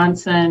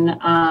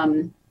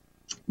Wisconsin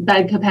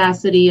bed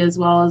capacity as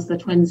well as the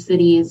Twin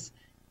Cities,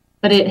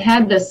 but it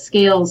had the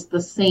scales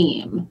the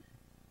same.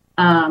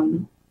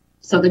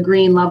 So the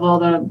green level,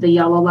 the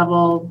yellow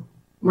level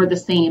were the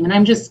same. And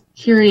I'm just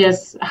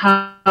curious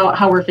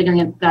how we're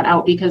figuring that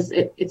out, because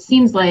it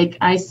seems like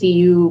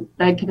ICU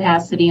bed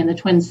capacity in the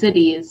Twin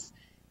Cities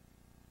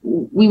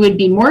we would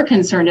be more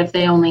concerned if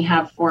they only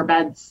have 4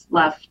 beds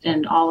left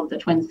in all of the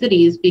Twin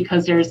Cities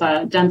because there's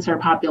a denser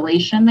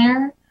population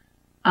there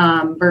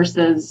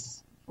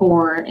versus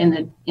 4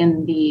 in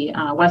the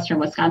western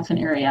Wisconsin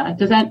area.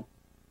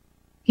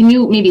 Can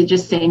you maybe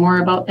just say more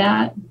about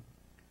that?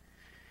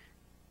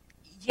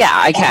 Yeah,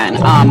 I can.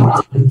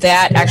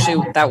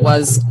 That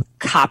was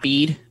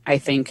copied, I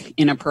think,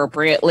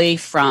 inappropriately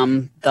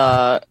from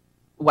the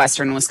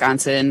western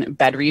Wisconsin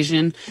bed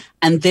region.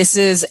 And this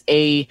is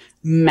a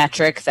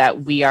metric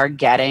that we are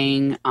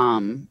getting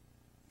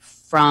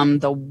from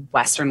the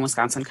western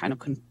Wisconsin kind of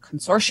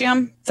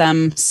consortium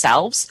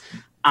themselves.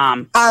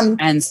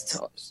 And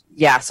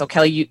so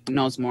Kelly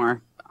knows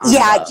more.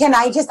 Can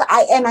I just,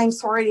 and I'm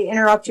sorry to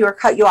interrupt you or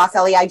cut you off,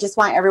 Ellie. I just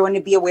want everyone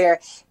to be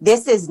aware,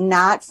 this is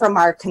not from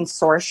our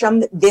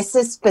consortium. This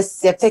is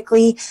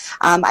specifically,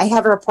 I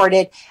have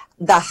reported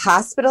the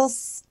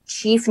hospital's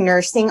chief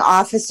nursing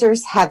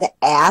officers have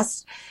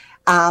asked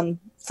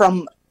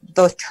from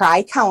the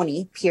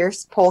Tri-County,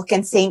 Pierce, Polk,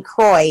 and St.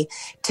 Croix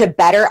to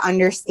better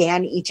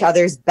understand each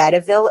other's bed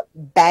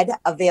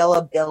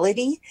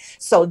availability.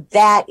 So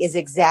that is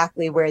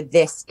exactly where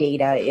this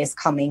data is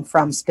coming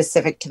from,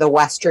 specific to the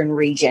Western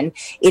region.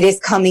 It is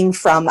coming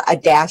from a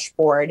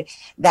dashboard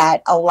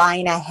that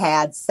Alina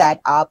had set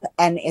up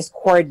and is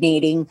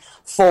coordinating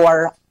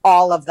for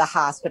all of the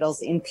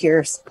hospitals in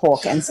Pierce,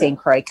 Polk, and St.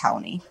 Croix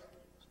County.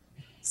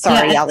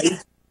 Sorry, Ellie.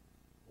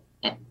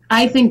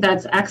 I think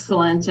that's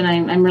excellent, and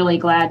I'm really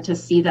glad to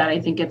see that.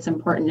 I think it's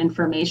important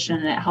information,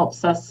 and it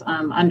helps us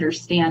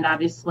understand,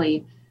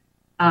 obviously,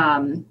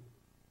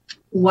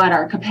 what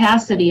our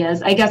capacity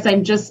is. I guess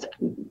I'm just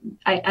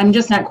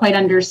not quite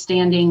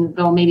understanding,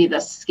 though, maybe the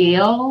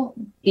scale,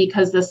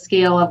 because the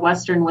scale of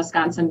Western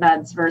Wisconsin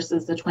beds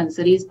versus the Twin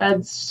Cities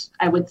beds,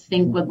 I would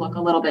think would look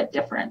a little bit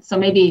different. So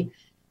maybe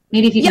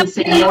if you can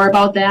say more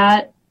about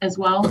that as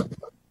well.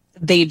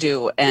 They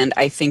do, and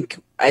I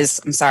think, I'm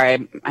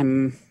sorry, I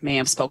may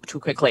have spoke too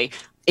quickly.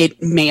 It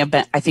may have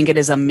been, I think it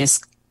was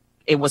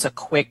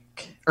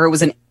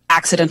an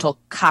accidental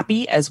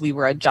copy as we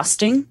were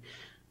adjusting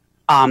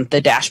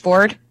the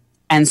dashboard.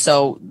 And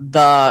so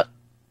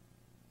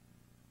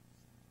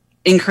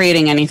in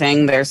creating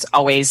anything, there's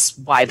always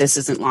why this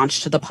isn't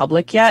launched to the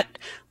public yet.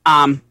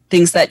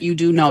 Things that you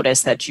do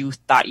notice that you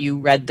thought you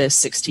read this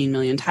 16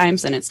 million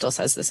times and it still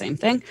says the same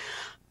thing.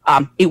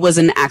 It was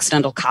an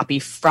accidental copy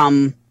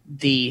from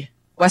the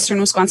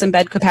Western Wisconsin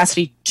bed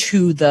capacity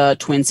to the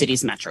Twin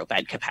Cities metro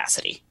bed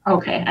capacity.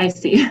 Okay, I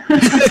see.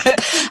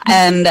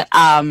 And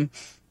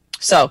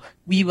so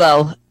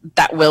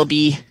that will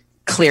be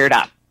cleared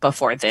up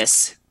before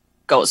this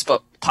goes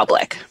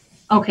public.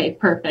 Okay,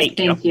 perfect.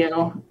 Thank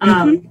you.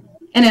 And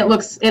it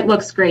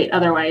looks great.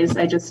 Otherwise,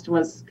 I just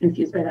was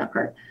confused by that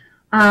part.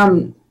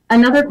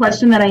 Another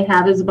question that I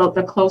have is about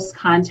the close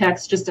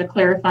contacts, just a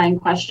clarifying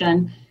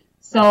question.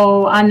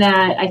 So on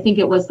that, I think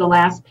it was the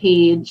last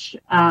page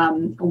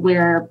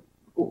where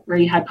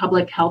you had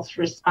public health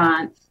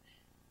response.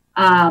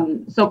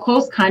 So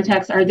close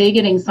contacts, are they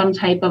getting some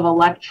type of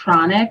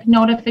electronic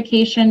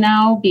notification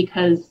now?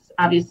 Because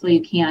obviously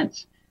you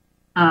can't,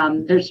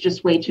 there's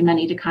just way too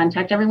many to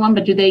contact everyone,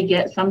 but do they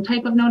get some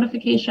type of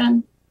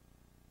notification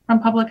from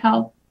public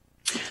health?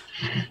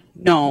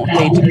 No,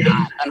 they do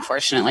not,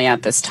 unfortunately,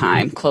 at this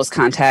time. Close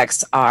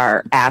contacts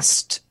are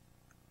asked.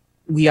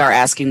 We are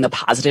asking the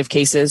positive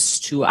cases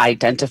to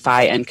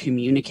identify and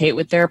communicate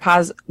with their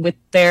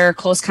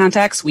close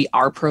contacts. We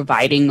are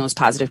providing those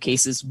positive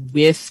cases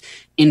with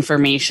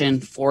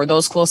information for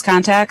those close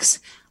contacts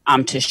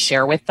to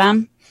share with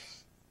them.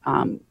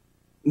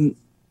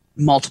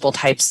 Multiple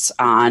types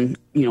on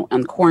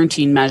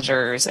quarantine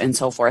measures and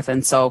so forth.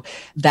 And so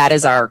that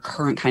is our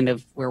current kind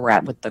of where we're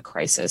at with the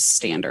crisis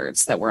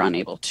standards, that we're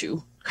unable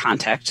to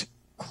contact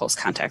close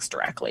contacts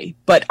directly.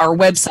 But our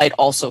website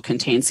also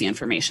contains the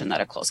information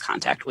that a close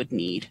contact would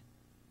need.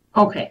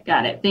 Okay,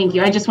 got it. Thank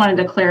you. I just wanted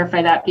to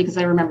clarify that because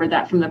I remember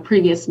that from the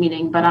previous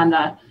meeting, but on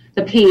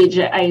the page,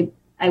 I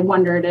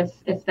wondered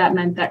if that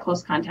meant that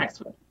close contacts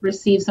would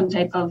receive some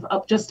type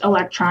of just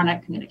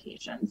electronic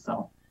communication.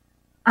 So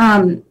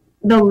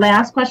the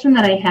last question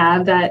that I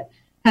have that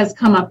has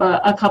come up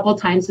a couple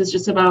times is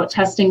just about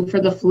testing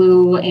for the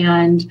flu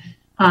and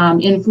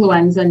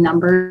influenza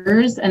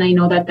numbers. And I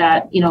know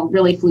that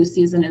really flu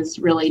season is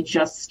really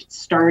just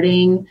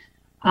starting.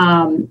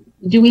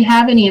 Do we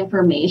have any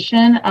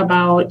information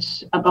about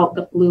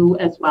the flu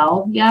as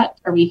well yet?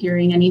 Are we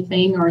hearing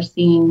anything or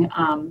seeing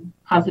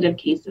positive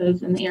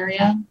cases in the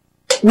area?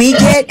 We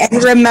get,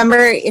 and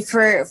remember,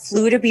 for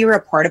flu to be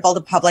reportable to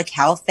public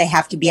health, they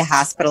have to be a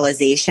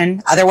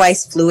hospitalization.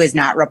 Otherwise, flu is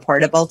not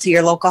reportable to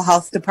your local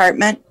health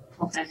department.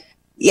 Okay.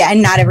 Yeah,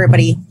 and not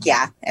everybody,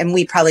 and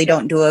we probably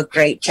don't do a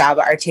great job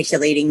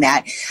articulating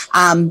that.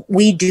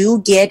 We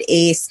do get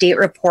a state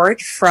report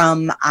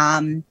from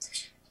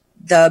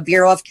the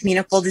Bureau of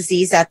Communicable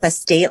Disease at the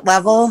state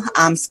level,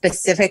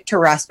 specific to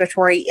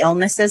respiratory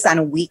illnesses on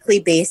a weekly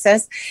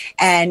basis.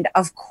 And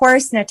of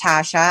course,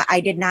 Natasha, I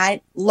did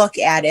not look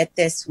at it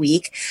this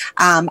week.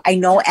 I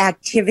know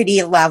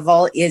activity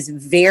level is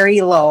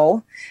very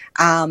low.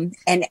 And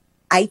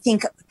I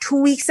think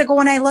 2 weeks ago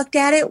when I looked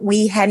at it,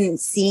 we hadn't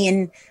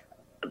seen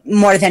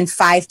more than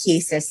 5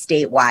 cases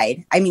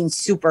statewide. I mean,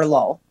 super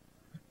low.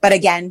 But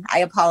again, I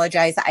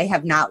apologize. I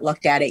have not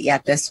looked at it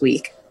yet this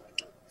week.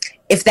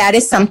 If that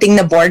is something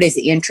the board is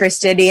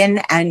interested in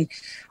and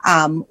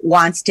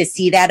wants to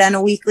see that on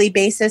a weekly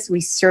basis,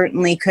 we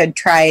certainly could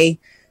try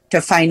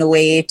to find a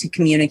way to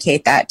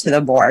communicate that to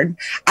the board.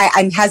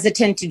 I'm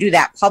hesitant to do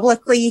that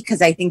publicly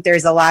because I think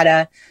there's a lot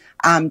of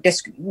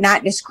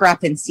not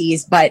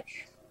discrepancies, but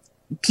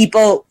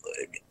people,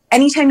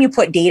 anytime you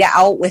put data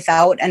out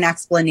without an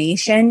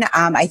explanation,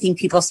 I think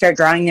people start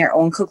drawing their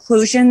own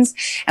conclusions.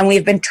 And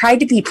we've been trying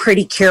to be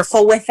pretty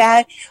careful with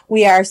that.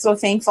 We are so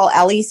thankful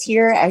Ellie's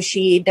here as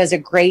she does a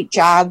great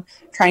job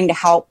trying to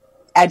help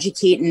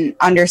educate and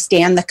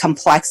understand the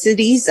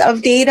complexities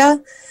of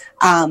data.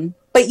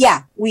 But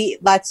yeah,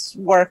 let's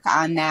work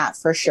on that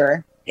for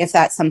sure, if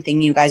that's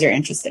something you guys are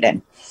interested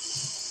in.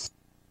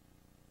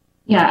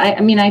 Yeah,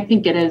 I mean, I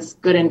think it is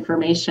good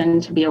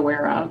information to be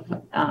aware of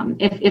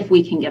if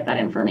we can get that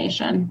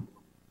information.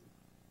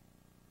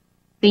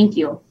 Thank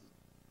you.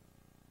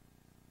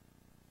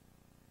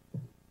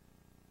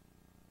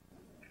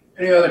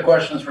 Any other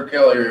questions for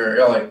Kelly or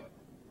Ellie?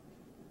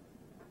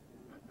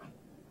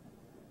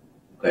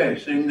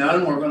 Okay, seeing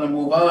none, we're going to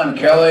move on.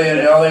 Kelly and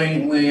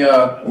Ellie,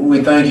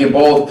 we thank you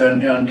both,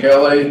 and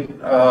Kelly,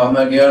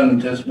 again,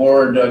 this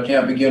board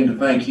can't begin to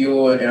thank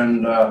you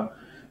and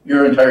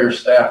your entire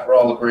staff for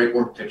all the great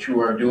work that you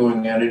are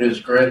doing, and it is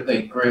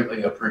greatly,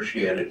 greatly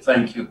appreciated.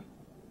 Thank you.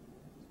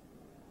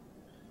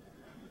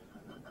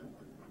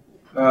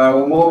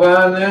 We'll move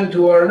on then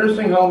to our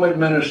nursing home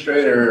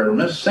administrator,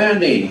 Miss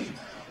Sandy.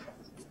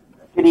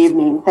 Good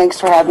evening. Thanks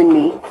for having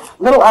me.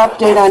 Little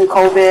update on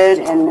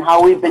COVID and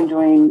how we've been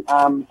doing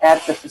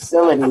at the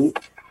facility,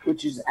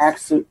 which is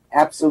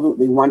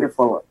absolutely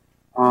wonderful.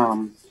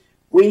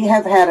 We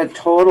have had a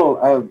total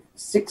of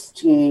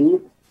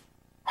 16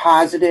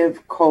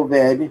 positive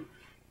COVID,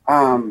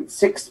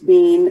 6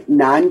 being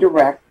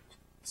non-direct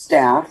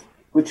staff,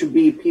 which would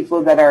be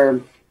people that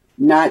are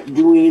not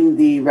doing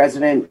the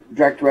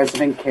direct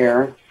resident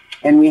care.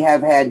 And we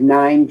have had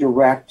 9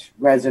 direct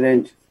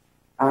resident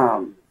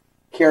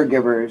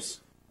caregivers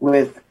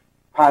with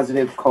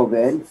positive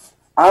COVID.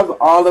 Of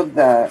all of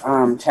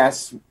the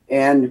tests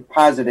and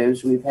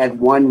positives, we've had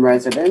 1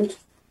 resident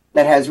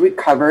that has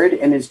recovered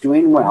and is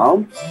doing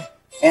well.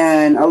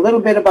 And a little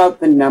bit about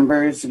the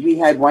numbers. We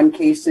had 1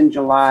 case in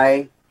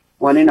July,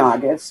 1 in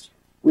August.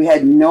 We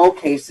had no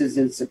cases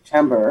in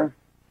September.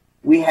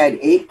 We had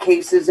 8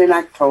 cases in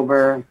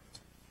October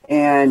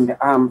and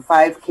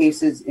 5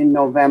 cases in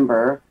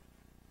November.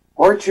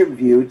 Orchard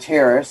View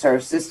Terrace, our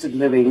assisted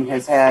living,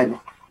 has had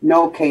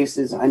no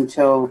cases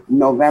until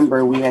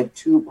November. We had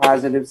 2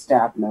 positive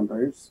staff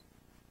members.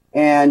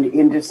 And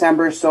in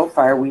December so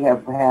far, we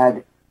have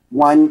had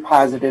 1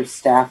 positive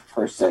staff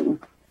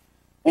person.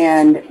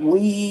 And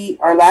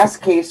our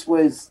last case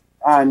was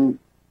on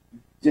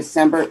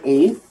December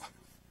 8th,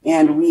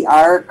 and we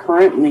are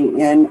currently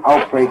in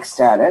outbreak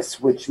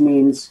status, which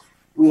means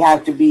we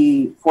have to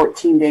be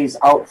 14 days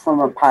out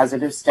from a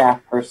positive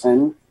staff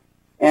person.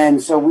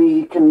 And so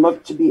we can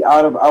look to be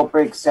out of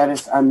outbreak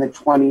status on the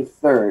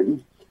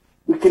 23rd.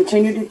 We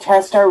continue to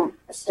test our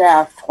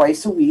staff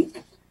twice a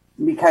week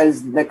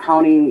because the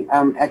county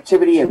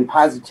activity and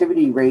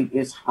positivity rate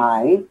is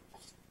high.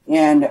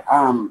 And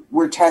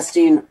we're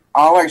testing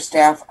all our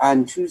staff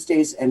on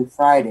Tuesdays and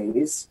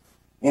Fridays.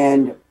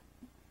 And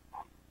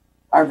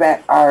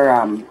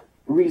our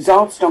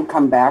results don't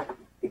come back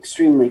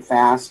extremely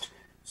fast.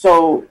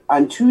 So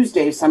on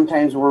Tuesday,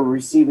 sometimes we're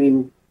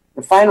receiving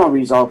the final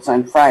results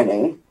on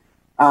Friday.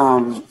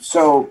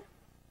 So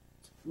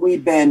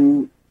we've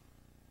been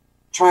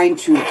trying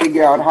to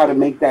figure out how to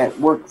make that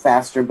work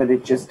faster, but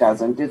it just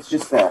doesn't. It's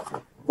just the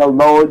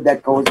load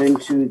that goes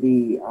into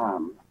the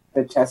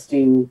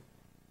testing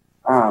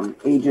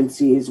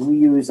agencies. We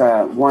use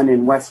one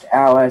in West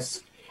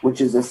Allis, which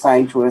is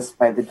assigned to us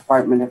by the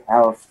Department of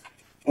Health.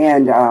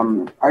 And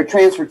our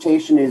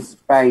transportation is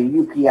by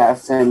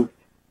UPS, and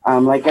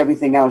like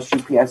everything else,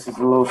 UPS is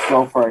a little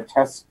slow for our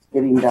tests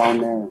getting down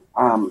there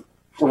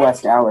to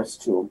West Allis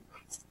too.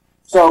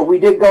 So we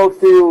did go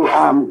through,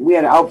 we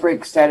had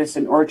outbreak status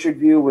in Orchard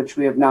View, which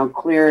we have now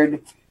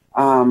cleared.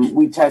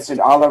 We tested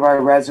all of our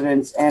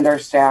residents and our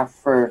staff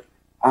for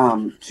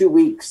 2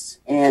 weeks,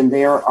 and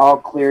they are all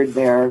cleared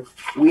there.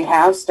 We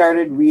have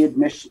started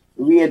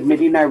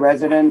readmitting our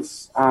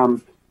residents.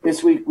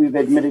 This week we've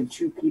admitted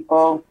 2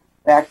 people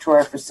back to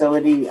our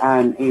facility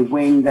on a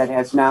wing that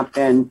has not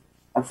been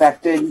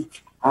affected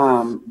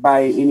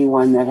by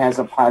anyone that has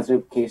a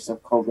positive case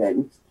of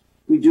COVID.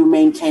 We do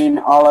maintain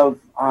all of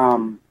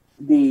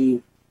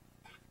the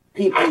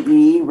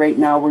PPE. Right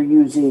now we're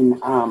using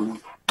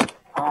 100%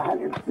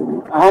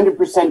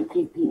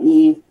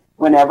 PPE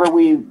whenever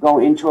we go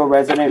into a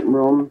resident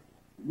room,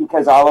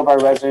 because all of our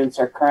residents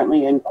are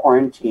currently in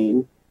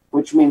quarantine,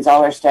 which means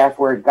all our staff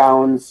wear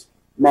gowns,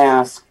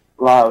 masks,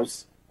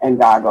 gloves, and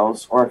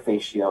goggles or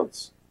face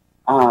shields.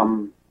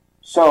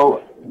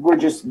 So we're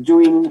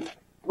doing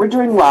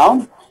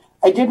well.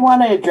 I did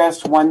want to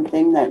address one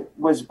thing that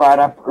was brought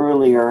up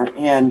earlier,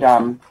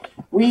 and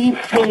we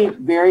pay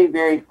very,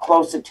 very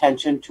close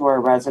attention to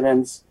our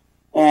residents,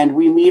 and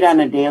we meet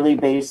on a daily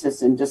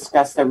basis and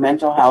discuss their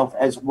mental health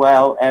as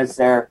well as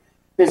their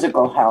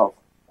physical health.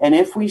 And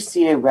if we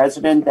see a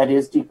resident that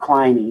is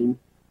declining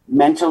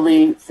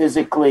mentally,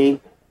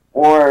 physically,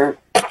 or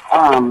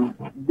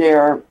they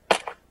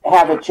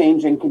have a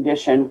change in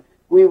condition,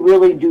 we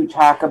really do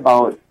talk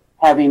about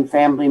having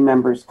family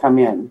members come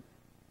in.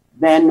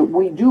 Then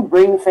we do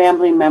bring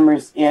family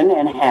members in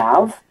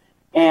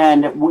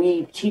and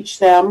we teach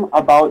them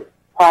about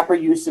proper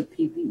use of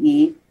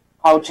PPE,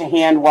 how to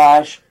hand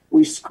wash,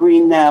 we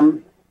screen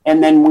them,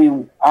 and then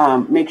we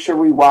make sure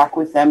we walk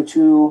with them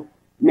to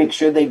make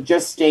sure they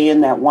just stay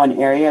in that one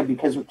area,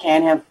 because we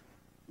can't have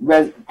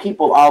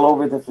people all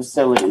over the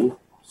facility.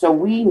 So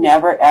we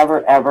never,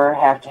 ever, ever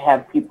have to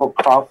have people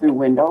crawl through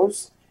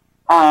windows.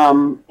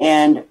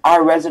 And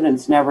our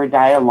residents never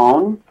die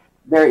alone.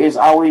 There is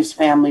always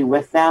family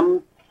with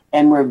them.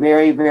 And we're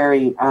very,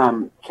 very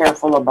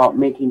careful about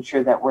making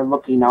sure that we're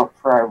looking out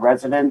for our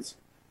residents,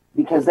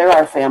 because they're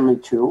our family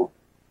too.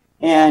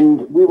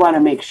 And we want to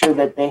make sure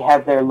that they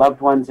have their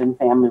loved ones and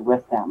family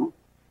with them.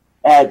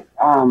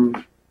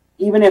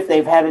 Even if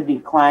they've had a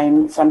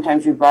decline,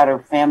 sometimes we brought a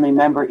family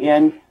member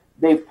in,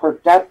 they've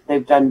perked up,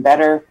 they've done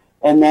better,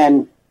 and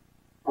then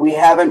we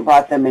haven't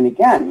brought them in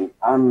again.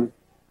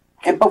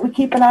 But we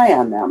keep an eye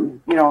on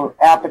them,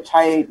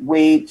 appetite,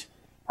 weight,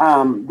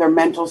 their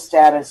mental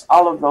status,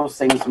 all of those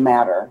things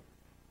matter.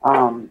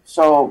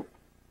 So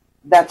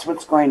that's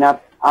what's going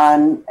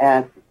on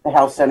at the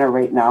health center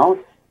right now.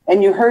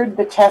 And you heard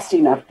the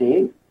testing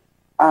update.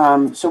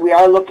 So we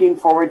are looking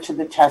forward to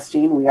the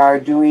testing. We are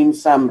doing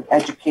some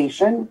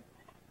education.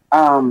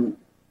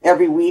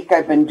 Every week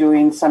I've been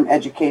doing some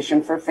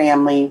education for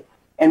family,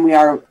 and we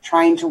are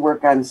trying to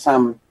work on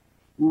some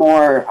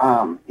more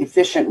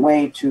efficient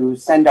way to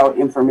send out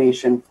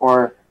information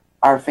for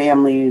our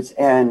families,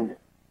 and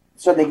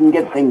so they can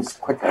get things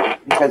quicker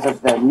because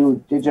of the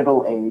new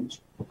digital age.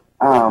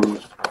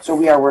 So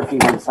we are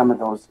working on some of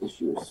those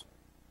issues.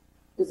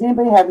 Does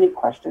anybody have any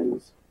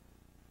questions?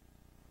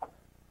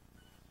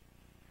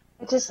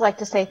 I'd just like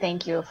to say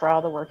thank you for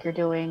all the work you're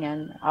doing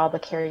and all the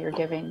care you're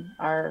giving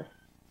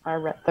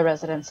the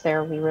residents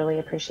there. We really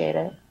appreciate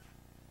it.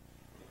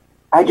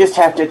 I just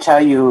have to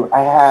tell you,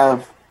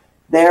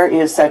 there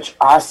is such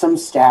awesome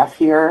staff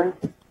here.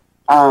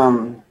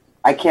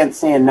 I can't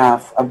say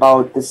enough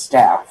about the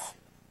staff.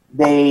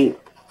 They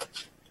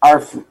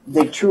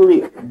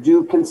truly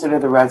do consider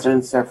the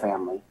residents their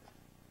family.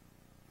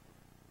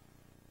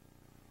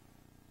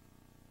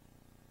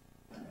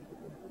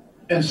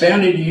 And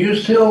Sandy, do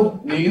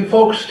you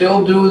folks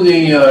still do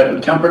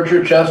the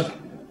temperature test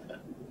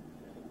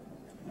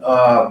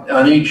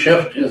on each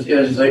shift as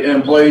the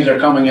employees are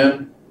coming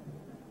in?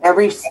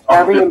 Every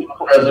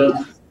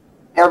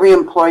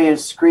employee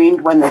is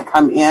screened when they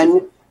come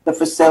in the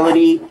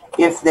facility.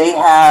 If they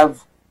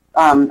have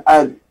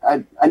a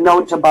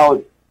note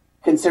about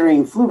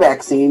considering flu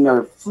vaccine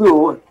or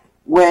flu,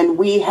 when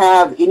we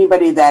have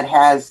anybody that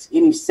has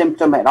any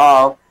symptom at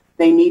all,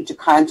 they need to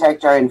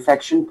contact our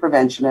infection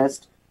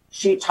preventionist.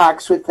 She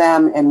talks with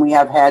them, and we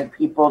have had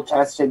people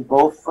tested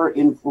both for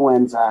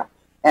influenza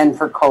and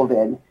for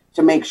COVID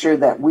to make sure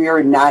that we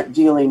are not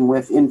dealing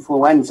with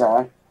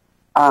influenza,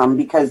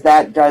 because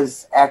that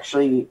does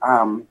actually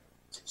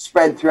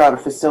spread throughout a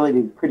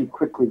facility pretty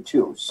quickly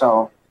too.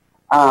 So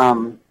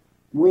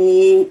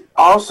we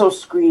also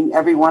screen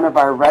every one of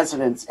our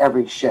residents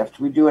every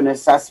shift. We do an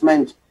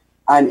assessment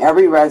on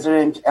every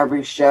resident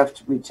every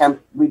shift. We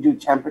do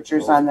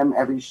temperatures on them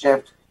every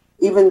shift.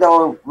 Even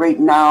though right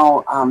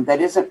now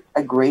that isn't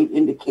a great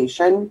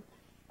indication,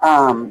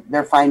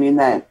 they're finding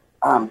that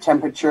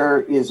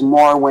temperature is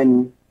more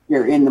when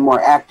you're in the more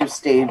active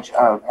stage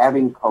of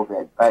having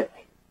COVID. But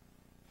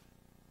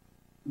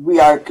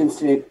we are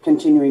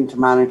continuing to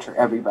monitor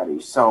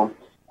everybody. So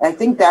I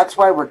think that's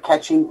why we're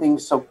catching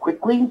things so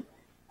quickly.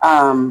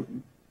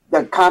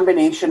 The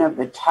combination of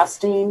the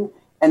testing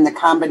and the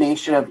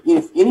combination of,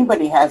 if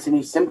anybody has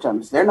any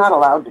symptoms, they're not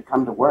allowed to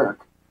come to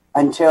work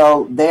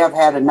until they have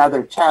had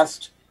another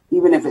test,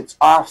 even if it's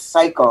off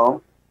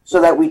cycle, so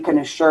that we can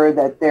assure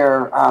that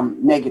they're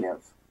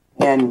negative.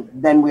 And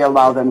then we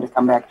allow them to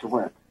come back to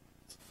work.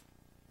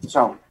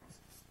 So.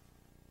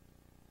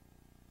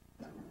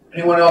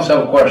 Anyone else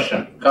have a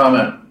question,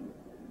 comment?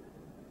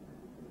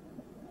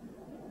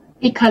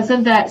 Because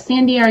of that,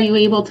 Sandy, are you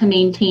able to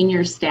maintain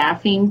your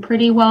staffing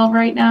pretty well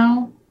right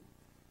now?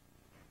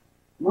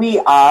 We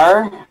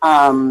are.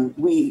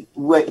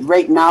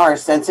 Right now our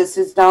census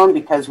is down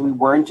because we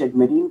weren't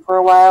admitting for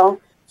a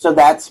while. So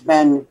that's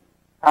been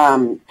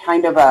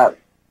kind of a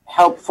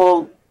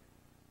helpful,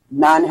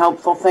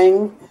 non-helpful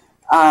thing.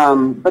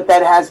 But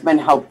that has been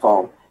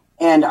helpful.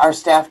 And our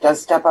staff does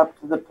step up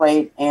to the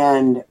plate,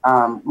 and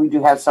we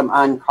do have some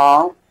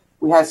on-call.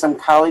 We have some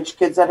college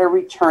kids that are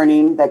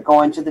returning that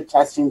go into the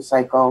testing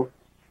cycle.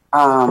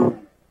 So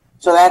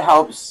that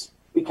helps,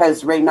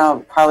 because right now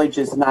college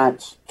is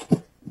not,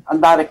 a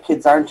lot of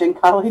kids aren't in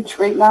college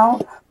right now.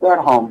 They're at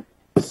home.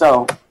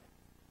 So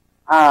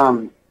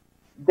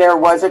there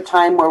was a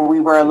time where we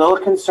were a little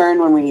concerned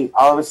when we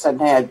all of a sudden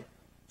had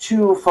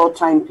 2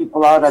 full-time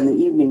people out on the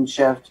evening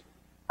shift.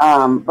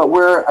 But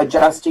we're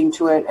adjusting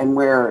to it, and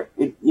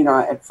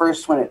at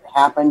first when it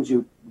happens,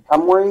 you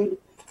become worried,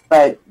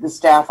 but the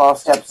staff all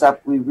steps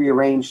up. We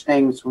rearrange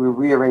things, we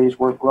rearrange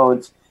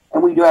workloads,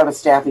 and we do have a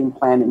staffing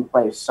plan in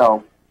place.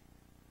 So,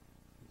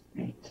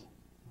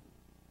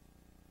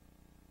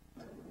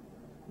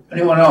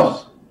 anyone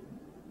else?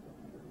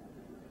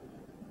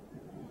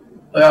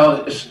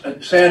 Well,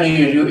 Sandy,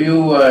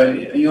 you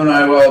and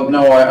I well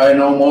know. I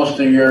know most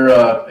of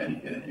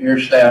your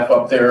staff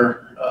up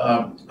there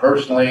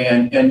personally,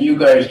 and you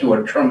guys do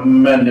a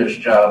tremendous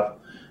job,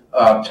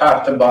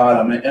 top to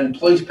bottom. And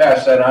please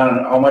pass that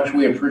on. How much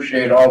we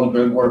appreciate all the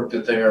good work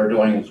that they are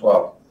doing as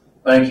well.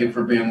 Thank you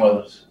for being with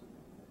us.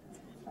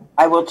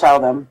 I will tell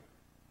them.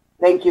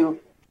 Thank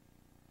you.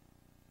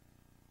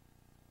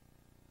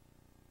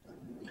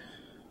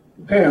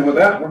 Okay, and with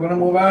that, we're going to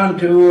move on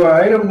to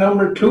item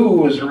number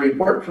 2, is a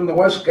report from the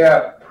West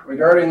Gap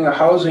regarding the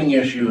housing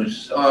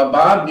issues.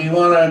 Bob, do you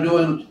want to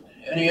do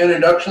any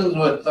introductions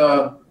with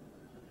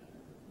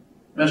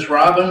Miss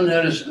Robin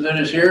that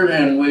is here?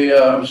 And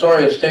I'm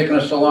sorry it's taken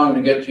us so long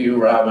to get to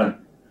you, Robin.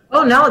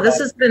 Oh no, this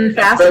has been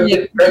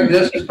fascinating. Greg,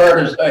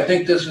 I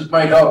think this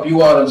might help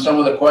you out on some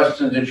of the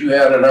questions that you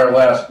had at our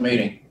last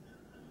meeting.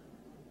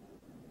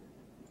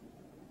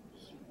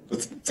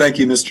 Thank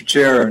you, Mr.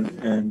 Chair,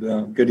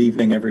 and good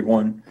evening,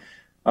 everyone.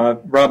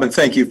 Robin,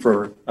 thank you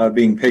for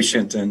being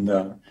patient and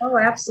oh,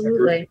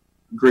 absolutely.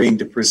 Agreeing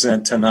to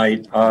present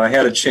tonight. I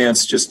had a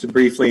chance just to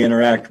briefly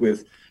interact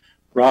with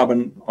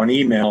Robin on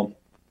email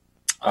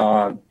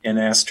and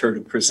asked her to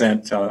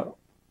present a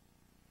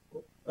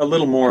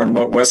little more on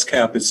what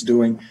WestCap is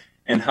doing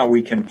and how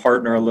we can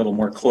partner a little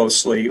more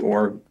closely,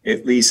 or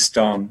at least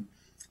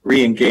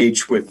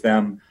re-engage with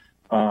them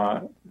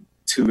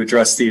to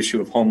address the issue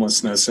of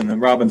homelessness. And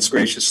then Robin's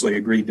graciously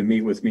agreed to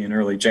meet with me in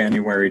early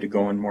January to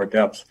go in more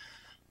depth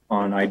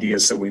on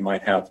ideas that we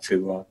might have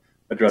to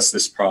address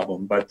this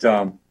problem. But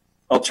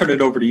I'll turn it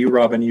over to you,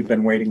 Robin. You've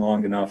been waiting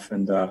long enough,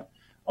 and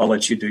I'll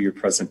let you do your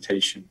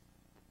presentation.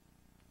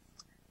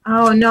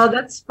 Oh, no,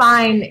 that's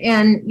fine.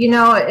 And,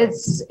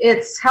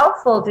 it's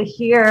helpful to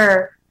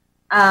hear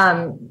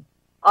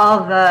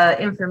all the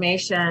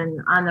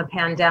information on the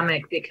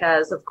pandemic,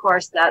 because, of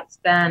course, that's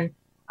been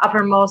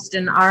uppermost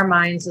in our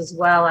minds as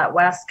well at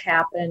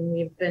WestCap, and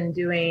we've been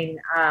doing,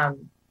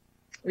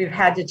 we've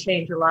had to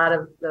change a lot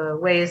of the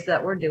ways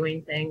that we're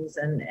doing things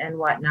and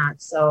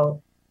whatnot.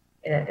 So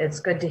it's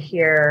good to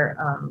hear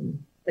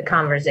the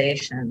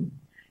conversation.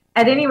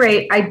 At any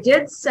rate, I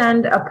did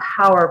send a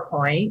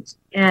PowerPoint,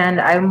 and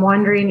I'm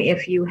wondering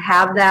if you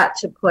have that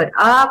to put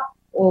up,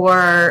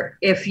 or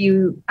if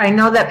I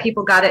know that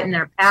people got it in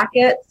their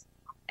packets,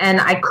 and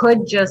I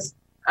could just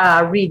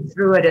read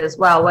through it as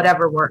well,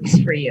 whatever works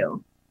for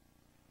you.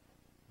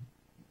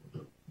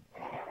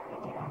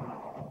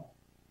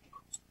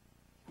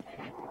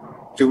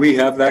 Do we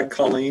have that,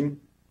 Colleen,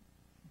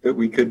 that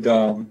we could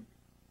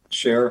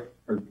share,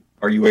 or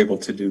are you able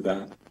to do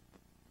that?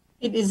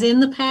 It is in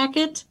the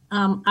packet.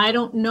 I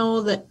don't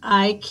know that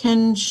I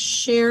can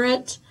share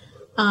it.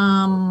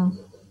 Let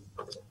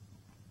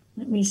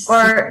me see.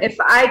 Or if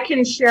I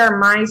can share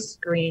my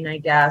screen, I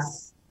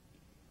guess.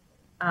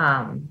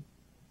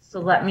 So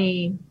let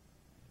me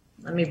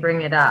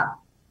bring it up.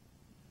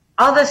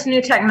 All this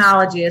new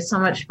technology is so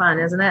much fun,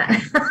 isn't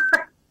it?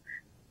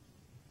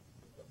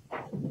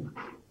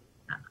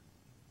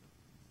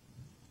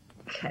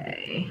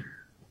 Okay.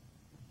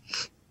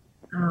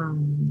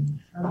 From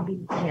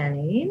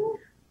beginning.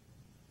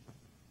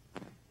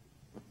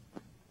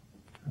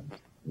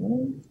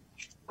 Okay.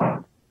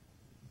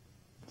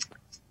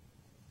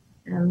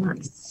 And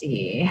let's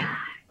see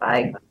if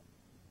I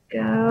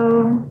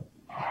go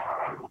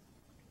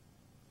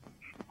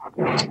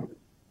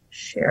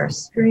share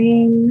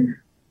screen.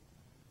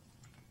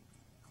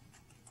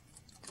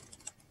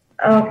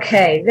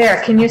 Okay,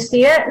 there. Can you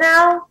see it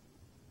now?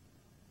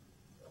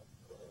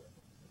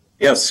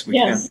 Yes, we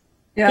can.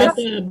 Yes,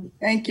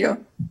 thank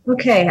you.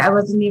 Okay, I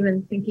wasn't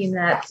even thinking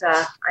that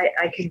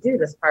I could do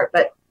this part,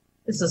 but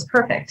this is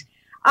perfect.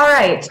 All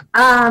right,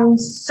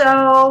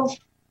 so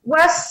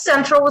West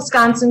Central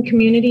Wisconsin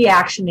Community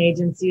Action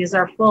Agency is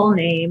our full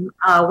name,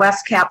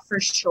 WestCap for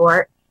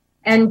short.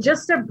 And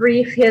just a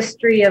brief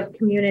history of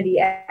community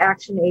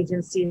action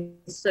agencies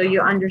so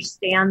you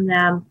understand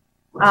them.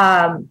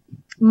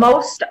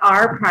 Most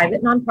are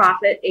private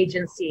nonprofit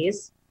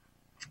agencies.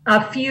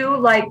 A few,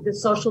 like the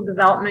Social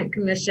Development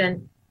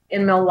Commission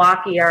in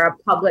Milwaukee, are a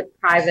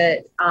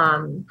public-private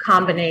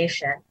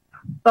combination.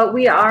 But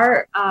we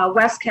are,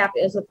 WestCap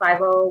is a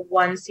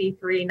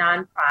 501c3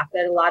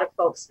 nonprofit. A lot of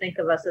folks think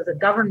of us as a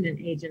government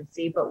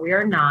agency, but we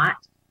are not.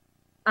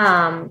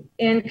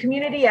 And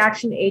community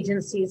action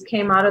agencies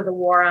came out of the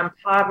war on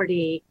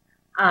poverty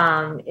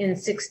in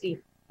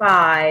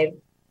 '65.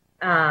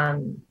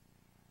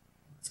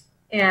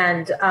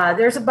 And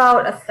there's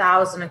about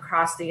 1,000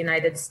 across the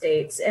United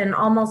States, and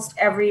almost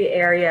every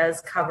area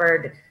is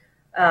covered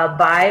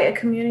by a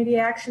community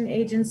action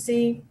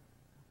agency.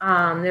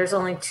 There's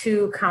only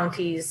 2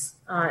 counties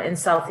in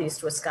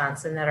southeast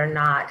Wisconsin that are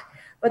not.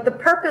 But the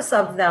purpose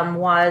of them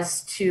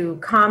was to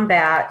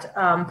combat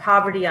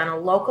poverty on a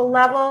local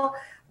level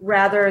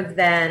rather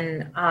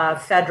than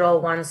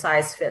federal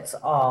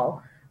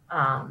one-size-fits-all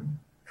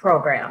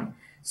program.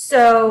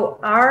 So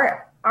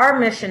our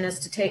mission is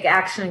to take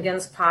action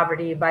against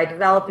poverty by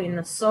developing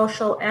the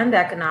social and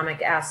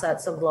economic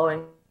assets of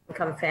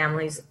low-income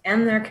families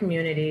and their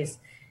communities,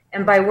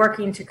 and by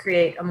working to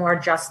create a more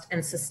just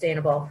and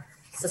sustainable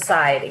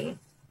society.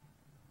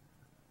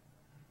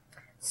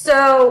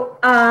 So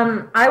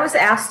I was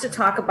asked to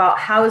talk about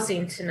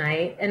housing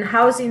tonight, and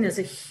housing is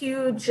a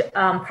huge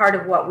part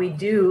of what we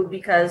do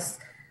because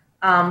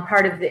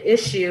part of the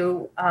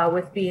issue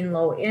with being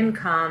low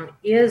income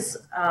is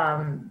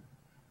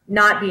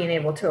not being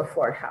able to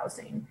afford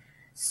housing.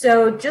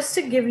 So just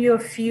to give you a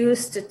few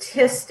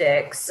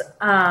statistics,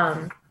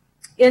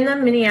 in the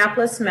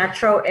Minneapolis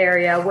metro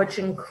area, which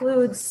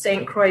includes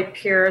St. Croix,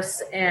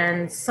 Pierce,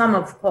 and some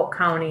of Polk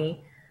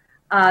County,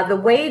 the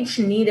wage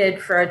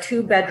needed for a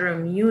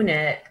 2-bedroom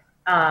unit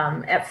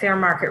at fair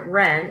market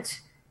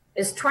rent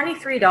is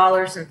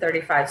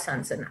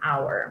 $23.35 an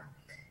hour.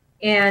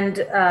 And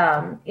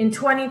in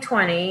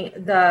 2020,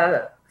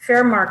 the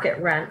fair market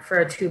rent for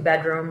a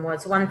 2-bedroom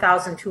was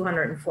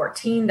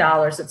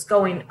 $1,214. It's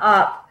going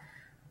up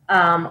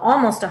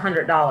almost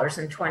 $100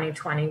 in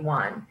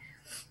 2021.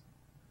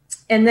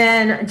 And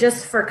then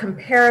just for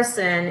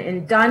comparison,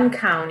 in Dunn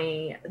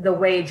County, the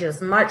wage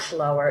is much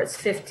lower. It's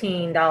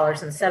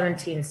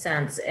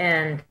 $15.17,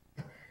 and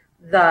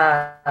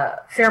the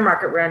fair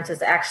market rent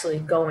is actually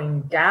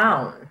going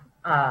down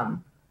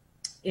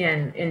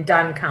in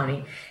Dunn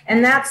County.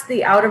 And that's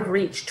the Out of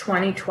Reach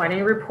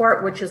 2020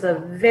 report, which is a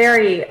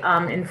very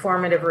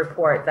informative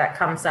report that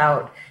comes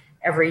out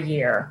every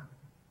year.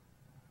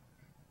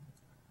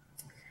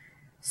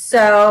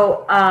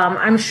 So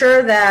I'm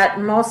sure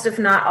that most, if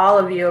not all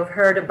of you, have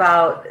heard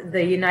about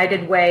the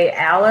United Way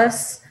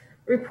ALICE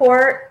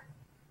report.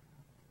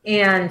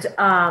 And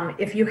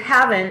if you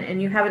haven't,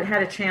 and you haven't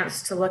had a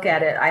chance to look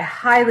at it, I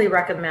highly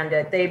recommend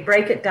it. They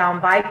break it down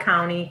by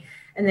county,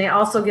 and they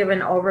also give an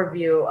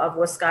overview of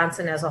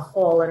Wisconsin as a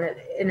whole. And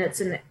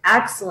it's an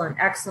excellent,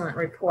 excellent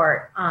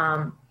report.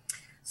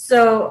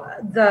 So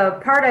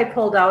the part I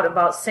pulled out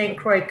about St.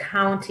 Croix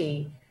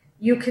County,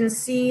 you can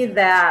see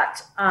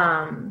that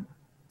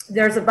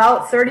there's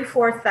about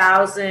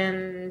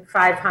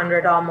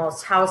 34,500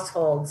 almost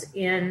households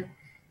in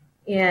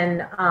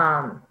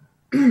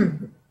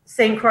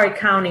St. Croix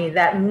County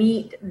that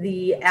meet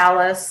the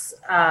ALICE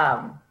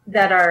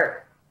that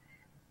are,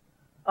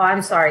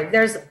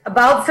 there's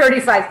about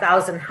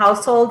 35,000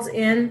 households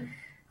in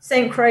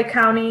St. Croix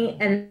County,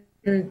 and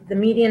the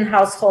median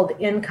household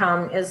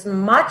income is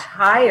much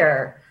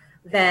higher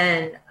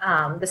than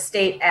the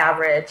state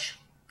average.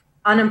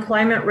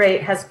 Unemployment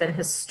rate has been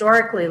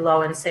historically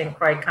low in St.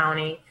 Croix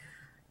County,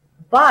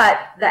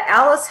 but the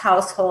ALICE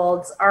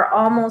households are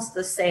almost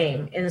the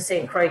same in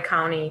St. Croix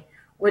County,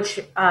 which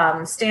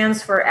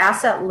stands for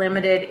Asset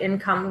Limited,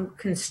 Income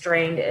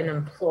Constrained, and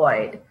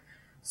Employed.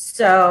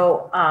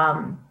 So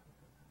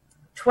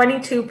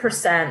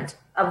 22%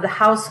 of the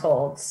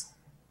households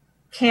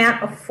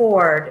can't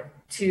afford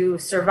to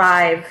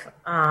survive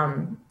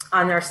on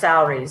their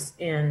salaries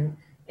in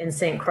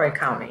St. Croix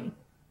County.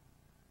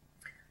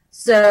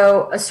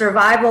 So a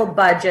survival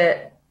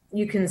budget,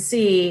 you can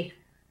see,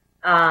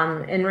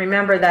 and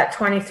remember that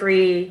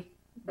 $23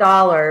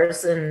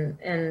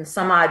 and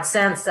some odd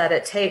cents that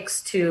it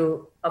takes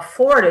to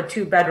afford a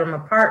 2-bedroom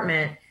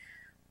apartment.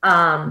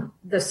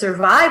 The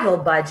survival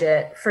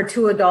budget for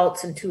 2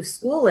 adults and 2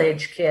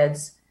 school-age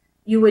kids,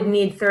 you would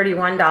need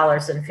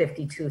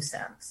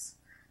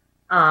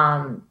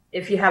 $31.52.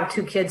 If you have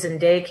 2 kids in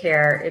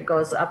daycare, it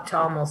goes up to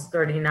almost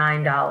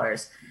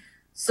 $39.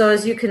 So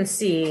as you can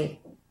see,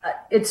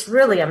 it's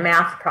really a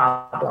math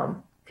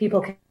problem.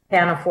 People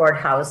can't afford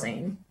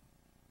housing.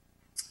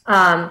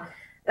 The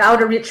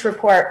Out of Reach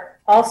report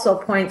also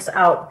points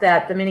out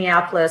that the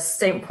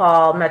Minneapolis-St.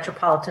 Paul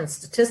metropolitan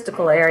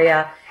statistical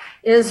area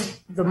is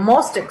the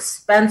most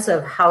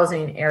expensive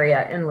housing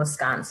area in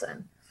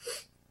Wisconsin.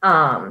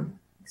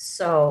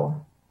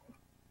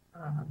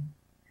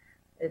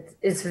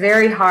 It's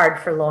very hard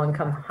for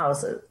low-income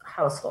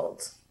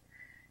households.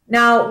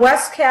 Now,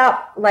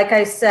 WestCap, like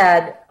I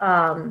said,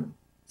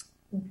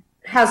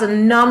 has a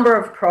number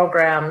of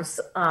programs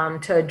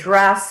to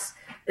address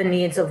the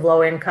needs of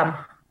low-income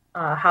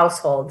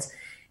households.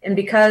 And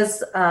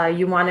because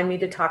you wanted me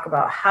to talk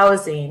about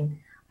housing,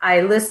 I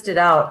listed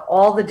out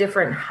all the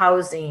different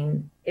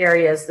housing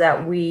areas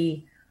that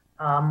we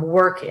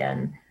work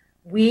in.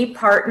 We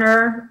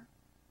partner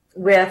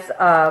with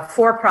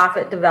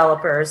for-profit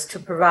developers to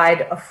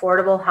provide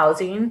affordable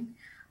housing.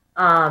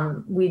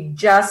 We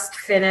just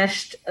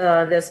finished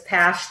this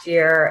past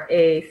year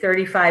a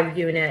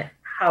 35-unit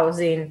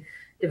housing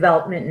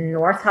development in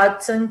North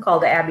Hudson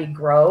called Abbey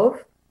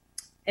Grove.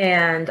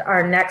 And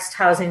our next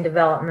housing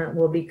development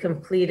will be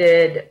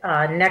completed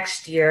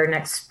next year,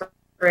 next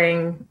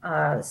spring,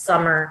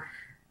 summer,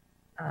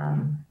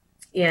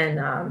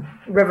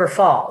 River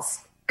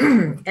Falls.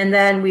 And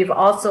then we've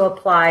also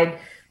applied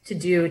to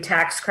do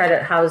tax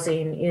credit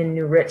housing in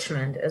New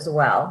Richmond as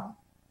well.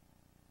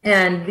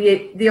 And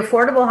the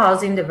affordable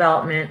housing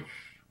development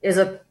is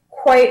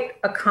quite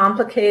a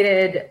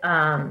complicated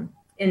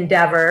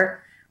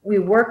endeavor. We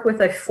work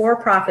with a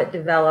for-profit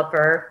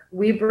developer.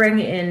 We bring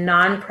in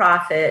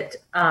nonprofit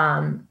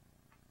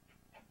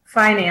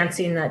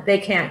financing that they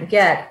can't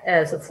get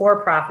as a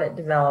for-profit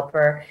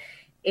developer.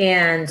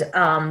 And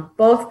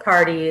both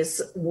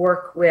parties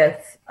work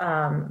with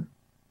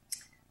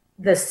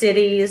the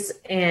cities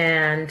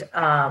and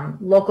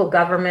local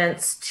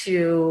governments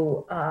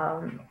to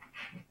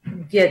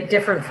get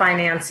different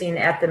financing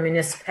at the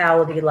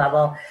municipality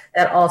level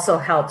that also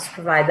helps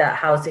provide that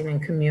housing in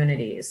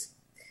communities.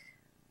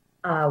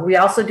 We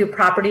also do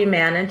property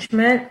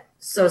management.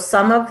 So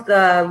some of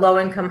the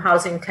low-income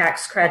housing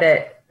tax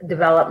credit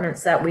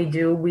developments that we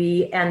do,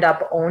 we end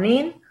up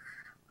owning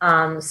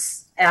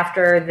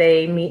after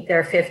they meet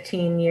their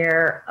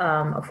 15-year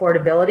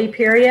affordability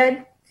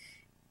period.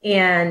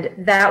 And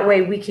that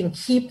way we can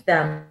keep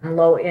them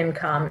low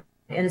income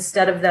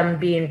instead of them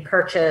being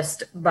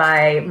purchased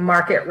by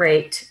market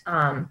rate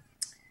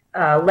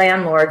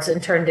landlords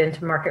and turned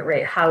into market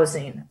rate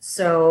housing.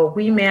 So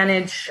we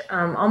manage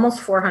almost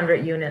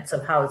 400 units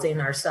of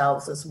housing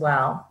ourselves as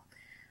well.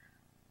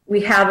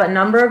 We have a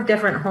number of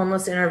different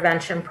homeless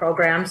intervention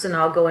programs, and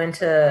I'll go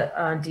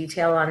into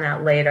detail on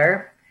that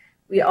later.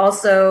 We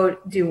also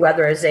do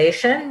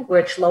weatherization,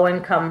 which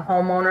low-income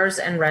homeowners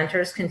and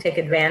renters can take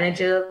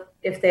advantage of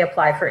if they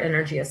apply for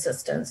energy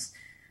assistance.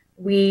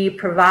 We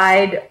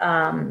provide,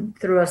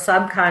 through a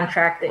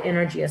subcontract, the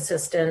energy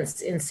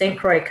assistance in St.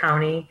 Croix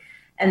County,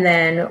 and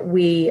then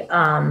we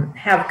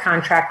have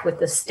contract with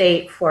the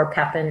state for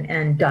Pepin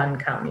and Dunn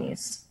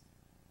counties.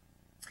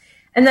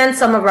 And then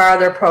some of our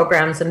other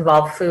programs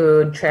involve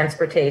food,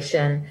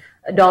 transportation,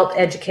 adult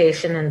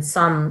education, and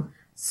some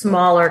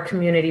smaller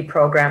community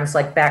programs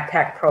like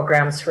backpack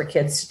programs for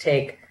kids to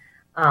take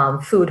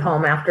food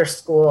home after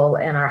school,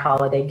 and our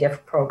holiday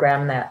gift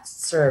program that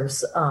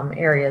serves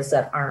areas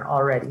that aren't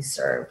already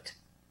served.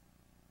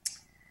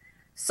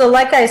 So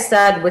like I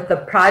said, with the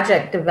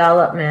project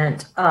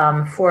development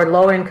for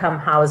low-income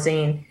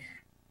housing,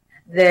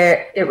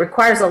 it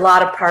requires a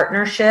lot of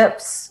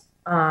partnerships,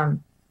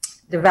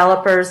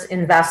 developers,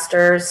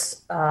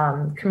 investors,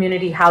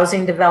 community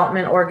housing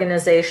development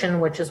organization,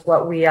 which is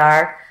what we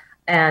are,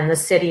 and the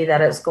city that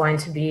it's going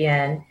to be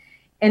in.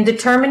 And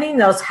determining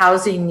those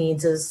housing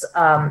needs is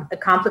a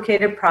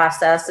complicated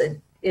process. It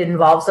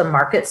involves a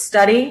market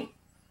study.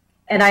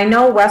 And I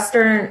know West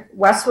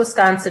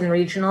Wisconsin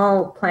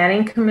Regional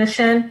Planning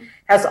Commission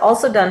has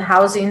also done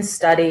housing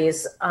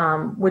studies,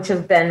 which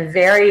have been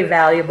very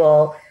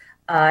valuable.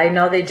 I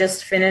know they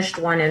just finished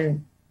one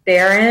in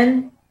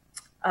Barron.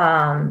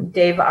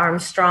 Dave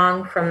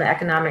Armstrong from the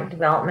Economic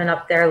Development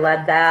up there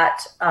led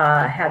that,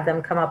 had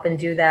them come up and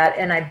do that.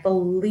 And I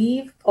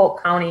believe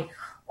Polk County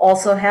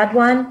also had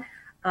one.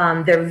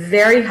 They're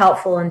very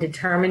helpful in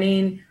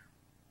determining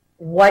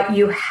what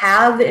you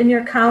have in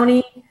your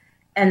county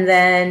and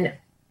then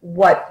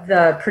what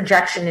the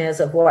projection is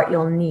of what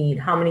you'll need,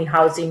 how many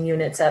housing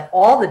units at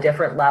all the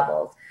different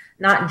levels,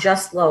 not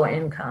just low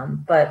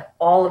income, but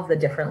all of the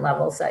different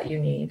levels that you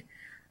need.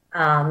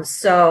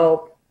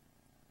 So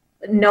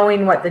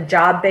knowing what the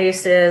job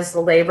base is, the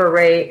labor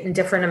rate, and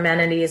different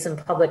amenities and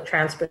public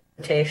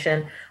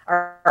transportation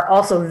are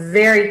also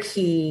very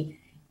key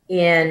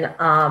in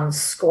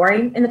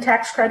scoring in the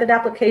tax credit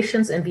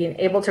applications and being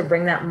able to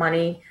bring that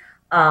money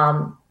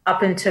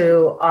up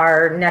into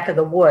our neck of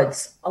the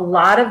woods. A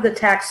lot of the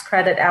tax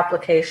credit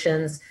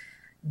applications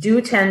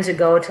do tend to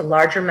go to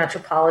larger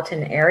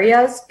metropolitan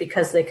areas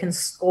because they can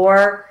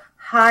score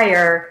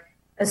higher,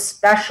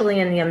 especially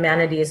in the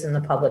amenities and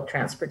the public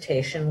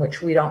transportation,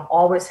 which we don't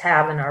always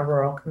have in our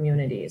rural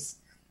communities.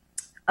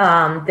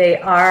 They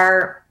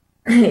are,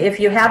 if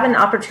you have an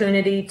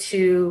opportunity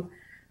to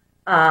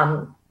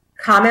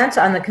comment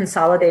on the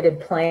consolidated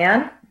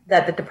plan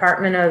that the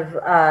Department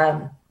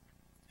of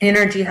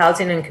Energy,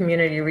 Housing, and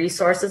Community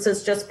Resources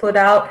has just put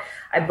out.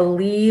 I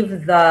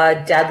believe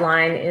the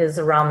deadline is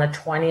around the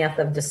 20th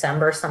of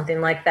December, something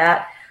like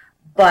that.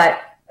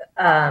 But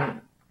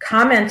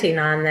commenting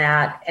on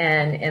that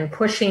and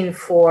pushing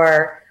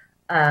for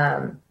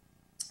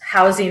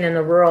housing in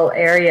the rural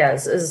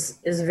areas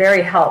is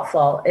very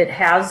helpful. It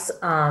has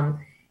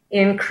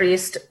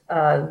increased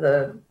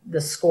the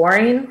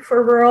scoring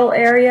for rural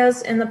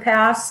areas in the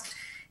past.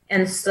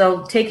 And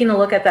so taking a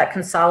look at that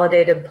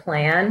consolidated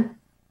plan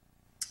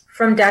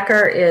from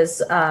Decker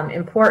is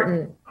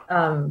important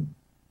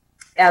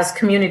as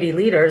community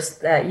leaders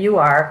that you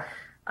are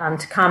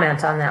to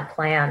comment on that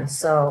plan.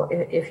 So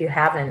if you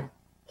haven't,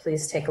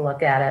 please take a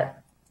look at it.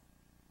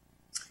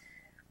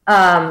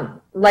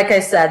 Like I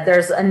said,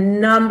 there's a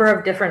number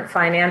of different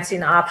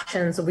financing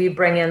options. We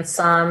bring in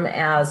some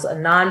as a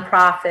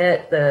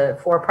nonprofit, the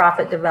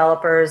for-profit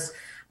developers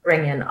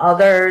bring in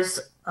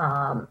others.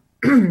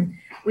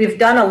 We've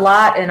done a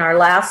lot in our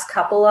last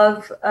couple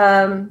of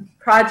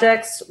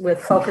projects with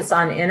focus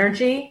on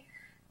energy.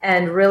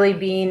 and really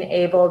being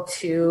able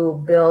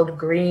to build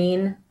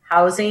green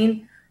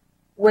housing,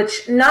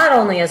 which not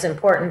only is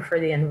important for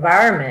the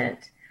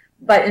environment,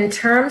 but in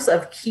terms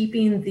of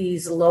keeping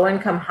these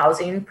low-income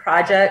housing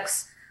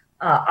projects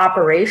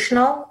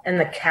operational and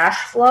the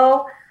cash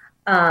flow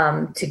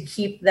to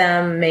keep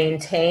them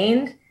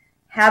maintained,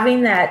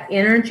 having that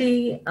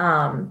energy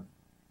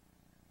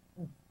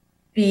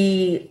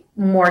be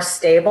more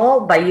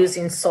stable by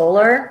using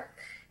solar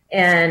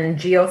and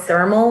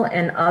geothermal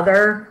and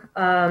other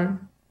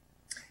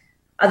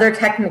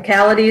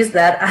technicalities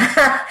that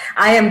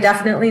I am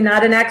definitely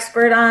not an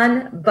expert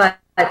on, but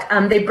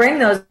they bring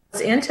those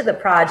into the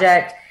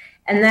project,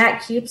 and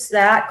that keeps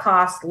that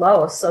cost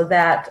low so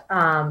that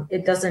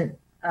it doesn't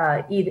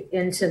eat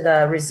into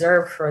the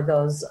reserve for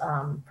those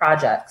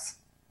projects.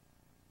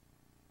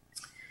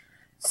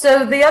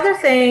 So the other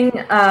thing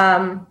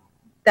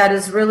that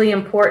is really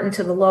important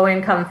to the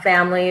low-income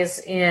families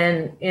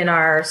in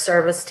our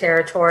service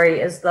territory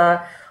is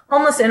the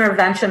homeless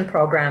intervention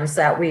programs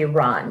that we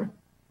run.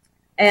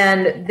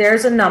 And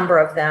there's a number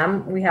of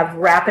them. We have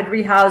rapid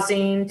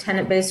rehousing,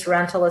 tenant-based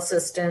rental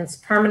assistance,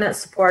 permanent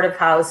supportive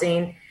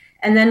housing,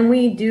 and then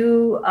we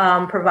do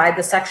provide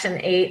the Section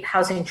 8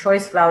 housing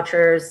choice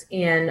vouchers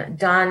in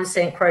Dunn,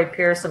 St. Croix,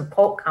 Pierce, and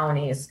Polk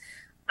counties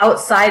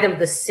outside of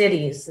the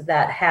cities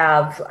that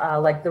have,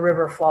 like the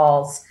River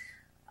Falls,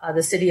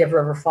 the City of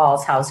River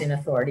Falls Housing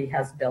Authority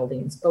has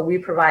buildings, but we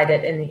provide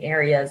it in the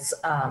areas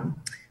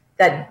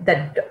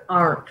that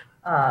aren't,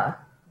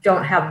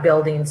 don't have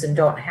buildings and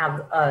don't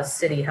have a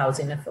city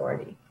housing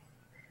authority.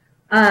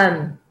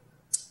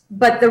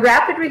 But the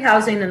rapid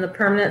rehousing and the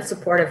permanent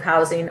supportive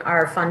housing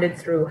are funded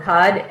through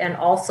HUD and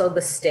also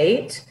the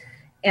state,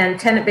 and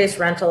tenant-based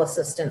rental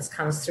assistance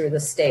comes through the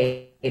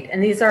state.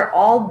 And these are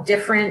all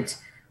different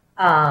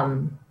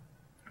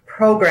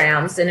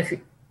programs. And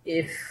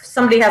if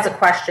somebody has a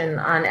question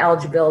on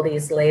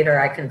eligibilities later,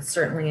 I can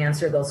certainly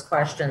answer those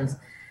questions.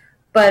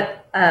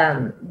 But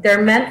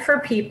they're meant for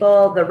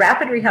people. The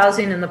rapid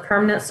rehousing and the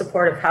permanent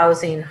supportive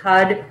housing,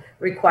 HUD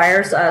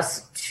requires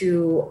us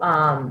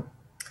to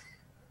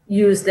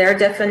use their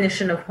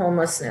definition of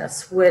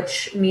homelessness,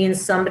 which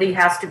means somebody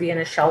has to be in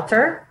a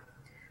shelter,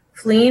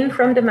 fleeing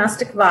from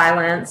domestic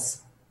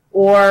violence,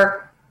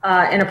 or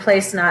in a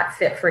place not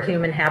fit for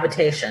human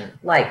habitation,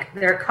 like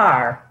their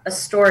car, a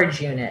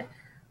storage unit,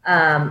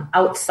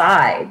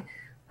 outside.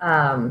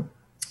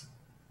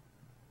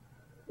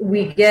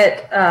 We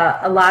get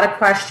a lot of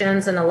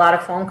questions and a lot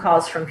of phone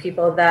calls from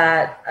people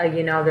that,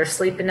 you know, they're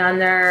sleeping on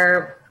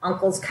their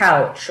uncle's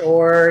couch,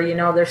 or, you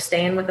know, they're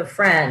staying with a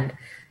friend.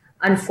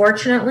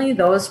 Unfortunately,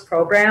 those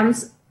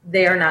programs,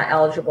 they are not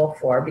eligible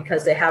for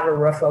because they have a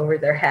roof over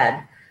their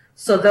head.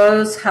 So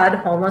those HUD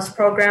homeless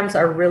programs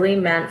are really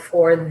meant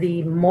for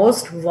the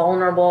most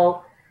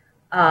vulnerable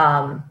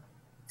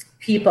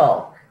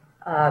people,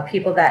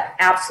 people that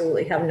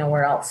absolutely have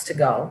nowhere else to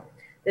go.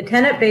 The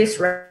tenant-based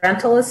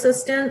rental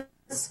assistance,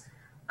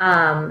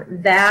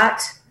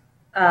 that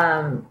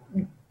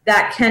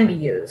can be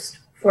used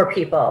for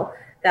people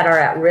that are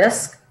at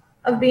risk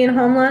of being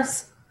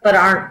homeless but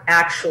aren't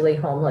actually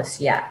homeless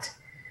yet.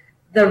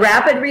 The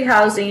rapid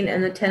rehousing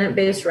and the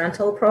tenant-based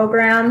rental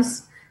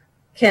programs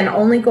can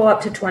only go up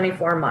to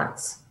 24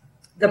 months.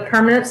 The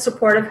permanent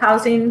supportive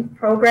housing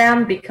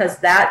program, because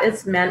that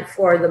is meant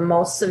for the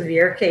most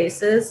severe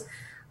cases,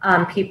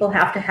 people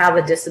have to have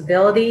a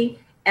disability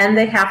and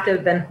they have to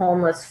have been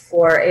homeless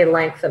for a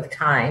length of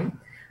time.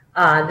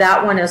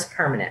 That one is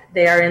permanent.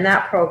 They are in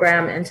that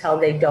program until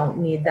they don't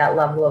need that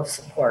level of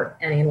support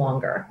any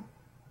longer.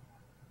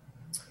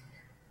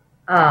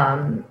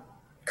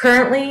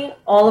 Currently,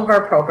 all of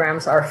our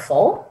programs are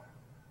full.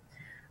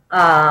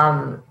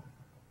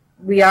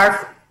 We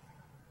are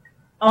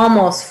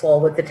almost full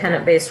with the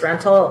tenant-based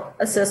rental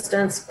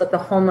assistance, but the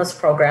homeless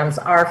programs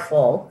are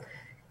full.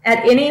 At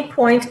any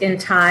point in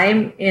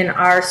time in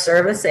our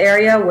service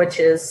area, which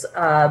is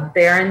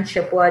Barron,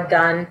 Chippewa,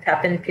 Dunn,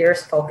 Pepin,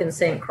 Pierce, Polk, and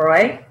St.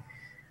 Croix,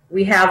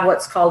 we have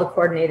what's called a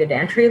coordinated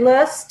entry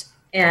list,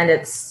 and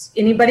it's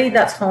anybody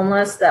that's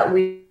homeless that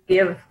we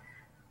have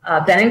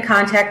been in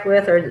contact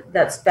with or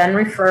that's been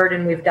referred,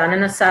 and we've done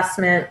an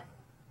assessment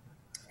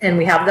and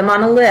we have them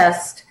on a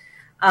list.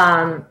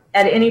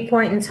 At any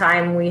point in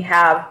time, we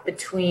have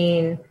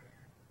between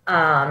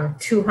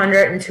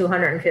 200 and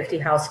 250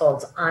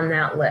 households on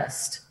that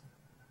list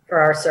for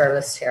our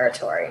service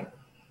territory.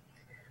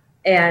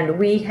 And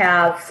we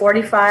have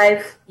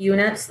 45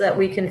 units that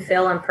we can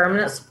fill in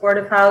permanent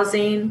supportive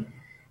housing,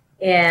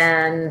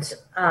 and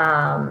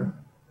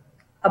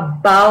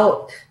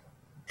about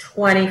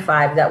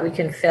 25 that we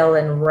can fill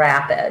in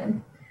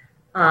rapid.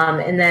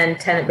 And then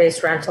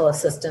tenant-based rental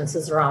assistance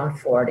is around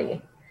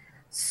 40.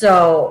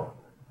 So,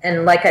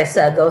 and like I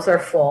said, those are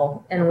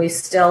full, and we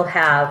still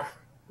have,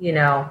 you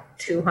know,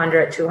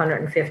 200,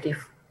 250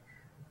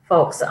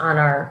 folks on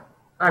our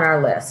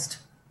list.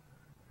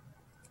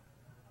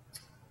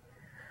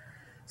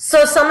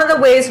 So some of the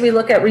ways we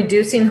look at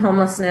reducing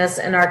homelessness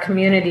in our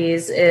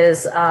communities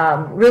is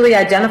really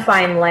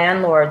identifying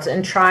landlords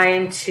and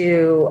trying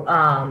to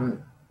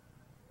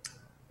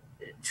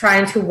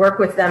trying to work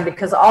with them,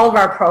 because all of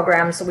our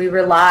programs, we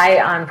rely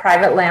on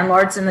private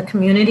landlords in the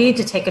community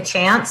to take a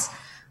chance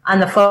on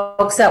the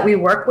folks that we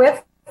work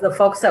with. The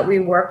folks that we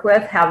work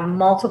with have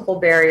multiple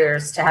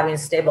barriers to having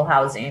stable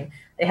housing.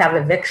 They have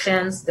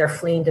evictions, they're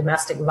fleeing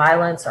domestic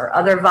violence or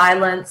other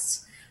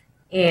violence,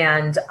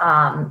 and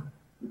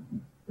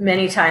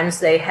many times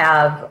they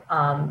have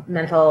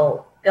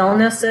mental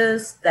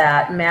illnesses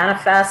that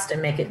manifest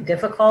and make it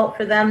difficult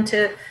for them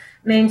to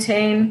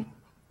maintain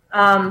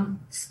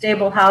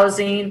stable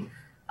housing.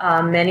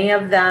 Many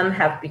of them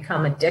have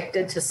become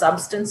addicted to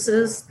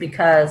substances,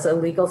 because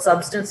illegal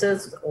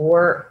substances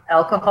or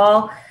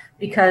alcohol,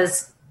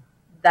 because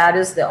that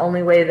is the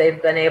only way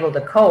they've been able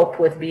to cope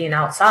with being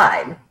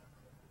outside.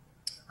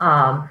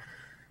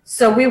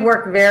 So we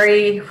work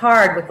very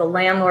hard with the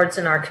landlords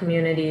in our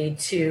community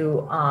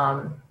to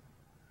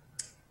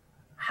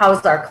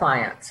house our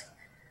clients.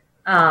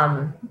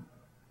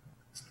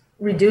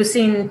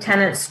 Reducing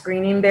tenant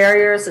screening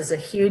barriers is a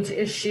huge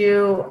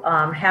issue.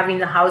 Having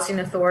the housing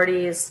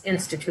authorities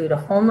institute a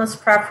homeless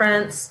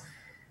preference.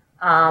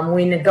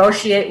 We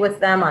negotiate with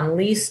them on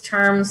lease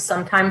terms.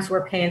 Sometimes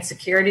we're paying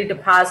security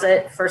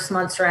deposit, first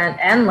month's rent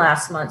and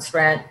last month's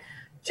rent,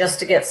 just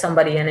to get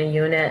somebody in a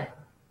unit.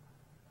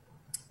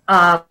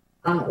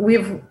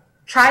 We've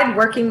tried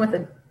working with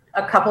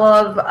a couple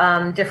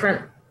of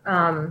different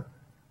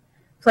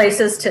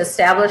places to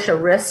establish a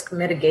risk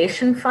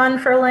mitigation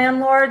fund for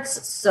landlords.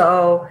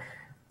 So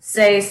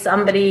say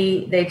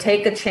they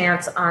take a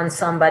chance on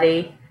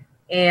somebody,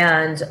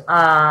 and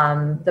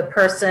the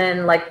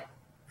person, like,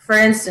 for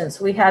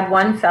instance, we had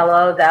one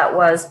fellow that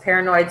was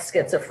paranoid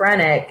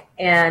schizophrenic,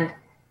 and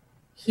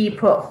he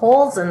put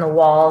holes in the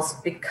walls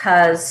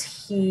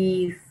because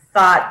he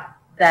thought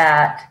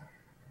that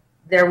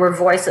there were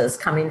voices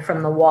coming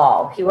from the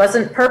wall. He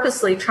wasn't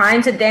purposely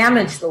trying to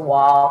damage the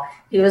wall.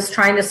 He was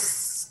trying to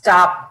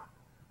stop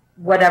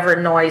whatever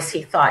noise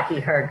he thought he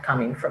heard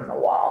coming from the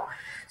wall.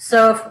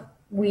 So if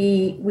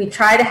we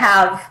try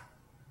to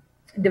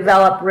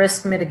develop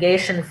risk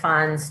mitigation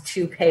funds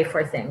to pay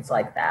for things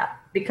like that,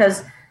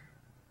 because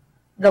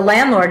the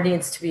landlord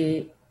needs to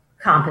be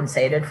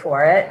compensated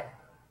for it.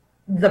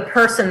 The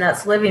person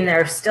that's living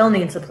there still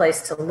needs a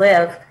place to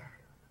live,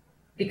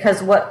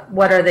 because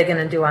what are they going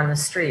to do on the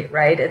street,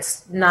 right?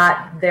 It's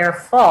not their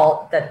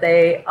fault that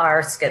they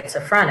are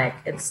schizophrenic.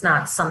 It's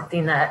not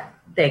something that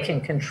they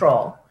can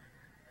control.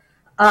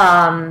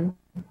 The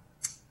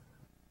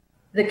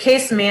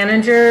case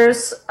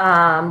managers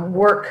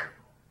work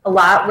a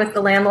lot with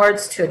the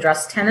landlords to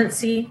address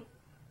tenancy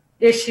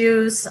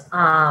issues.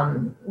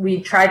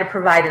 We try to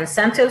provide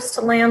incentives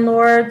to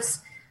landlords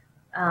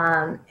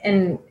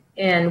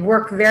and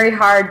work very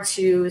hard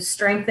to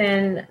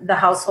strengthen the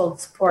household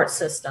support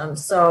system.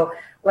 So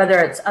whether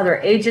it's other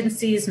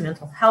agencies,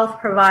 mental health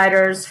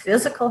providers,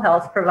 physical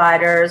health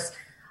providers,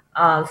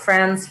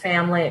 friends,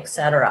 family,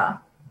 etc.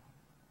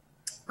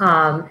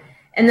 And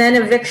then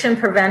eviction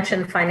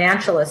prevention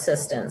financial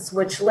assistance,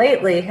 which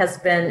lately has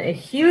been a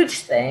huge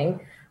thing.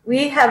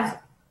 We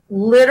have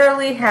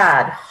literally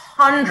had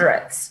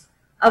hundreds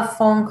of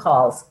phone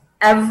calls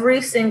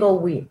every single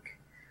week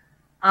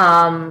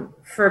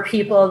for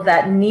people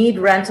that need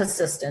rent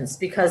assistance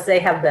because they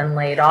have been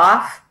laid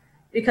off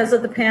because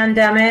of the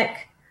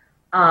pandemic,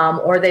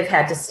 or they've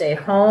had to stay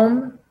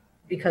home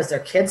because their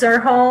kids are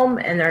home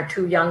and they're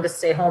too young to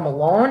stay home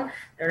alone.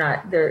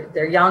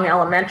 They're young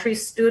elementary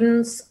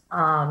students.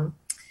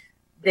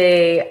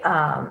 They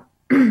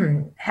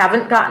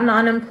haven't gotten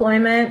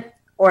unemployment,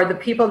 or the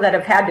people that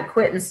have had to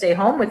quit and stay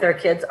home with their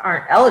kids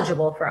aren't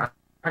eligible for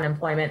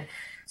unemployment.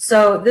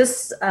 So the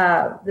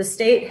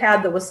state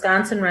had the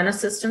Wisconsin Rent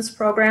Assistance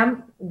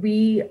Program.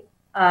 We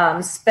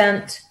got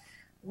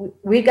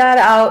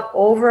out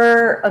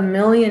over $1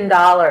 million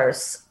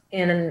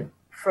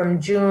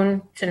from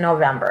June to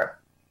November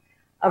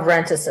of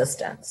rent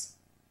assistance.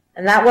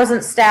 And that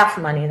wasn't staff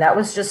money. That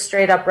was just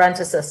straight up rent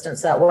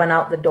assistance that went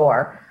out the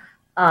door.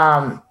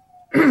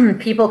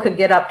 People could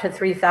get up to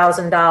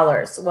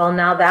 $3,000. Well,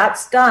 now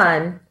that's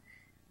done.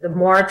 The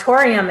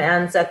moratorium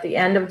ends at the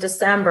end of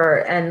December.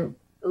 And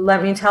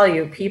let me tell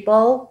you,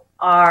 people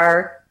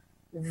are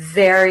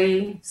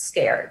very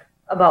scared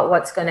about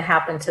what's going to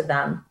happen to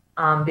them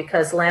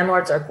because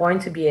landlords are going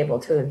to be able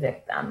to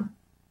evict them.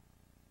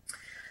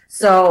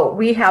 So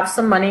we have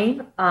some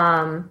money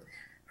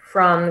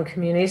from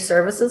Community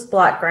Services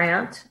Block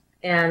Grant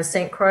and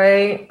St.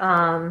 Croix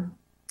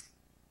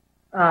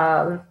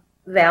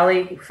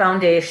Valley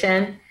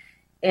Foundation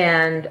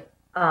and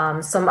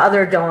some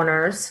other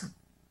donors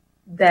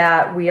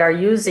that we are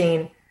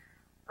using,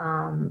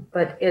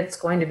 but it's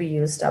going to be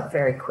used up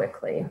very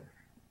quickly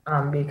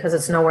because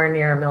it's nowhere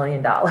near $1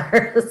 million.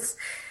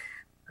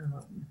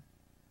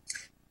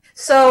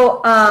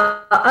 So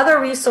other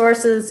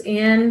resources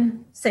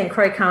in St.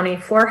 Croix County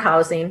for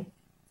housing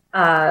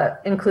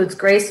includes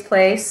Grace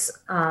Place,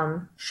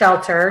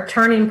 Shelter,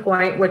 Turning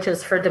Point, which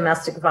is for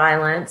domestic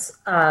violence.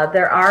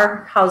 There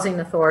are housing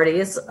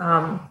authorities,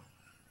 and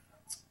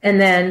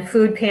then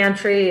food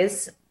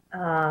pantries,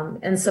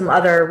 and some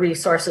other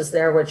resources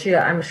there, which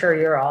I'm sure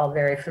you're all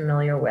very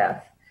familiar with.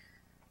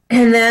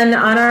 And then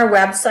on our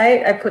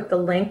website, I put the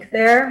link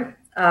there.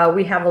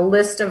 We have a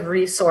list of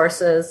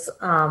resources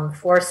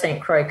for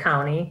St. Croix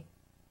County.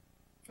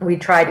 We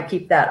try to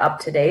keep that up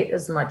to date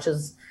as much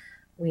as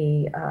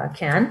we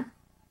can.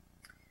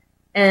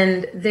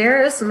 And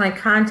there is my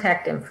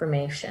contact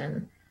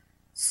information.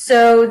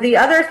 So the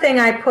other thing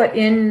I put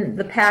in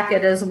the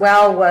packet as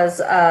well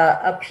was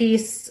a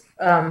piece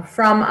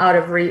from Out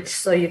of Reach,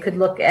 so you could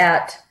look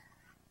at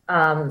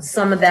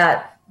some of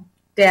that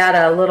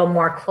data a little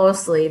more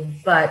closely,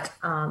 but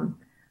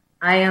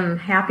I am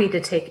happy to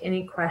take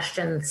any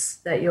questions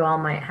that you all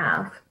might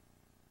have.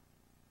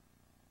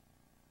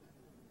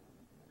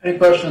 Any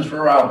questions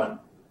for Robin?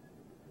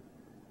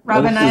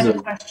 Robin, I have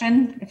a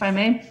question, if I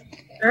may.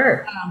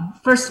 Sure.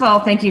 First of all,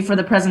 thank you for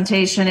the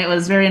presentation. It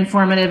was very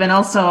informative and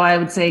also, I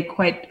would say,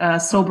 quite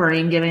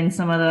sobering given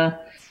some of the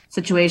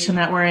situation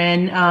that we're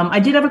in. I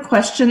did have a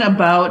question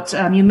about,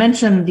 you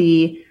mentioned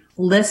the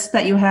list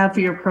that you have for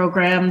your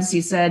programs.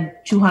 You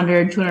said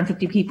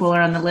 250 people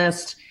are on the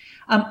list.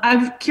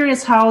 I'm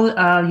curious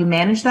how you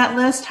manage that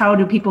list. How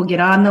do people get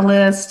on the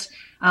list?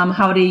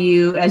 How do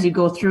you, as you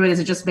go through it, is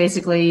it just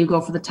basically you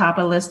go for the top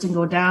of the list and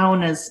go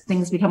down as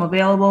things become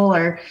available?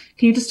 Or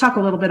can you just talk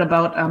a little bit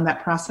about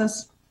that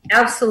process?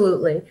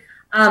 Absolutely.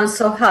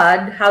 So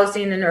HUD,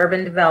 Housing and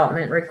Urban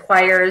Development,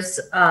 requires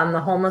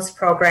the homeless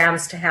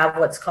programs to have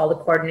what's called a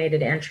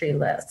coordinated entry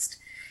list.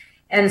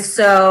 And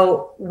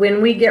so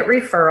when we get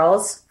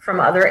referrals from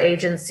other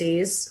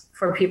agencies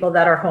for people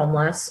that are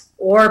homeless,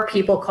 or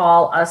people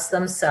call us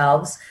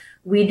themselves,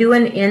 we do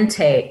an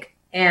intake,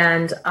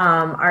 and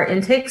our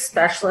intake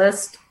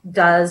specialist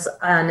does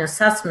an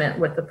assessment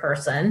with the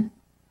person.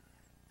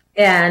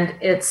 And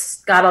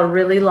it's got a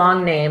really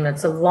long name.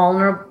 It's a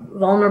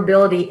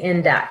vulnerability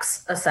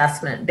index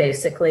assessment,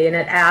 basically. And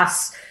it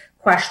asks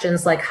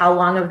questions like, how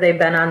long have they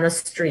been on the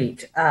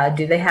street?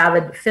 Do they have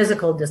a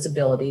physical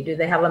disability? Do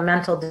they have a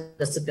mental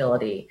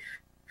disability?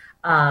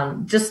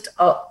 Just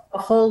a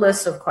whole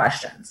list of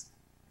questions.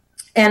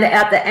 And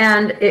at the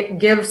end, it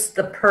gives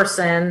the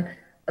person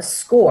a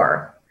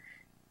score.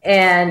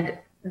 And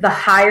the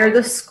higher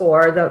the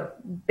score,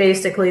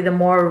 basically the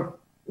more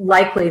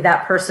likely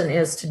that person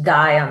is to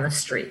die on the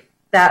street.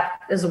 That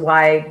is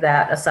why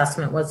that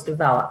assessment was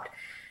developed.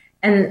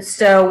 And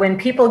so when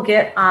people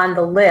get on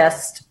the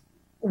list,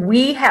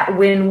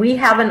 when we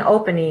have an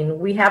opening,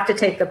 we have to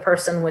take the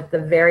person with the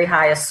very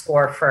highest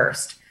score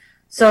first.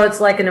 So it's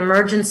like an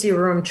emergency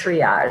room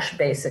triage,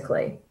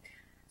 basically.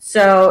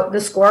 So the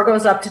score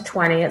goes up to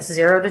 20. It's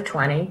 0 to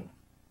 20.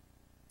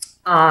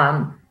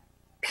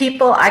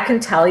 People, I can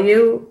tell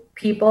you,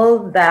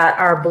 people that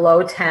are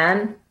below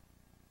 10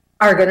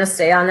 are going to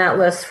stay on that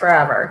list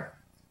forever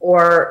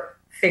or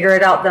figure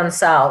it out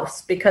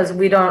themselves, because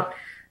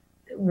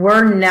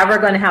we're never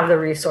going to have the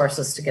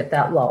resources to get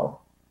that low.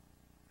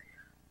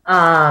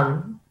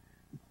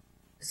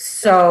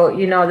 So,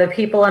 you know, the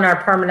people in our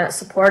permanent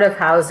supportive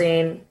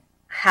housing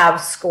have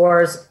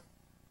scores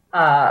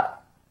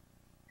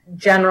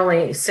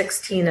generally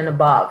 16 and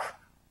above.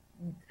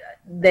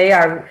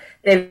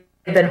 They've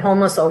been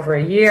homeless over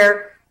a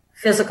year,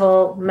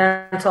 physical,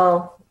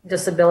 mental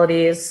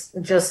disabilities,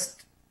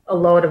 just a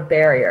load of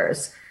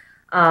barriers.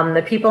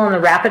 The people in the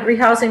rapid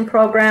rehousing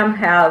program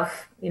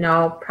have, you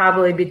know,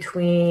 probably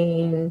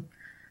between,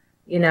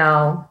 you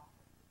know,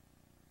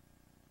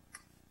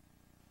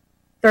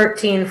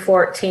 13,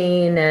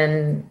 14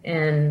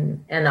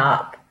 and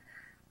up.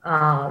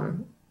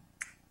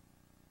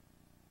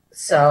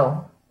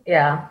 So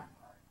yeah,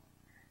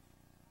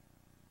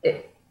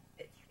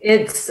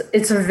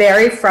 it's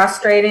very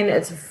frustrating.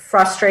 It's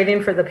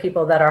frustrating for the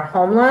people that are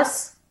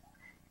homeless.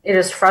 It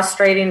is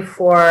frustrating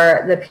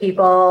for the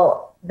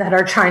people that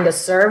are trying to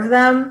serve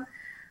them.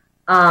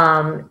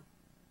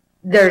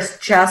 There's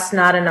just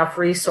not enough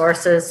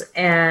resources,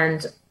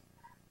 and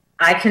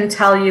I can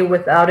tell you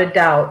without a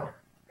doubt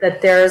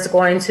that there is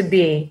going to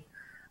be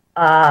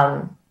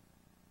an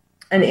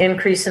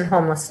increase in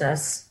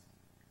homelessness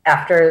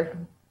after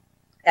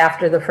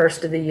the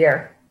first of the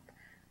year,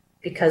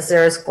 because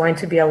there's going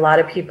to be a lot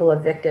of people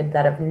evicted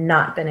that have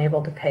not been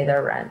able to pay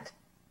their rent,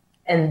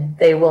 and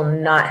they will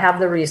not have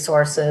the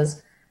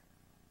resources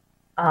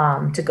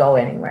to go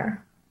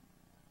anywhere.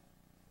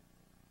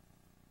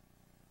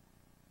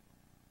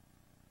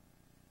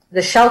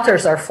 The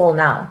shelters are full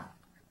now.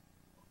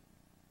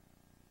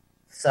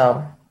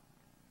 So.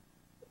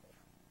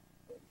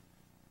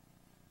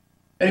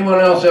 Anyone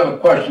else have a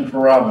question for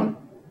Robin?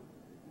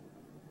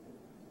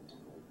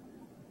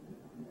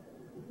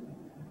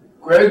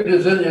 Greg,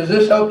 has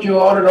this helped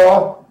you out at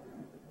all?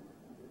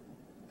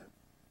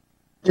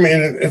 I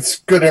mean, it's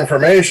good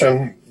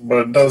information,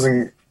 but it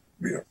doesn't,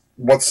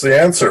 what's the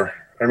answer?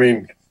 I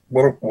mean,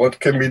 what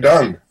can be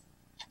done?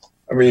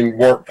 I mean,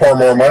 pour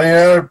more money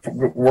at it,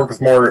 work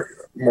with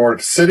more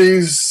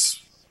cities,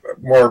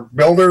 more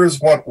builders.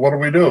 What do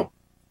we do?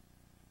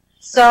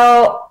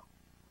 So,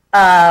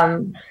 I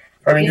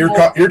mean,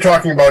 you're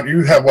talking about,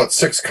 you have what,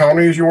 6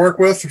 counties you work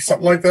with or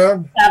something like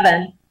that?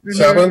 7. Mm-hmm.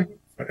 7?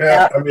 Yeah,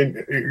 Yep. I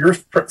mean, you're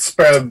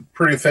spread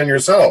pretty thin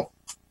yourself.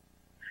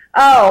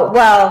 Oh,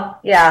 well,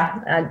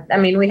 yeah. I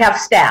mean, we have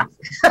staff,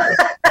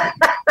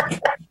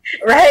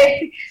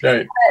 right?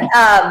 Right.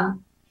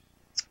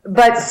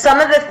 But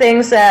some of the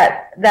things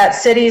that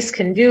cities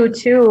can do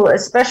too,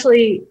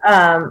 especially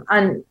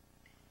on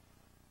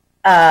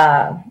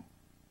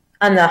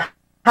the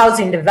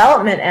housing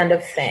development end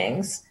of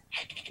things,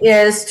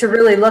 is to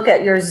really look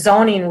at your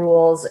zoning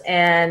rules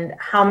and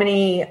how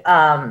many,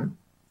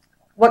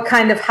 what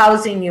kind of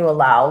housing you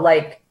allow.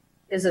 Like,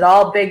 is it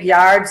all big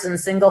yards and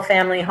single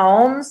family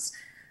homes?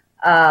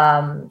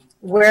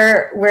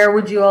 Where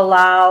would you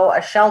allow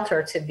a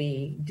shelter to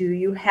be? Do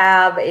you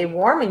have a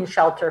warming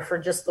shelter for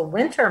just the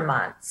winter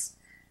months?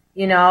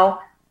 You know,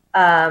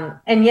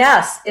 and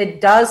yes,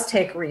 it does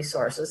take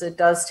resources. It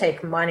does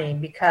take money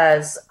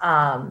because,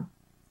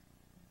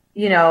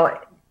 you know,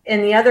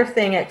 and the other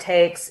thing it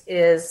takes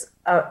is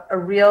a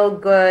real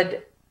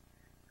good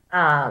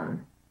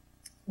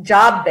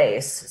job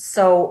base.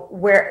 So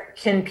where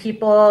can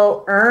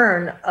people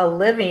earn a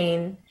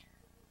living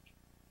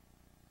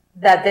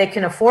that they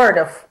can afford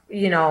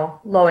you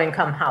know, low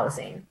income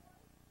housing?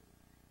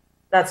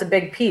 That's a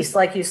big piece.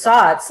 Like you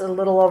saw, it's a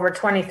little over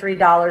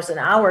 $23 an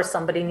hour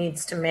somebody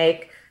needs to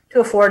make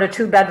to afford a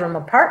 2-bedroom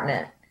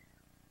apartment.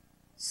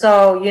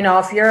 So, you know,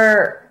 if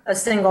you're a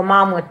single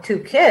mom with 2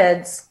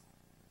 kids,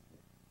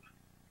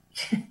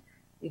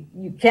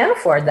 you can't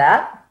afford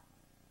that.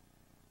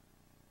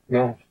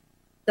 No.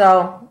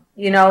 So,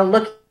 you know,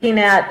 looking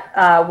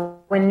at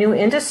when new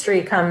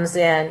industry comes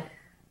in,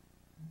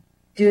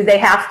 do they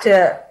have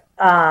to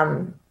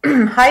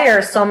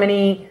hire so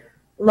many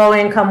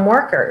low-income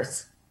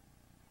workers?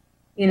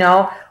 You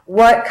know,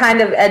 what kind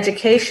of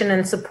education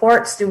and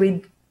supports do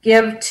we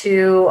give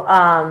to,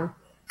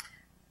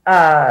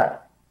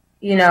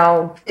 you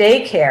know,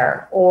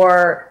 daycare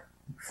or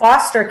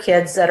foster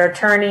kids that are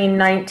turning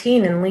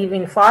 19 and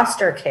leaving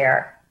foster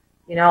care?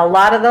 You know, a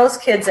lot of those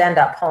kids end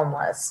up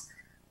homeless.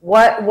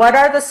 What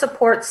are the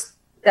supports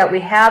that we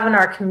have in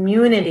our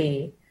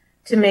community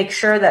to make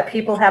sure that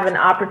people have an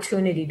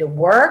opportunity to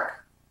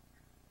work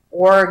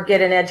or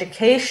get an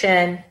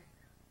education,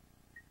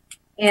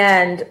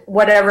 and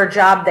whatever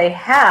job they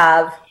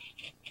have,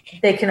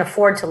 they can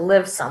afford to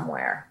live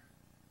somewhere?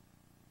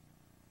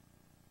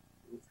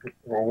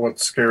 Well, what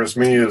scares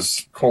me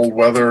is cold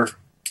weather,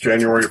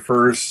 January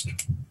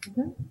 1st.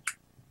 Mm-hmm.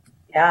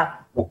 Yeah.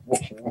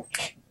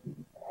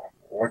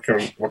 What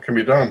can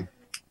be done?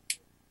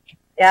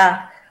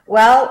 Yeah.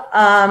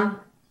 Well,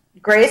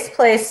 Grace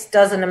Place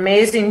does an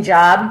amazing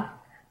job.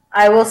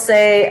 I will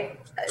say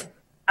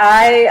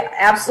I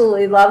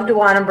absolutely love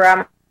Dewana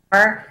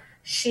Bremer.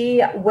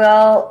 She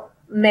will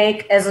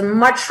make as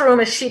much room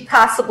as she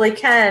possibly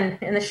can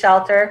in the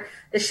shelter.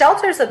 The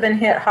shelters have been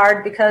hit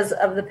hard because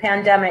of the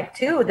pandemic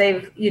too.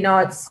 They've, you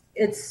know,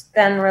 it's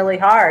been really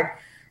hard.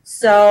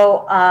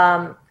 So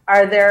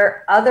are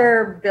there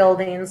other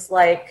buildings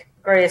like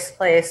Grace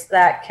Place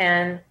that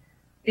can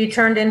be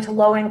turned into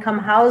low-income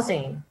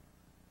housing?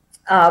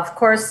 Of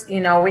course, you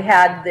know, we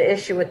had the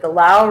issue with the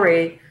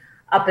Lowry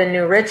up in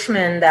New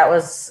Richmond. That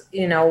was,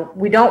 you know,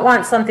 we don't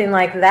want something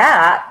like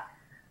that,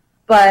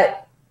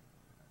 but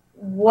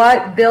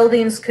what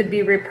buildings could be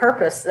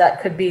repurposed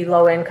that could be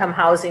low-income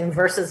housing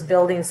versus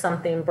building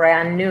something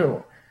brand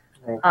new?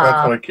 Well,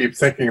 that's what I keep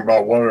thinking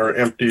about. What are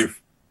empty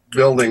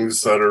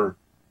buildings that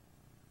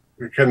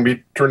can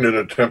be turned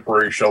into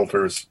temporary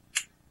shelters?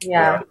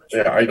 Yeah.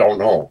 Yeah, I don't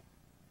know.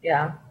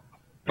 Yeah.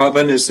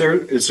 Robin, is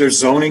there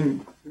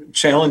zoning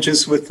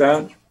challenges with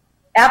that?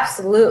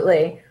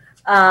 Absolutely.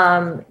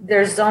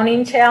 There's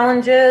zoning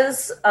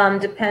challenges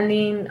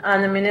depending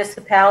on the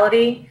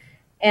municipality,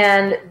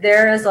 and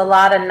there is a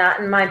lot of not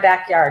in my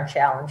backyard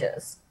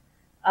challenges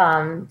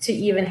to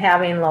even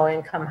having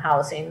low-income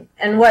housing.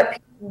 And what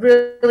people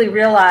really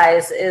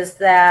realize is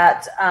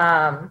that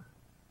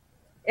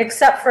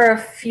except for a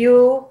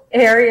few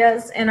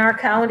areas in our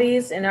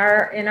counties, in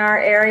our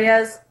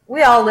areas,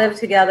 we all live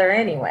together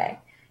anyway.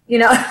 You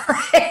know,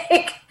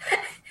 like,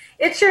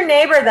 it's your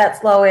neighbor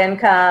that's low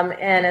income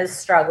and is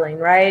struggling,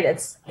 right?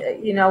 It's,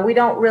 you know, we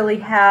don't really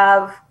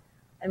have,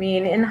 I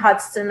mean, in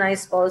Hudson, I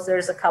suppose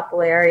there's a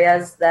couple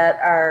areas that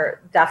are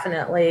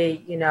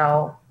definitely, you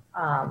know,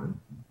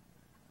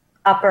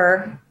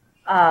 upper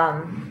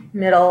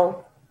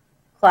middle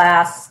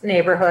class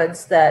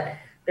neighborhoods that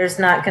there's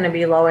not going to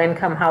be low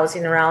income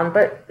housing around,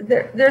 but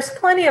there's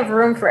plenty of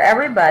room for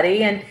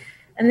everybody. And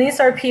these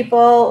are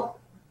people,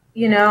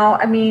 you know,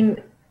 I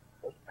mean,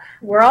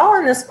 we're all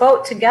in this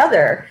boat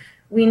together.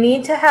 We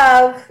need to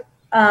have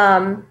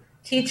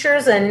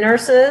teachers and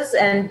nurses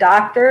and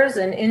doctors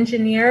and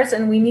engineers,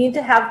 and we need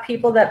to have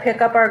people that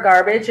pick up our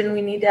garbage, and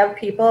we need to have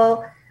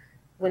people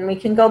when we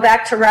can go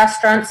back to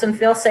restaurants and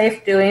feel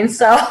safe doing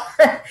so.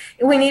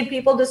 We need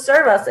people to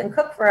serve us and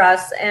cook for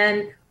us.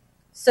 And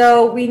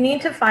so we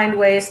need to find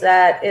ways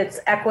that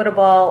it's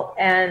equitable.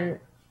 And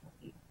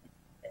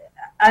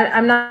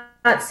I'm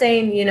not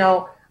saying, you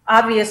know,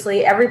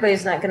 obviously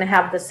everybody's not going to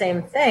have the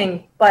same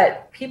thing,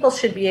 but people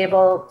should be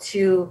able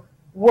to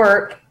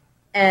work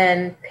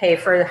and pay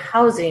for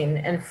housing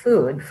and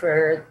food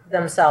for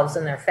themselves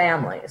and their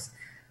families.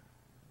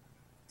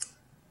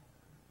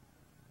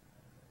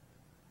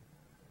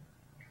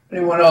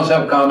 Anyone else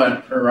have a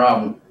comment for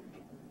Robin?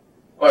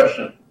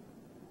 Question?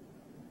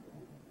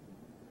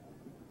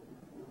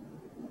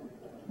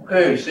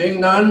 Okay, seeing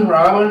none,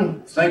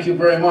 Robin, thank you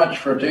very much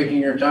for taking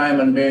your time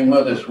and being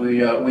with us.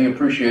 We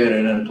appreciate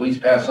it, and please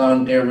pass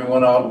on to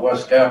everyone out in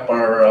West Cap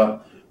our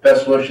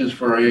best wishes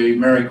for a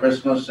Merry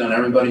Christmas, and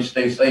everybody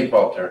stay safe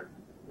out there.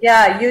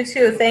 Yeah, you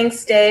too.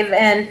 Thanks, Dave.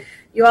 And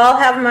you all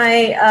have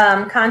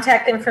my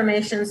contact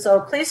information, so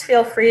please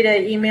feel free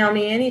to email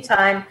me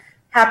anytime.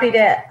 Happy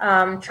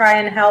to try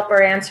and help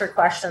or answer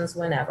questions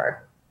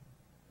whenever.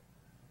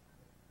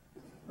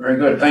 Very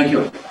good. Thank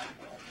you.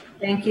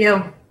 Thank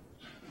you.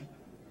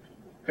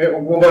 Okay,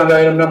 we'll move on to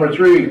item number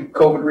 3,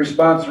 COVID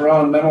response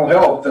around mental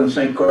health in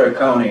St. Croix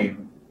County.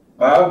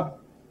 Bob?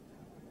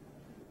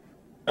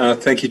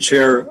 Thank you,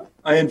 Chair.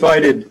 I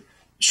invited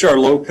Char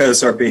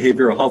Lopez, our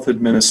behavioral health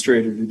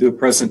administrator, to do a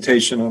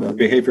presentation on our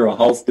behavioral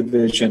health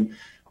division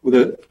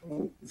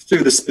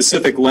through the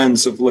specific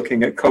lens of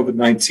looking at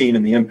COVID-19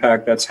 and the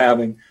impact that's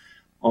having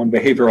on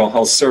behavioral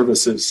health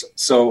services.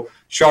 So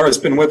Char has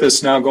been with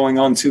us now going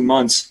on 2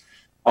 months.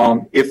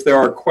 If there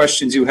are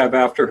questions you have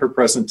after her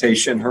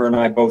presentation, her and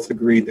I both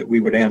agreed that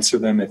we would answer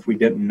them if we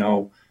didn't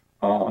know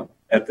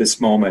at this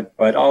moment.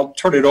 But I'll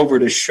turn it over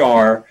to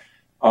Char.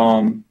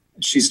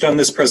 She's done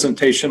this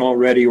presentation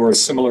already, or a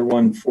similar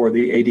one for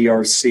the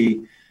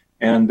ADRC,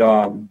 and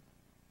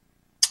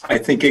I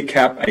think it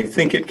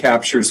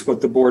captures what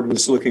the board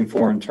was looking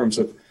for in terms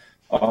of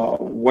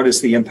what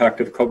is the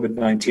impact of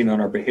COVID-19 on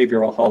our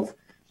behavioral health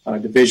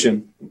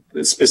division,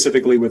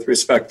 specifically with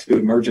respect to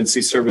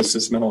emergency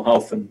services, mental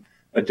health, and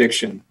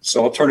addiction.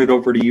 So I'll turn it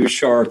over to you,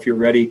 Char, if you're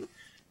ready,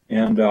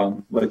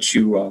 and let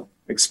you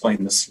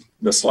explain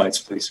the slides,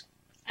 please.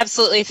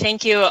 Absolutely,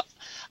 thank you.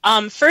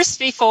 First,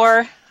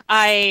 before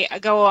I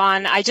go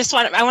on, I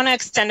want to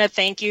extend a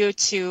thank you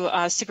to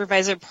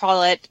Supervisor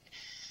Paulette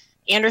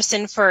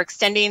Anderson for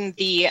extending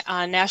the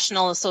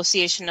National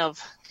Association of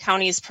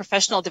Counties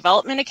Professional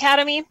Development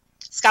Academy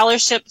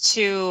scholarship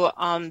to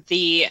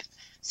the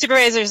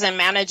supervisors and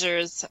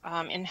managers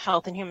in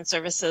health and human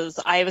services.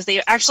 I was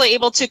actually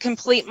able to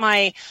complete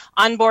my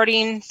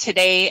onboarding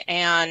today,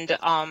 and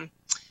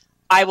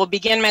I will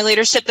begin my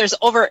leadership. There's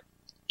over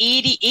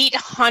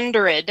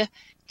 8,800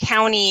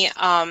 county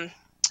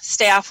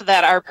staff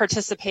that are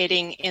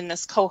participating in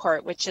this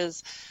cohort, which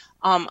is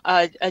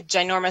a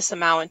ginormous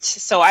amount.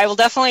 So I will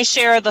definitely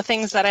share the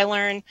things that I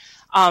learn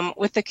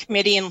with the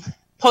committee in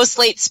post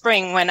late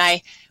spring when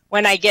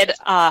I get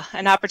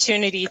an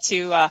opportunity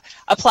to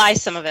apply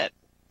some of it.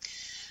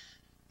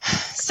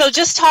 So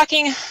just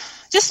looking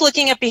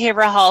at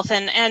behavioral health,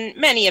 and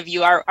many of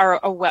you are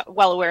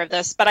well aware of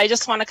this, but I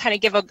just want to kind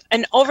of give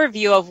an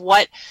overview of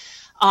what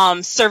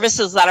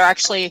services that are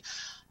actually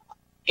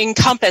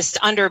encompassed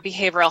under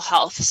behavioral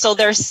health. So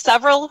there's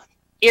several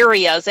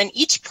areas, and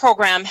each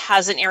program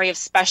has an area of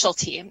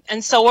specialty.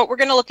 And so what we're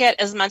going to look at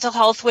is mental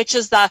health, which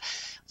is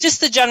just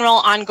the general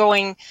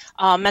ongoing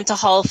mental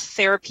health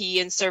therapy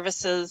and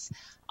services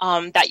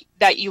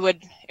that you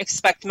would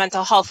expect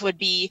mental health would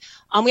be.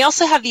 We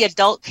also have the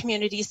adult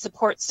community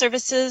support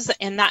services,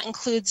 and that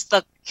includes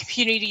the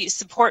community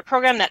support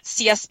program, that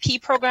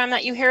CSP program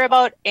that you hear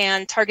about,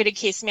 and targeted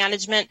case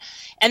management.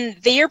 And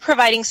they are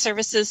providing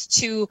services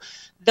to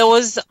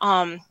those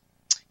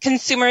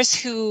consumers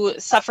who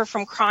suffer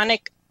from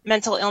chronic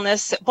mental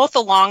illness, both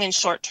the long and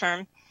short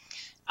term.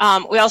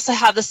 We also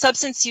have the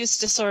substance use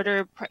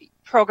disorder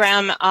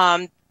program,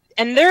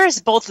 and there's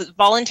both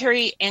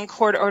voluntary and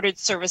court-ordered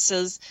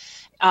services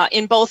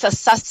in both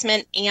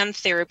assessment and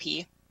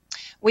therapy.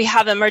 We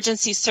have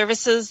emergency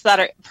services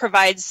that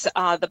provides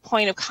the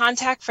point of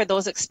contact for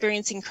those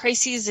experiencing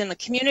crises in the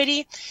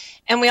community.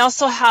 And we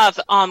also have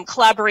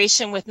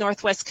collaboration with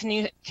Northwest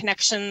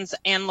Connections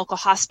and local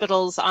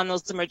hospitals on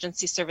those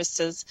emergency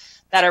services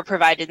that are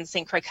provided in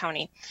St. Croix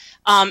County.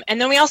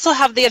 And then we also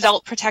have the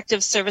adult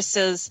protective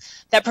services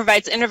that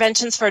provides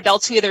interventions for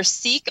adults who either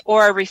seek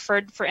or are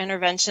referred for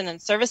intervention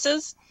and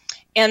services.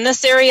 And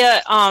this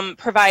area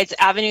provides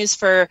avenues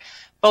for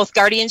both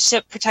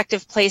guardianship,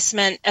 protective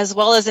placement, as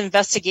well as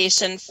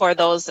investigation for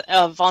those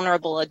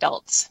vulnerable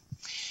adults.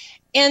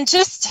 And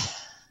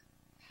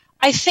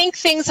I think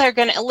things are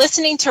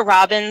listening to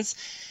Robin's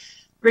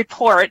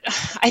report,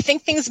 I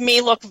think things may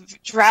look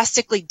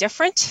drastically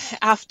different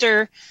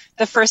after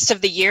the first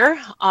of the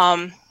year,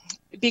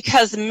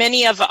 because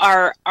many of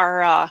our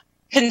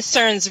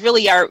concerns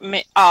really are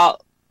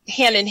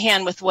hand in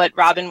hand with what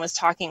Robin was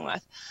talking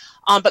with.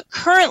 But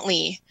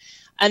currently,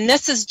 and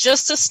this is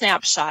just a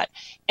snapshot,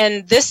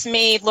 and this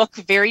may look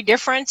very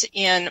different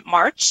in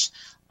March,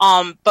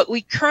 but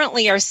we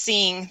currently are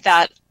seeing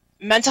that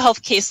mental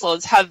health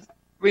caseloads have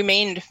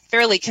remained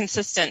fairly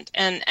consistent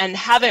and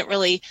haven't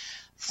really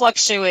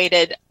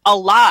fluctuated a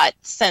lot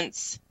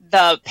since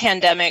the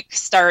pandemic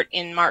start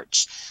in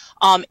March.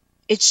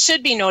 It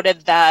should be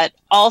noted that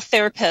all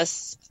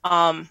therapists,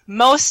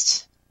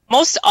 most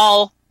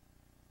all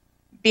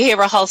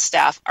behavioral health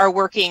staff are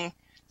working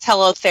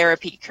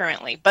teletherapy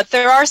currently, but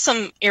there are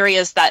some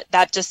areas that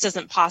just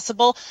isn't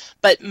possible,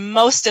 but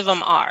most of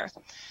them are.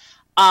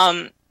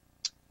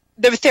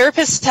 the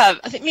therapists have,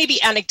 I think maybe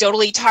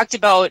anecdotally talked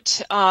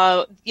about,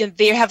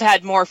 they have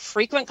had more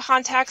frequent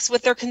contacts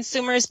with their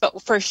consumers, but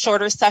for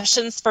shorter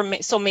sessions,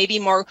 so maybe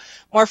more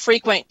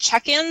frequent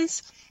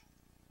check-ins.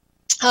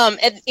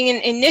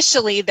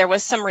 Initially, there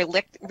was some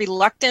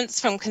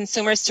reluctance from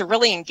consumers to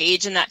really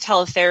engage in that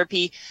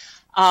teletherapy.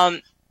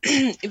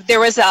 There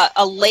was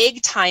a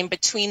lag time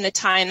between the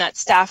time that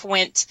staff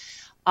went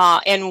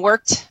and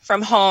worked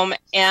from home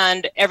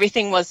and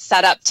everything was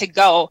set up to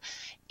go.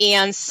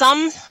 And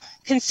some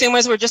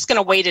consumers were just going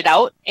to wait it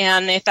out,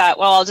 and they thought,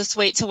 well, I'll just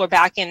wait till we're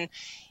back in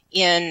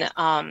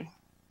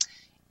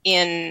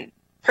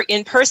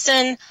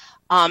person.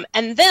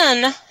 And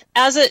then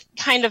as it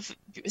kind of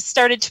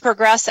started to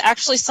progress,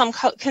 actually some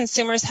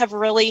consumers have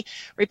really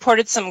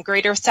reported some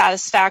greater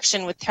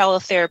satisfaction with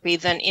teletherapy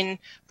than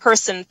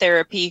in-person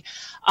therapy.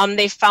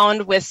 They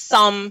found with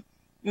some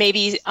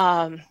maybe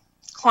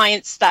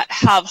clients that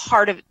have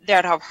hard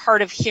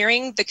of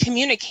hearing, the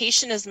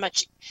communication is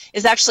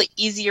actually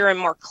easier and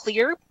more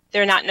clear.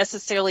 They're not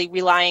necessarily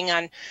relying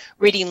on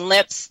reading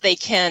lips. They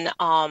can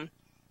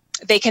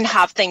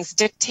have things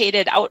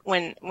dictated out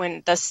when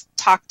the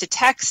talk to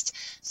text.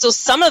 So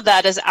some of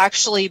that has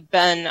actually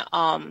been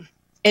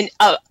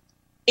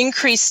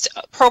increased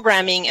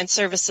programming and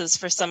services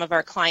for some of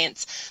our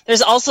clients.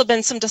 There's also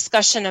been some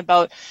discussion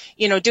about,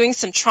 doing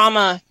some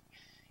trauma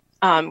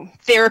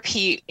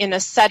therapy in a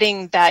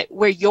setting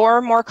where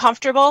you're more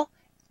comfortable.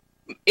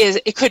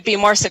 It could be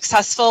more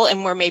successful,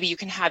 and where maybe you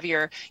can have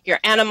your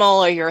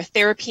animal or your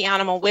therapy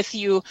animal with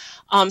you.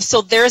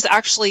 So there's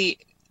actually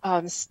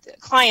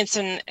clients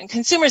and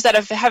consumers that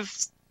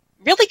have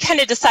really kind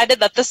of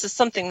decided that this is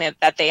something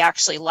that they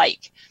actually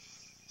like.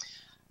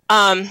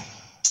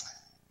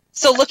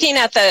 So looking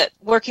at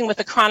working with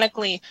the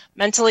chronically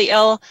mentally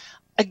ill,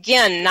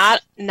 again,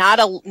 not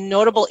a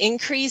notable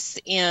increase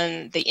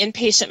in the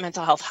inpatient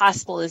mental health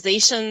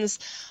hospitalizations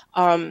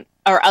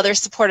or other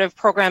supportive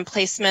program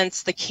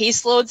placements. The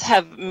caseloads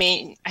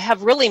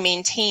have really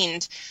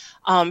maintained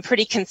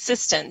pretty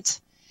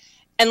consistent.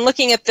 And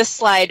looking at this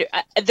slide,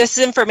 this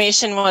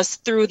information was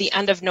through the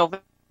end of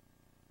November.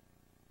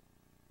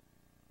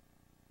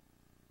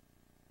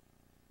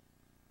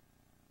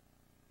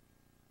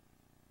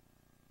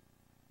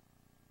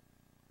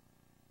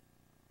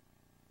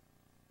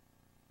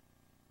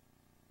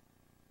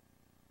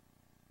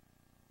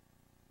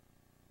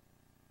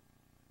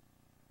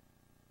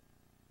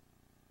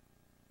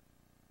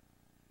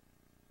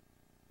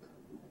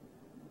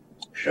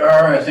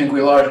 Shar, I think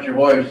we lost your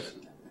voice.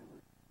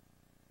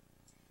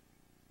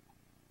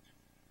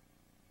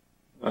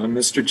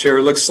 Mr. Chair,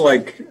 it looks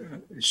like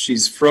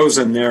she's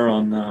frozen there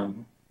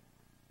on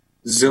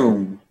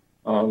Zoom.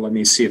 Let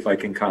me see if I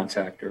can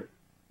contact her.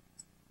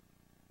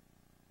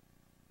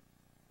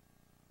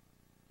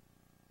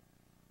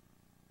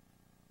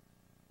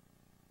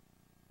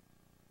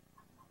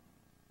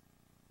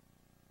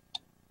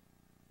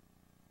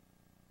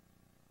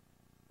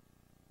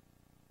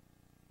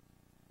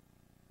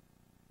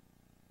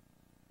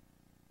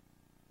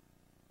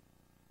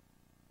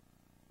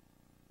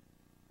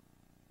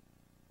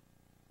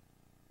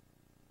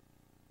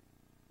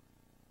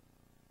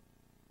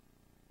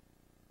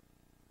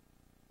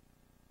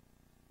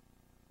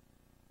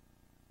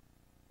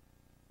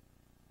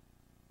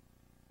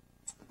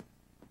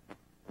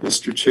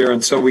 Mr. Chair,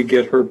 until we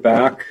get her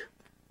back,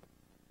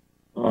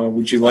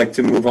 would you like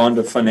to move on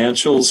to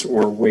financials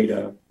or wait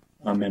a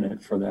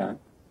minute for that?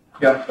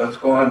 Yep, let's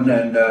go on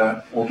and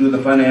we'll do the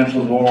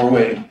financials while we're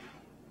waiting.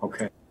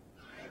 Okay.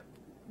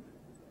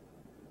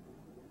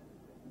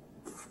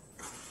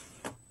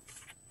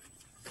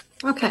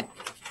 Okay.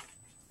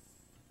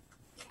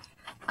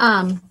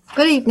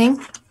 Good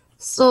evening.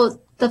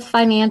 So the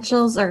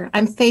financials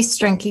I'm Faith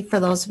Strenke, for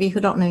those of you who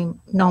don't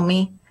know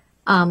me.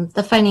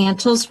 The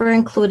financials were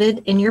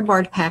included in your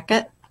board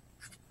packet.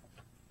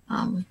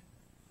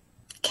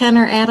 Ken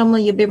or Adam, will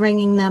you be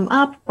bringing them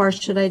up, or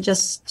should I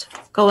just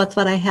go with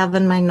what I have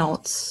in my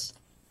notes?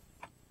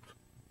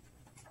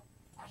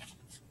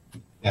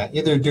 Yeah,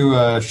 either do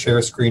a share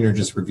screen or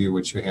just review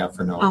what you have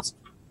for notes.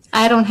 Oh,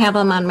 I don't have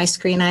them on my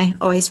screen. I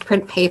always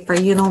print paper.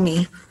 You know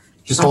me.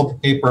 Just hold the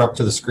paper up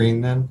to the screen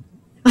then.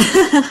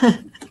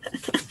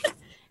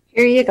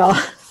 Here you go.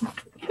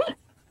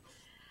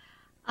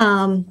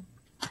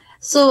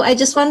 So I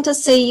just wanted to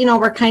say,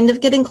 we're kind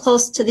of getting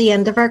close to the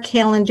end of our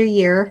calendar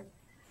year.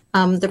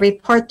 The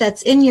report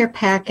that's in your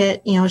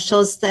packet,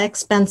 shows the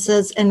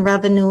expenses and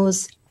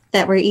revenues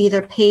that were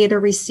either paid or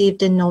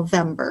received in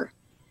November.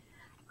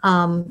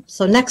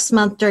 So next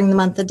month, during the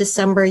month of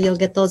December, you'll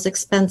get those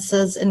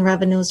expenses and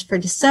revenues for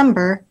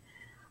December.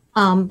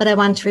 But I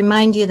want to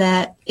remind you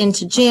that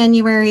into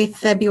January,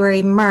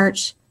 February,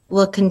 March,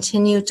 we'll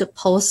continue to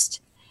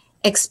post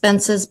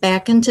expenses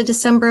back into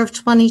December of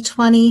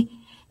 2020.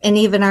 And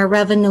even our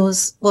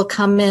revenues will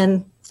come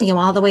in,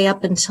 all the way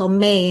up until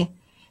May,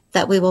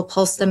 that we will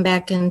post them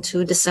back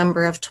into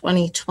December of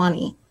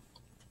 2020.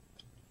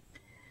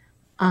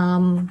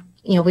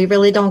 We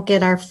really don't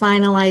get our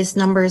finalized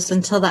numbers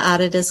until the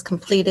audit is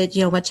completed,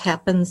 which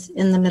happens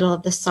in the middle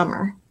of the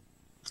summer.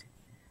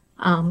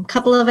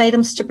 Couple of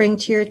items to bring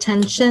to your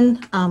attention.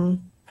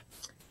 On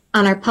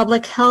our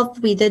public health,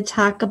 we did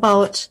talk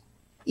about,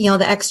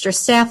 the extra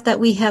staff that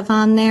we have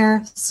on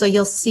there. So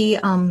you'll see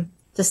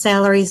the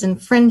salaries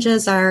and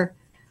fringes are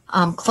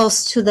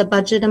close to the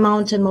budget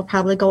amount and will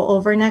probably go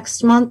over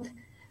next month.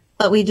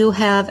 But we do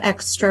have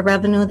extra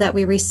revenue that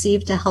we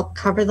received to help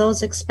cover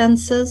those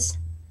expenses.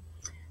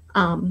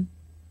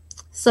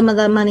 Some of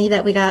the money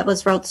that we got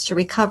was routes to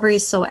recovery,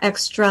 so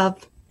extra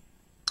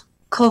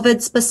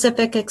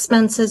COVID-specific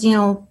expenses,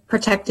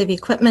 protective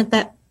equipment,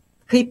 that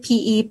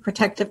PPE,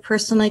 protective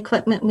personal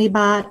equipment we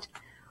bought,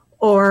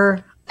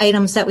 or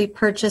items that we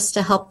purchased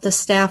to help the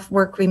staff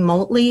work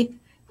remotely,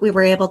 we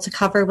were able to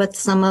cover with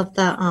some of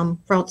the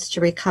routes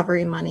to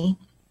recovery money.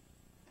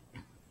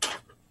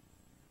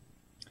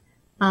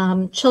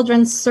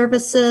 Children's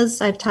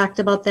services, I've talked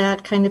about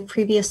that kind of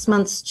previous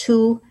months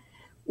too.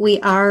 We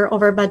are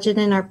over budget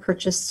in our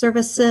purchased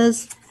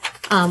services.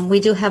 We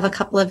do have a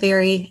couple of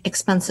very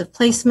expensive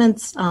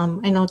placements.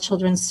 I know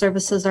Children's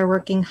Services are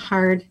working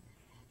hard,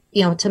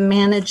 to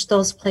manage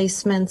those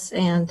placements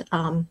and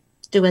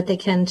do what they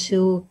can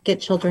to get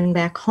children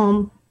back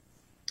home.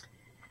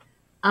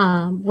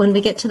 When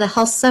we get to the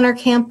health center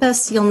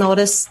campus, you'll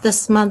notice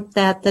this month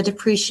that the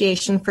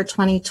depreciation for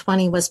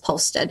 2020 was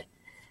posted.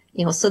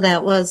 So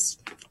that was,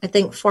 I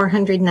think,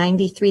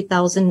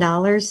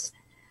 $493,000.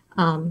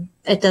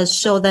 It does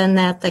show then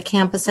that the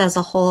campus as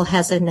a whole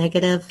has a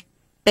negative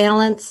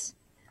balance.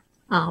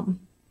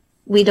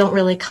 We don't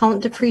really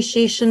count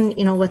depreciation,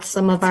 with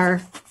some of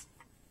our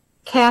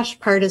cash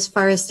part as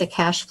far as the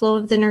cash flow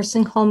of the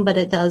nursing home, but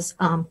it does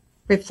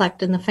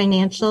reflect in the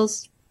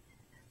financials.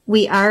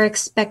 We are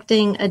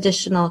expecting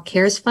additional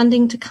CARES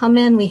funding to come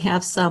in. We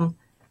have some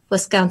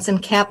Wisconsin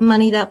CAP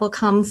money that will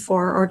come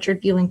for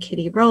Orchard View and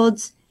Kitty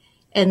Roads.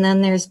 And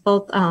then there's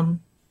both an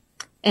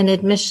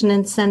admission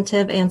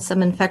incentive and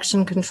some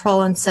infection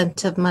control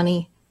incentive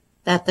money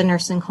that the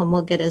nursing home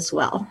will get as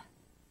well.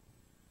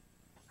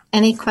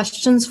 Any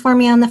questions for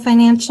me on the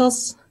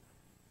financials?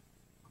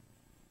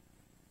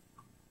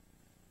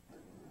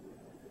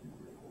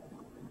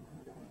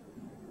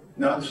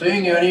 Not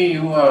seeing any.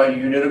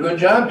 You did a good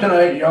job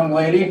tonight, young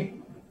lady.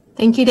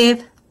 Thank you,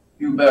 Dave.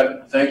 You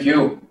bet. Thank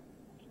you.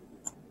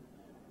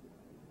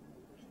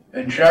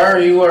 And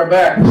Char, you are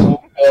back.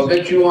 I'll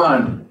get you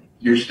on.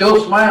 You're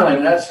still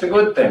smiling. That's the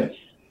good thing.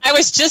 I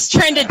was just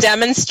trying to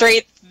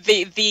demonstrate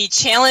the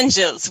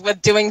challenges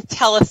with doing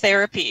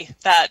teletherapy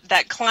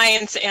that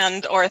clients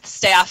and or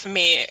staff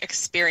may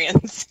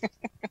experience.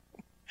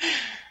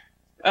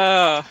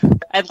 Oh,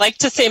 I'd like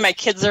to say my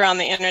kids are on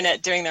the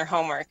internet doing their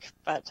homework,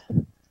 but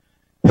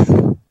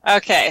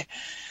okay.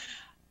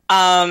 So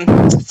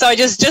I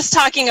just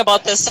talking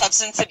about the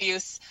substance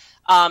abuse,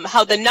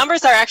 how the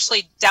numbers are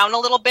actually down a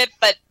little bit,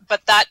 but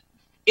that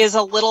is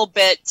a little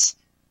bit,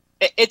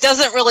 it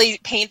doesn't really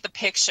paint the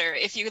picture.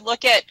 If you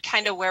look at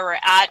kind of where we're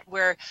at,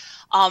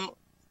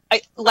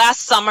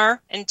 last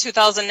summer in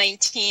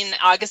 2019,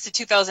 August of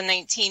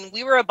 2019,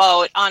 we were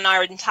about, on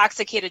our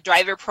intoxicated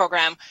driver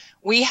program,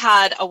 we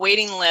had a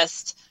waiting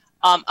list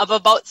of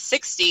about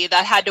 60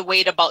 that had to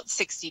wait about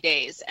 60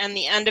 days. And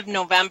the end of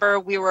November,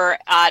 we were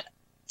at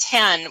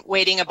 10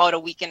 waiting about a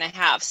week and a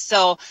half.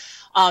 So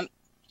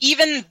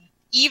even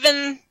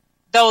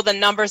though the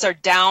numbers are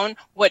down,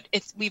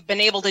 we've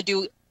been able to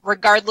do,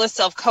 regardless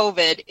of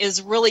COVID,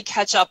 is really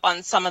catch up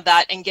on some of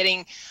that and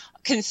getting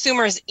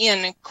consumers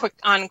in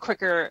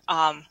quicker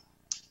a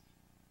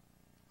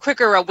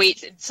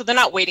wait, so they're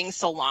not waiting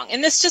so long.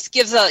 And this just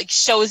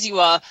shows you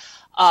a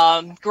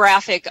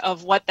graphic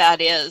of what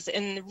that is.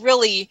 And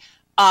really,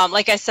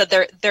 like I said,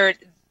 the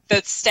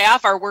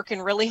staff are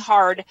working really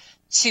hard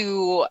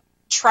to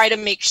try to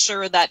make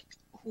sure that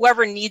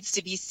whoever needs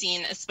to be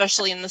seen,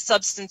 especially in the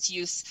substance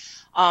use,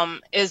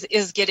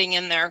 is getting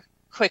in there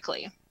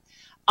quickly.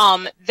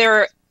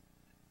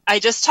 I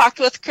just talked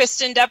with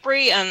Kristen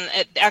Debris, and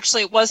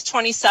it was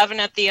 27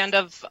 at the end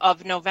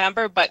of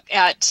November, but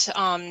at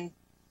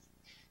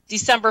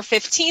December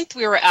 15th,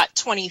 we were at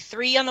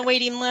 23 on the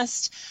waiting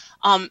list.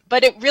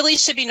 But it really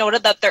should be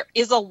noted that there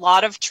is a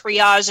lot of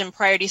triage and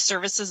priority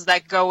services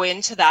that go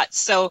into that.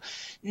 So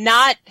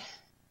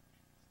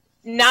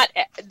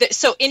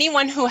so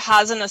anyone who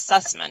has an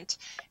assessment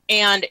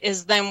and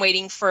is then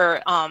waiting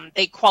for,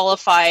 they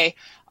qualify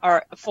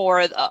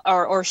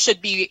or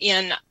should be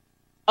in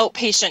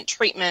outpatient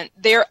treatment,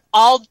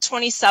 all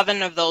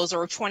 27 of those,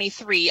 or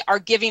 23, are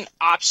giving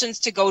options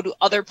to go to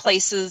other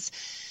places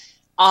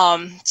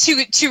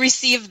to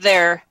receive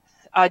their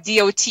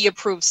DOT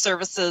approved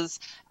services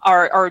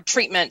or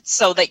treatment,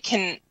 so they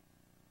can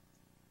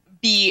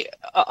be,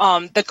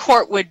 the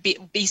court would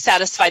be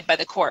satisfied by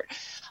the court.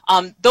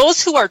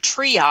 Those who are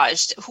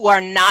triaged, who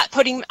are not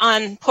put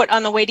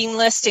on the waiting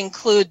list,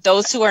 include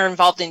those who are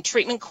involved in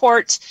treatment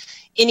court,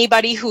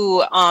 anybody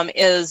who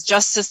is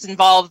justice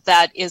involved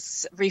that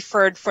is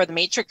referred for the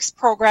matrix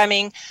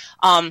programming,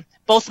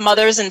 both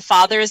mothers and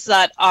fathers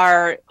that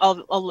are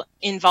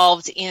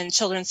involved in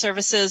children's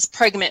services,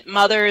 pregnant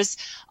mothers,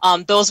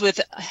 those with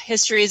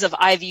histories of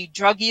IV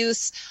drug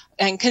use,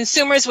 and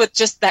consumers with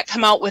just that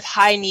come out with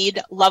high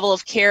need level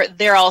of care,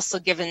 they're also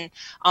given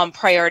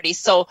priority.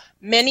 So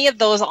many of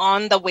those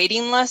on the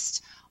waiting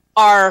list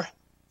are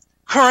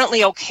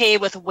currently okay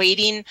with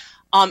waiting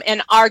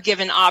and are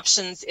given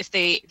options if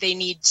they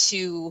need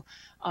to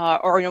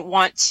or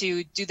want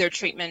to do their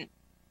treatment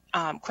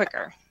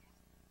quicker.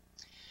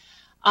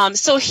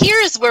 So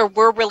here's where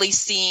we're really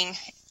seeing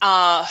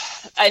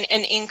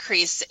an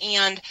increase,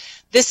 and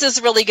this is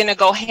really going to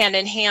go hand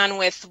in hand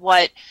with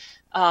what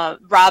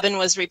Robin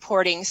was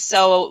reporting.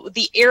 So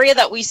the area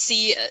that we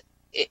see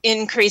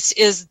increase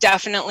is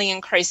definitely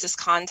in crisis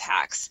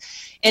contacts,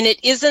 and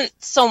it isn't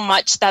so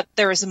much that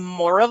there's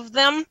more of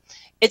them,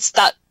 it's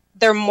that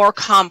they're more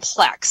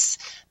complex.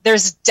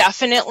 There's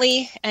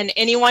definitely, and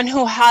anyone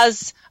who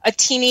has a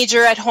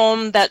teenager at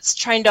home that's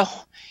trying to,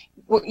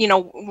 you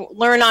know,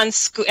 learn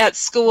at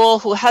school,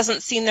 who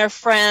hasn't seen their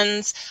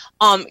friends,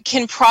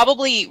 can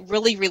probably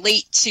really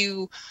relate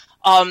to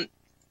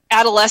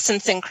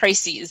adolescence and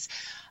crises.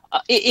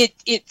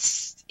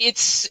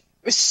 It's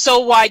so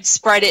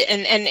widespread,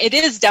 and it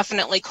is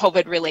definitely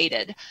COVID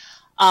related.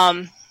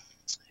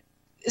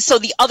 So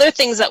the other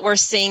things that we're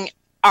seeing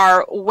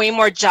are way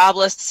more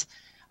jobless,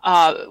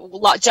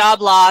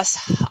 job loss,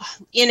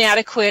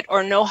 inadequate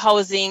or no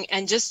housing,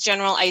 and just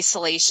general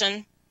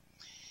isolation.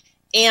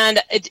 And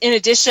in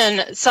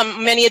addition,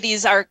 many of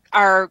these are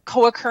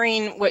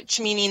co-occurring, which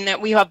meaning that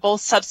we have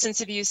both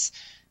substance abuse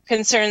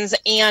concerns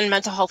and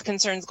mental health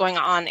concerns going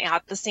on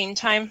at the same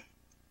time.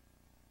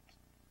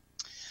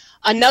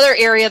 Another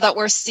area that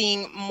we're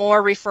seeing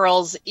more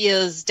referrals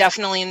is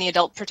definitely in the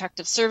adult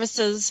protective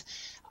services.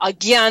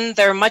 Again,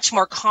 they're much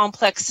more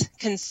complex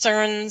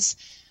concerns,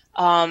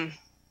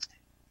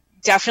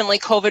 definitely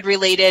COVID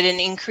related, an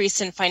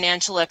increase in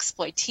financial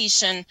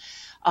exploitation.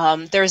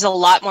 There's a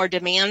lot more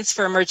demands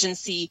for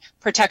emergency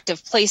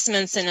protective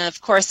placements, and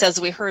of course,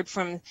 as we heard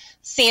from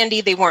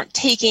Sandy, they weren't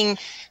taking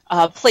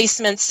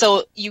placements,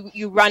 so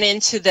you run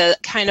into the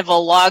kind of a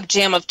log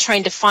jam of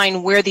trying to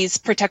find where these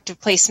protective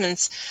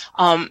placements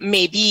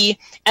may be,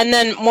 and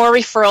then more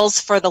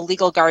referrals for the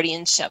legal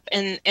guardianship.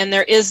 And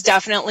there is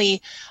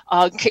definitely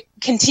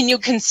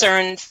continued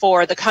concern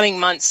for the coming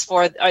months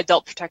for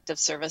adult protective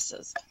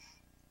services.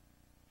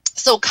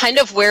 So kind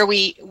of where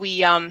we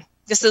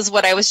this is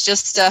what I was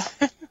just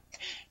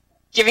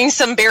giving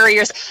some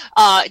barriers,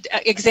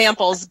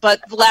 examples, but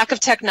lack of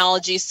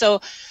technology.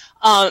 So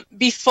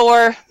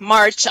before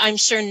March, I'm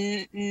sure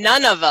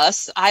none of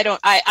us, I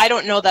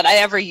don't know that I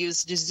ever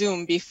used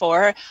Zoom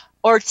before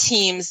or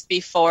Teams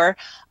before,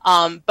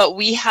 but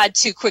we had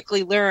to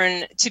quickly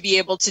learn to be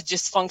able to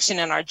just function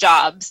in our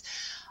jobs.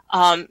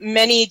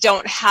 Many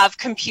don't have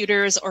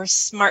computers or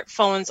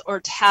smartphones or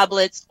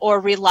tablets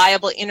or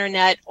reliable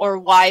internet or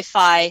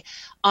Wi-Fi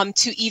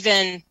to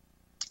even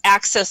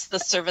access the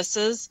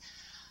services.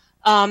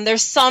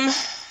 There's some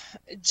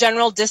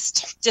general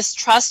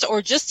distrust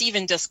or just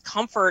even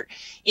discomfort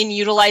in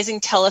utilizing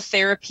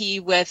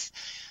teletherapy with,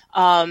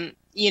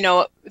 you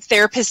know,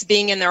 therapists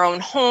being in their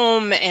own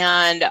home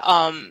and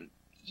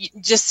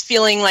just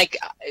feeling like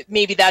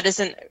maybe that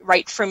isn't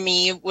right for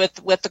me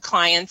with the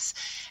clients.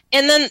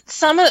 And then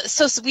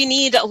so we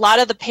need a lot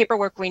of the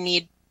paperwork we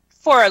need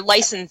for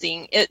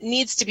licensing. It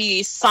needs to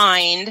be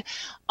signed,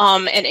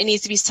 and it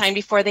needs to be signed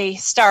before they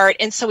start.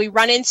 And so we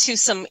run into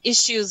some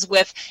issues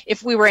with,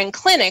 if we were in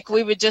clinic,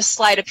 we would just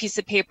slide a piece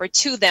of paper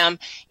to them,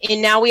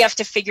 and now we have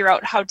to figure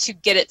out how to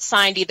get it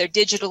signed either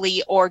digitally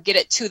or get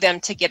it to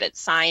them to get it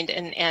signed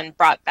and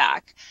brought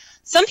back.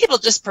 Some people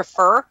just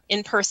prefer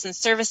in-person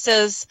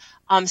services.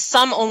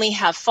 Some only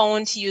have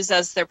phone to use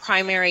as their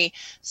primary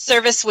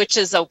service, which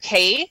is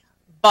okay,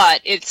 but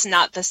it's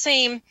not the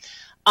same.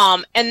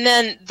 And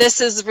then this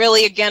is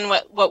really, again,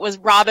 what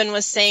Robin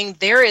was saying.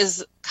 There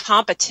is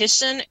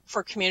competition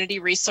for community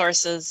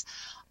resources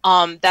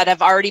that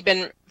have already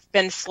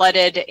been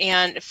flooded,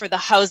 and for the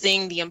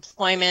housing, the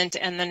employment,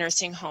 and the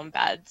nursing home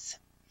beds.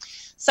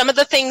 Some of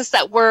the things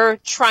that we're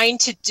trying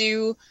to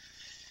do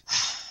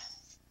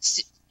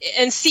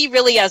and see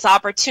really as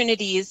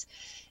opportunities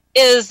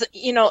is,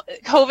 you know,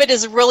 COVID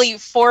has really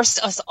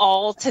forced us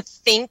all to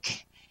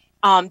think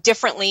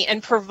differently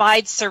and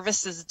provide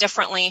services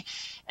differently.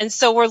 And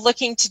so we're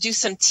looking to do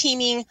some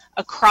teaming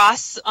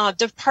across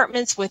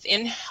departments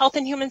within Health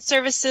and Human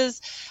Services.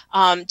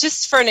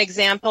 Just for an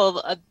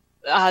example,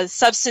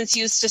 substance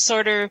use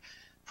disorder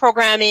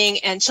programming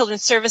and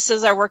children's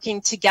services are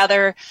working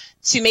together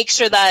to make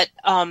sure that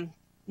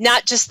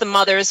not just the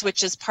mothers,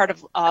 which is part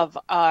of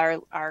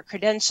our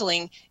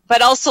credentialing,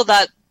 but also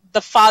that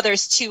the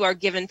fathers too are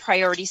given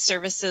priority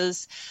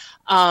services.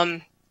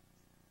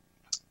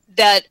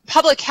 That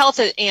public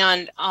health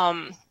and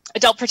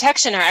adult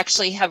protection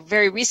have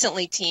very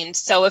recently teamed.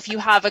 So if you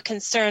have a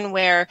concern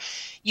where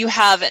you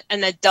have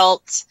an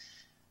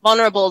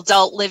vulnerable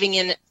adult living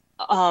in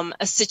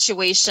a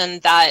situation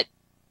that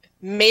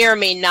may or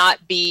may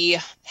not be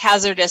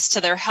hazardous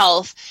to their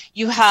health,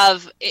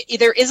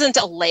 there isn't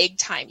a lag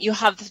time. You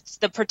have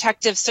the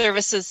protective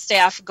services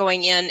staff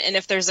going in, and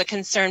if there's a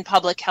concern,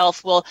 public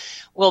health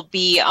will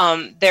be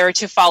there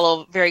to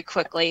follow very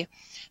quickly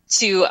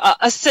to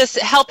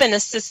help and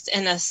assist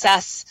and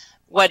assess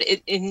what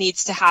it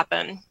needs to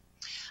happen.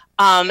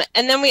 And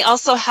then we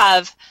also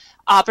have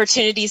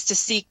opportunities to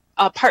seek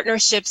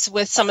partnerships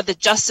with some of the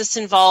justice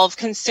involved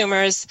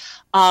consumers.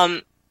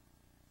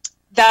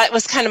 That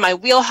was kind of my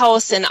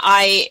wheelhouse, and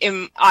I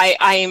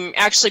am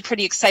actually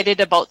pretty excited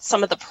about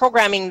some of the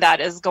programming that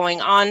is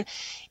going on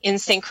in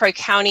St. Croix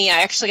County.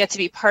 I actually got to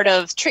be part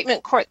of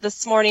treatment court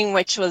this morning,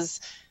 which was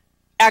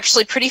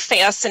actually pretty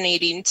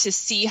fascinating to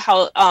see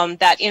how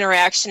that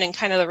interaction and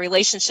kind of the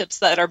relationships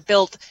that are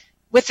built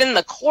within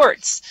the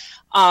courts.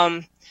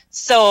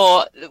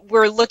 So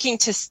we're looking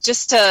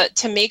to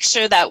make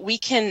sure that we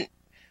can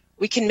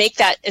make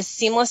that as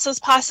seamless as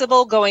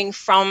possible, going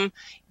from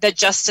the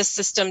justice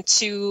system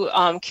to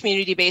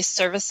community-based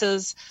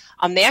services.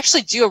 They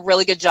actually do a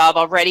really good job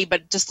already,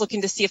 but just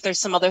looking to see if there's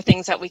some other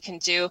things that we can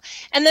do.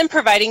 And then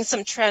providing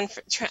some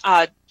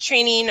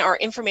training or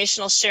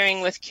informational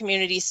sharing with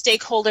community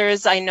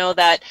stakeholders. I know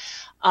that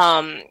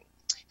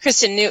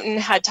Kristen Newton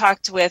had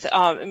talked with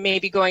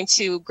maybe going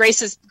to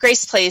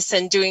Grace Place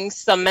and doing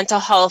some mental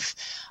health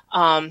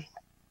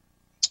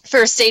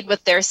first aid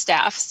with their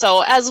staff.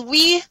 So as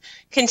we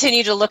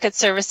continue to look at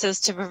services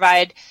to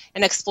provide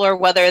and explore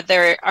whether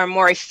there are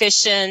more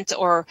efficient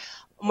or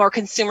more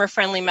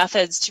consumer-friendly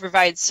methods to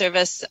provide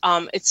service,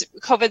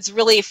 COVID's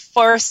really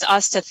forced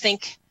us to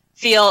think,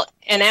 feel,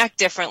 and act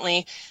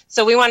differently.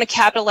 So we want to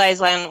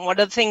capitalize on what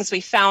are the things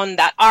we found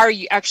that are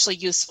actually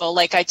useful.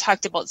 Like I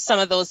talked about some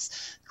of those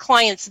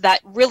clients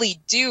that really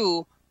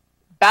do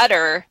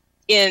better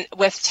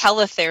with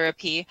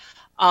teletherapy.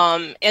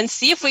 And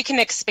see if we can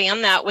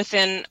expand that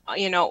within,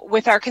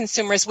 with our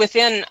consumers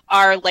within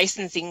our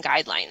licensing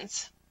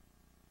guidelines.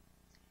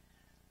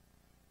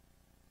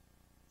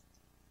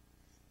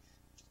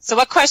 So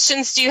what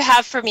questions do you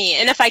have for me?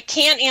 And if I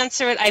can't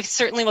answer it, I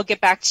certainly will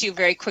get back to you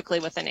very quickly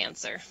with an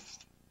answer.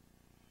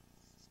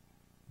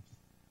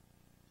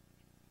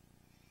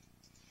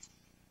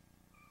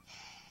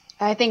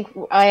 I think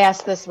I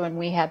asked this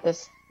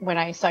when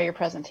I saw your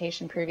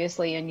presentation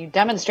previously, and you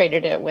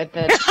demonstrated it with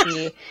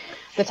the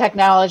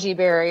technology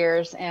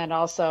barriers. And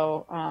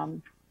also,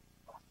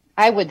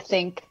 I would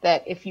think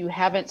that if you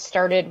haven't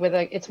started with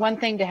it's one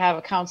thing to have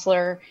a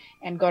counselor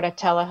and go to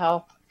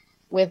telehealth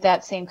with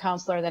that same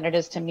counselor than it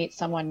is to meet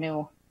someone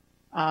new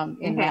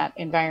in that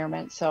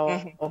environment. So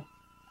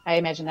I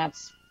imagine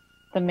that's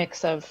the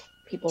mix of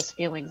people's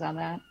feelings on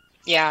that.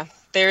 Yeah,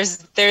 there's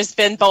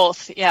been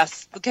both,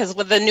 yes, because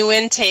with the new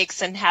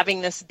intakes and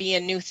having this be a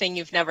new thing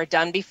you've never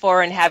done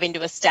before and having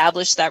to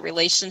establish that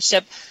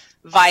relationship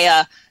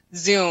via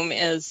Zoom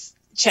is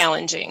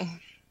challenging.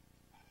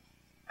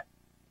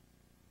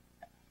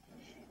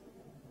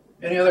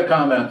 Any other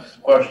comments,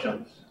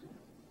 questions?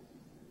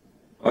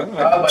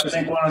 I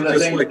think one of the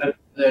things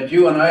that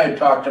you and I had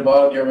talked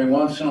about every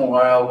once in a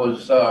while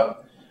was, as a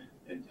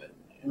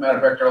matter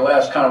of fact, our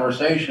last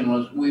conversation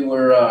was we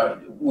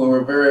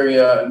were very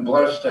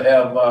blessed to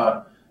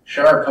have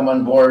Shar come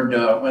on board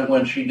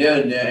when she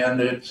did,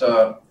 and it's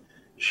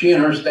she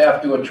and her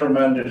staff do a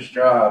tremendous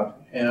job,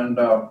 and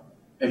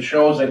it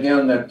shows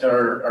again that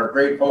our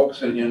great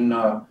folks in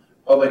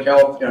public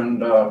health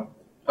and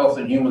health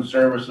and human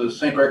services,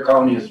 St. Croix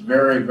County is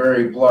very,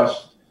 very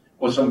blessed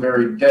with some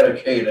very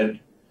dedicated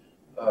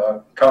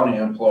county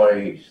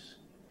employees.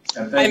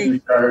 And thank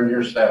you, Shar, and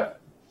your staff.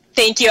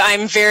 Thank you.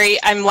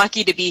 I'm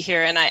lucky to be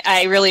here, and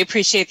I really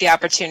appreciate the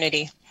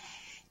opportunity.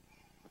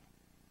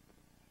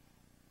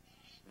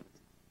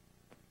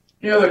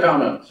 Any other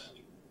comments?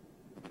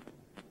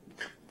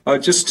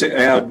 Just to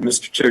add,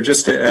 Mr. Chair,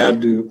 just to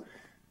add to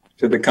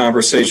the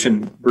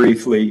conversation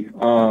briefly,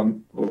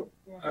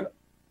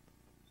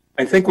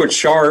 I think what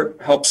Shar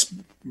helps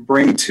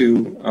bring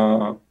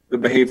to the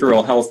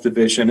Behavioral Health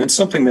Division, and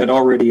something that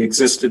already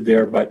existed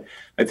there, but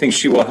I think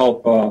she will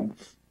help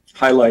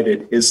highlight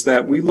it, is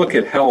that we look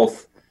at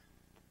health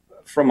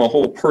from a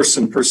whole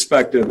person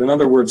perspective. In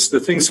other words, the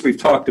things we've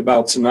talked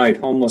about tonight,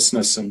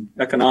 homelessness and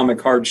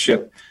economic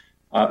hardship,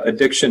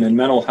 addiction and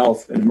mental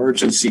health and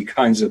emergency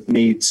kinds of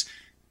needs,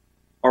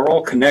 are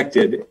all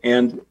connected.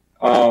 And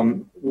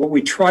what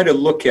we try to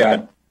look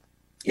at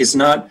is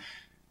not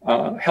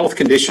health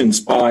conditions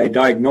by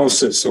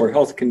diagnosis or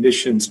health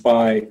conditions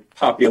by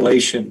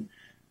population,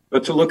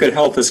 but to look at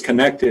health as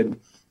connected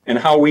and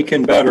how we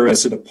can better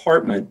as a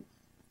department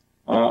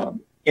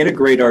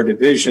integrate our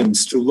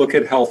divisions to look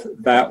at health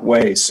that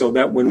way, so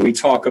that when we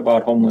talk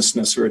about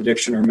homelessness or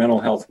addiction or mental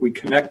health, we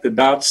connect the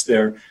dots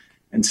there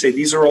and say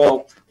these are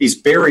all, these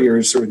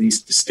barriers or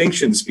these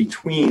distinctions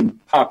between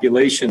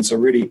populations are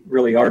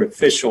really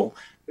artificial.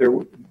 They're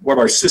what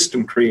our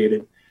system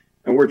created.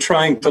 And we're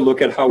trying to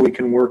look at how we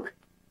can work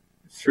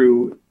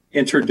through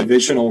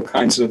interdivisional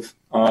kinds of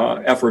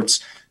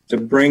efforts to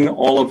bring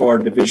all of our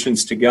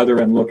divisions together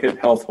and look at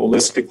health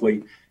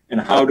holistically, and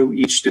how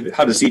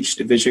does each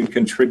division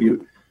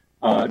contribute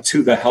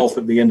to the health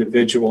of the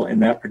individual in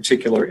that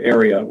particular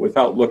area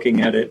without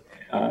looking at it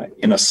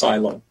in a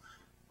silo.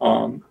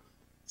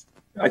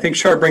 I think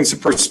Char brings a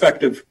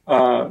perspective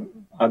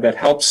that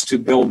helps to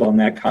build on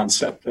that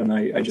concept, and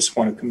I just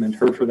want to commend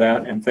her for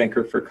that and thank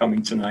her for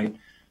coming tonight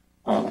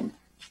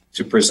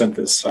to present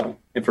this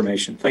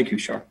information. Thank you,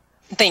 Char.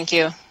 Thank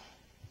you.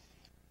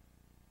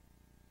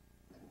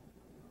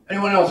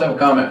 Anyone else have a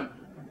comment?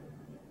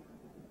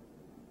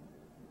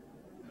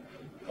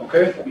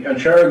 Okay, and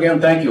Char,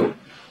 again, thank you.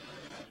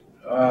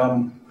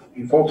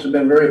 You folks have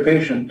been very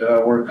patient.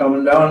 We're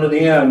coming down to the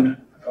end.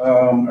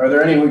 Are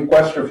there any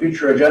requests for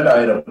future agenda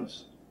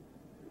items?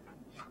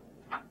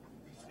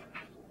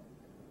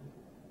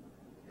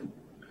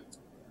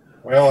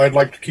 Well, I'd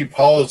like to keep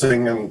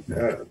housing and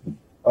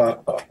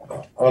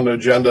on the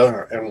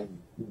agenda and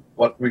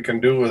what we can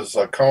do as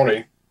a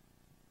county.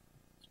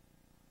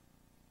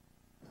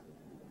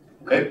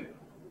 Okay.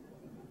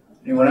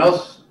 Anyone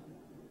else?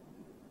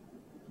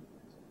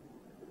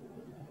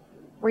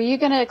 Were you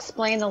going to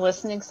explain the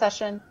listening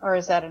session, or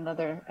is that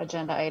another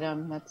agenda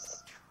item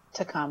that's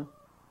to come?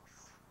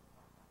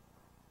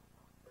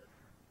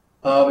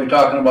 I'll be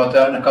talking about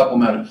that in a couple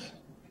minutes.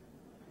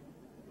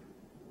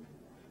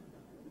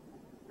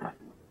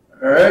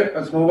 All right,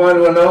 let's move on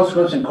to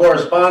announcements and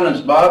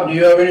correspondence. Bob, do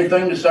you have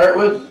anything to start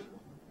with?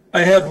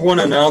 I have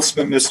one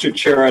announcement, Mr.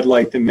 Chair, I'd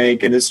like to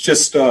make, and it's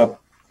just a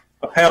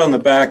pat on the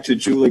back to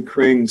Julie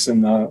Krings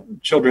and the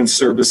Children's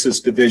Services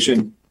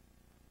Division.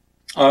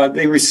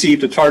 They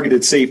received a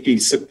Targeted Safety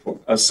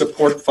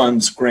Support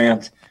Funds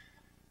grant.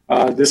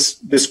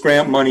 This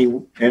grant money,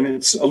 and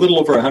it's a little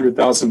over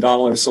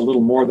 $100,000, a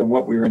little more than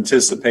what we were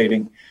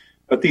anticipating.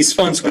 But these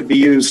funds would be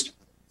used,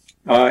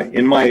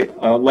 in my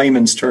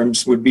layman's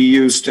terms, would be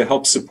used to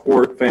help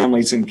support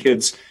families and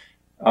kids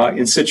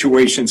in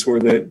situations where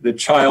the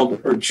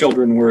child or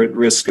children were at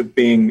risk of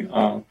being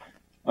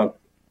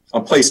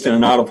placed in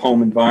an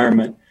out-of-home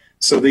environment.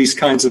 So these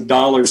kinds of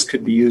dollars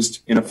could be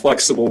used in a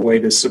flexible way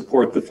to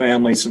support the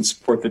families and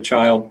support the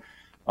child,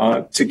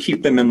 to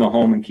keep them in the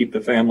home and keep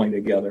the family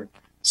together.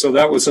 So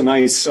that was a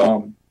nice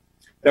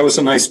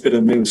bit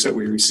of news that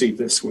we received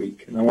this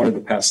week, and I wanted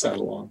to pass that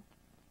along.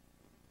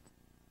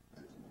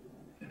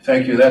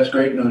 Thank you. That's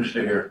great news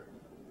to hear.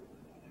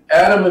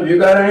 Adam, have you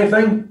got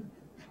anything?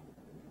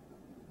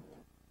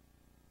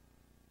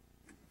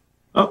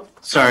 Oh,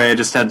 sorry, I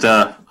just had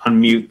to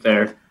unmute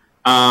there.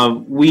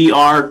 We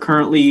are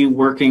currently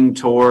working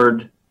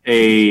toward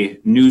a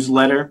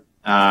newsletter.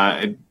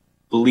 I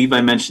believe I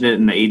mentioned it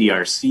in the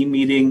ADRC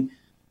meeting,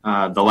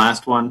 the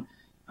last one.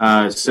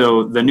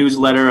 So the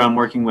newsletter, I'm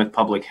working with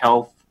public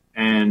health,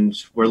 and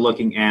we're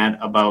looking at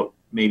about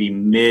maybe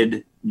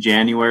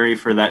mid-January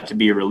for that to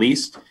be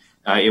released.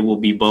 It will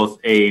be both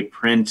a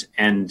print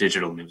and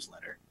digital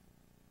newsletter.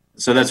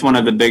 So that's one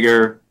of the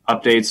bigger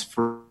updates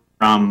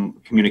from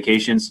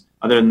communications.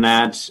 Other than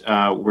that,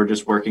 we're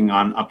just working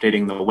on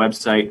updating the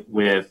website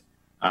with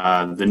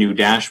the new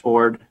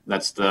dashboard.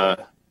 That's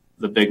the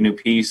big new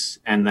piece.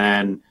 And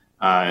then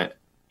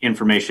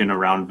information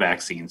around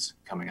vaccines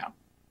coming up.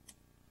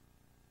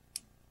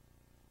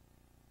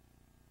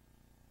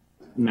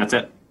 And that's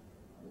it.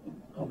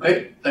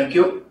 Okay, thank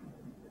you.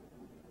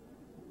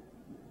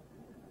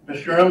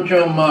 Mr.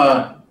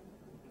 Umchum,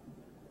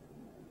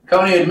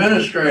 County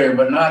Administrator,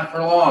 but not for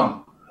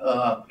long.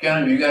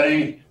 Ken, have you got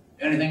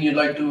anything you'd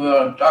like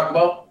to talk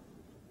about?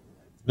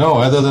 No,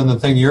 other than the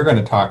thing you're going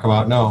to talk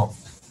about, no.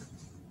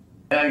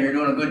 Yeah, you're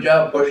doing a good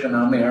job pushing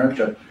on me, aren't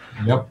you?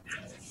 Yep.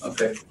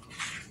 Okay.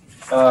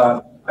 I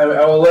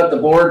will let the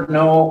board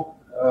know.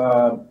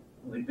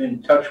 We've been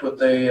in touch with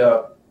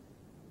a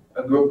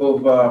group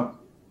of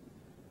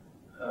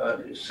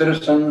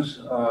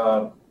citizens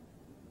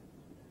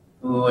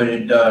who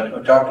had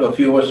talked to a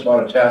few of us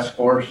about a task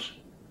force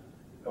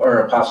or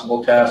a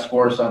possible task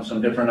force on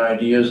some different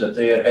ideas that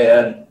they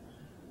had.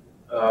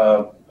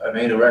 I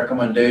made a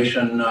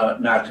recommendation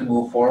not to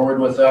move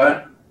forward with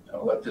that.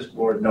 I'll let this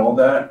board know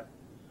that.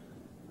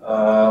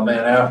 And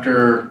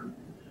after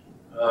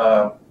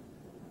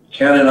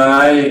Ken and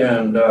I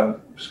and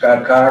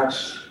Scott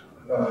Cox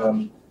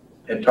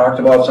had talked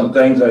about some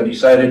things, I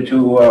decided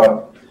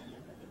to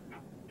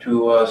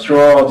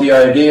throw out the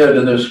idea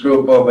to this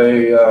group of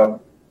a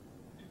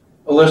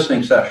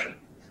listening session.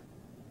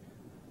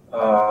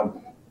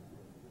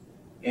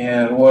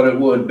 And what it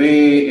would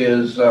be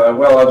is,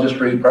 well, I'll just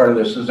read part of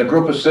this. As a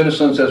group of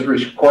citizens has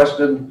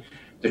requested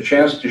the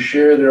chance to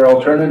share their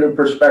alternative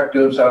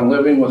perspectives on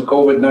living with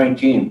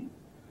COVID-19.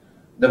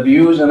 The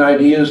views and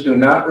ideas do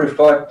not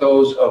reflect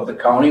those of the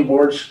county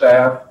board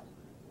staff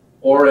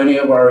or any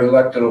of our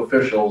elected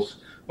officials,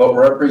 but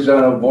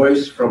represent a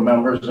voice from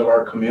members of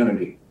our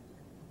community.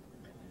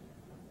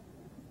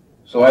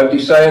 So I've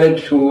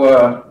decided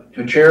to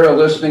chair a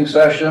listening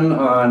session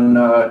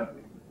on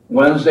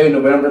Wednesday,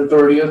 November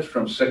 30th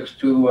from 6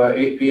 to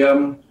 8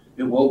 p.m.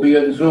 It will be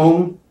at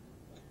Zoom.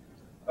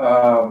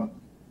 The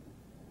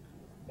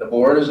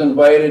board is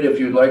invited. If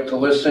you'd like to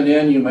listen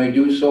in, you may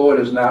do so.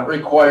 It is not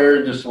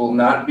required. This will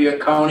not be a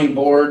county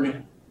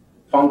board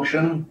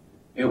function.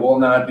 It will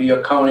not be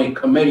a county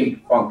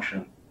committee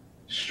function.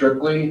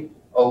 strictly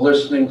a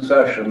listening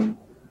session.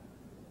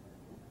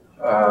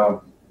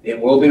 It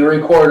will be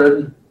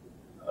recorded,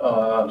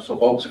 so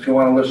folks, if you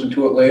want to listen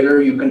to it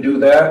later, you can do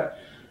that.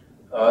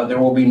 There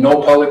will be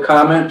no public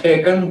comment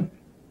taken.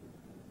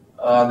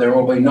 There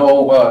will be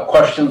no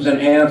questions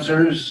and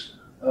answers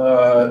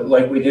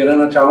like we did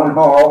in a town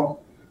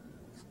hall.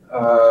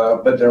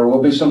 But there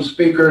will be some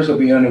speakers. There'll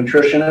be a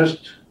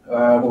nutritionist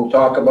who'll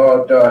talk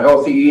about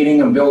healthy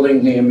eating and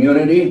building the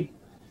immunity,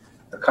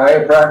 a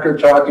chiropractor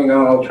talking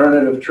on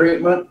alternative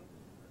treatment,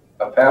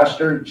 a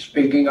pastor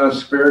speaking on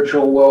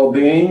spiritual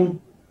well-being,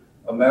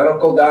 a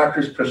medical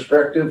doctor's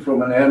perspective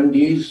from an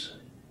MD's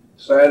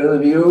side of the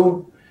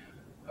view,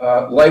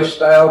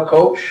 lifestyle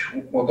coach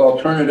with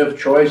alternative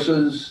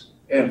choices,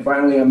 and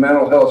finally a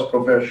mental health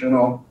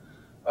professional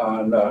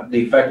on the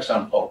effects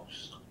on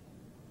folks.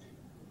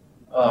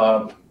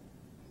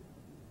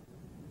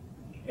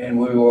 And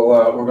we're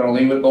going to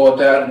leave it go at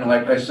that. And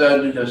like I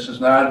said, this is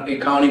not a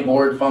county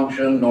board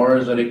function, nor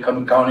is it a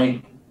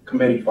county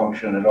committee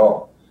function at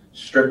all.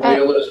 Strictly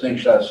a listening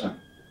session.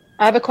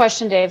 I have a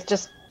question, Dave,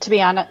 just to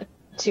be honest,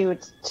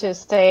 to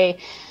say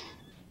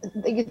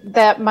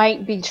that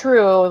might be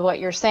true what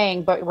you're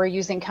saying, but we're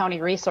using county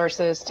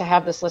resources to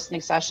have this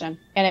listening session,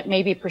 and it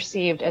may be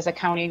perceived as a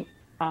county,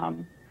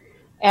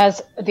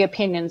 as the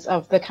opinions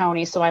of the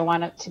county. So I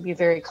want it to be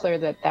very clear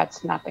that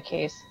that's not the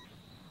case.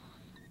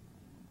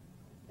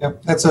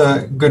 Yep, that's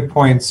a good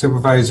point,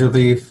 Supervisor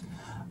Leaf.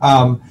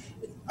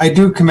 I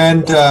do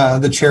commend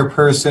the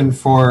chairperson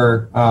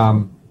for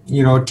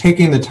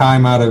taking the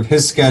time out of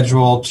his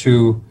schedule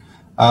to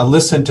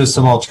listen to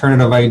some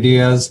alternative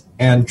ideas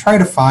and try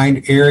to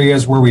find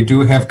areas where we do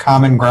have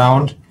common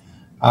ground.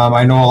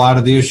 I know a lot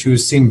of the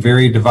issues seem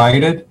very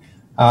divided,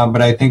 but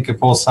I think if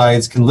both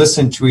sides can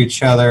listen to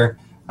each other,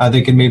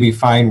 they can maybe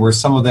find where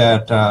some of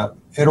that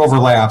it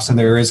overlaps and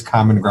there is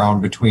common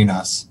ground between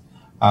us.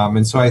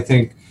 And so I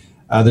think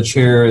the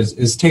chair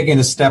is taking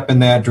a step in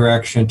that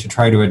direction to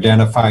try to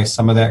identify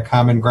some of that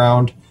common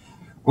ground.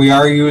 We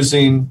are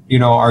using,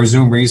 our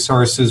Zoom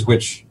resources,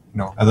 which,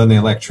 other than the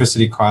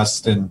electricity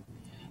cost and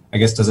I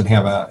guess doesn't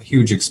have a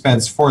huge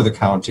expense for the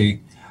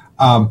county.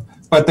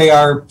 But they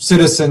are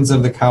citizens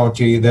of the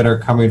county that are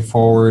coming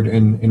forward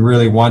and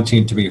really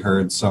wanting to be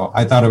heard. So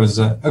I thought it was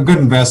a good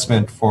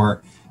investment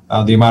for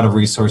the amount of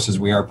resources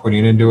we are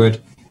putting into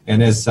it.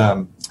 And as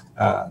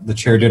the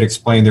chair did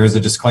explain, there is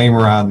a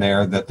disclaimer on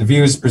there that the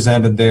views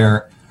presented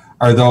there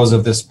are those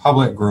of this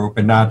public group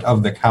and not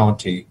of the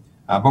county.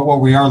 But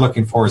what we are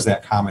looking for is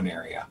that common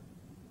area.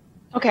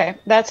 Okay,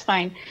 that's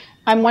fine.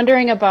 I'm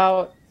wondering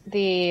about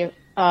the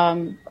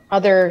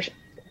other,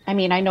 I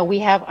know we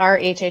have our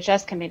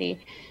HHS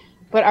committee,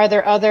 but are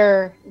there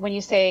other, when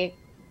you say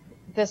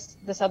this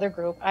other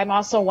group, I'm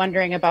also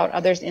wondering about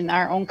others in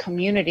our own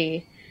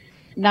community,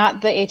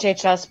 not the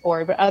HHS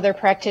board, but other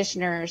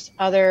practitioners,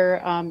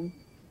 other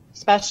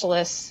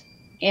specialists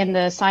in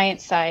the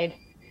science side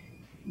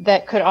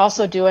that could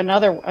also do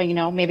another,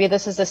 maybe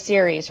this is a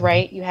series,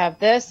 right? You have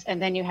this,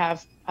 and then you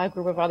have a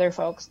group of other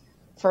folks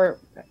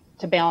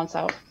to balance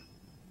out.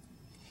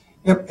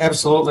 Yep,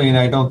 absolutely. And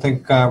I don't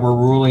think we're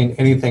ruling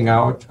anything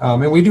out.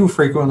 And we do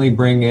frequently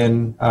bring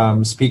in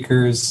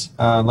speakers,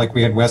 like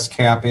we had West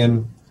Cap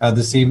in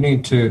this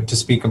evening to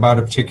speak about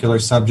a particular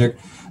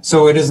subject.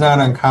 So it is not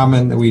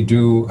uncommon that we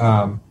do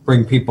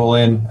bring people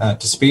in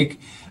to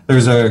speak.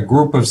 There's a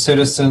group of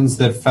citizens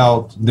that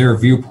felt their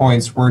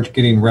viewpoints weren't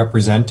getting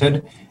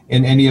represented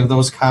in any of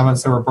those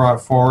comments that were brought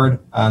forward.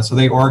 So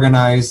they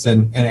organized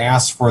and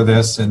asked for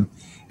this, and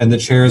the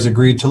chairs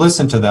agreed to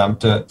listen to them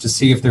to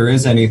see if there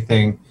is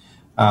anything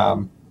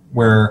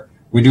where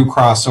we do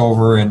cross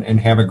over and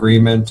have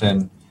agreement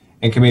and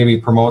can maybe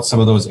promote some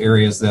of those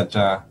areas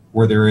that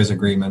where there is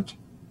agreement.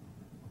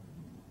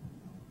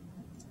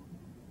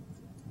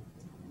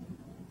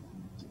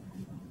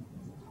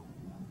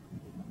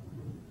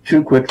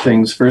 Two quick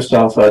things. First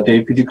off,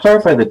 Dave, could you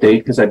clarify the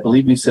date? Because I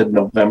believe you said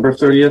November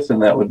 30th, and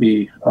that would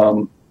be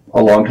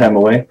a long time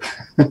away.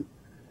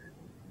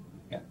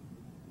 Yeah.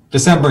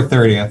 December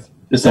 30th.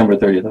 December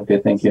 30th. Okay,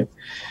 thank you.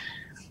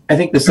 I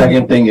think the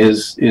second thing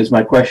is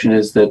my question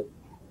is that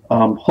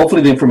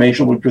hopefully the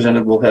information we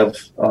presented will have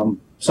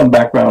some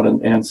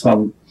background and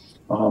some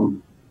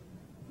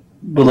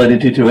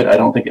validity to it. I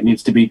don't think it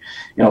needs to be,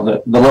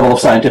 the level of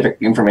scientific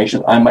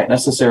information I might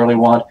necessarily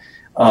want.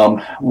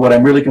 What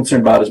I'm really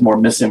concerned about is more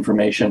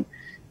misinformation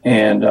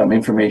and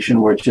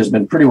information which has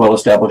been pretty well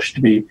established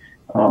to be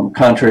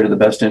contrary to the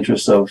best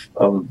interests of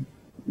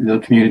the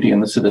community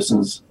and the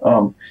citizens.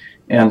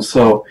 And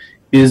so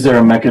is there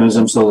a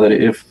mechanism so that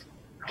if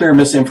clear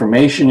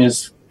misinformation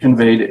is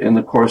conveyed in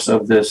the course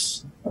of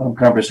this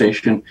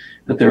conversation,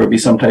 that there would be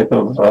some type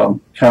of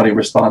county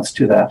response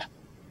to that?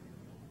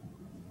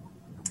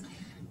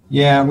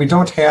 Yeah, we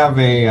don't have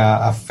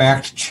a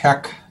fact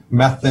check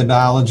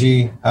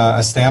methodology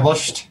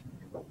established,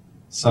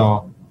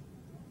 so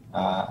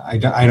I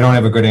don't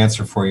have a good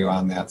answer for you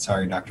on that.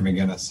 Sorry, Dr.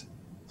 McGinnis.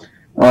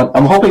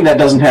 I'm hoping that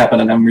doesn't happen,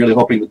 and I'm really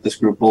hoping that this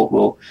group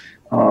will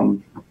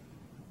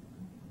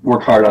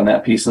work hard on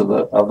that piece of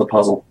the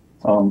puzzle.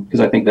 because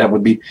I think that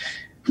would be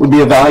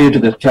of value to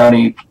the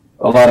county.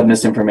 A lot of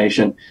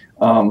misinformation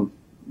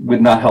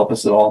would not help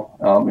us at all,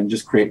 and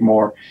just create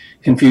more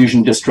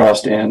confusion,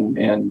 distrust,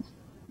 and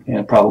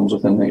problems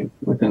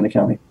within the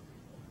county.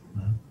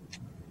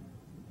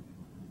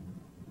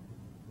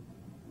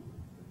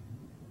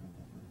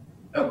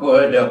 Oh, go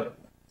ahead, Deb.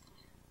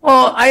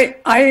 Well,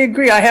 I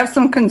agree. I have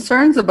some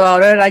concerns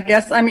about it. I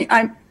guess, I mean,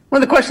 one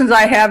of the questions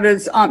I have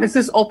is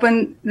this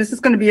open? This is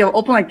going to be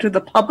open like to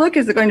the public?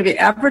 Is it going to be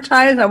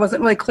advertised? I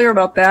wasn't really clear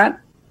about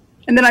that.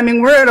 And then, I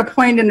mean, we're at a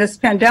point in this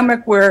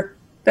pandemic where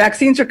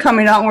vaccines are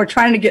coming out and we're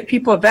trying to get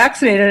people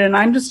vaccinated. And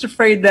I'm just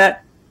afraid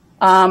that,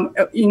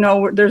 you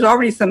know, there's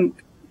already some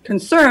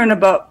concern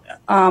about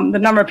the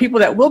number of people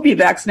that will be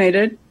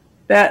vaccinated,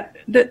 that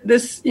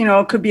this, you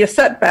know, could be a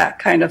setback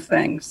kind of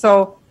thing.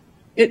 So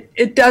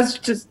it does,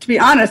 just to be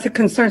honest, it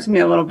concerns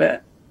me a little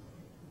bit.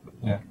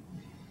 Yeah.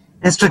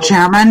 Mr.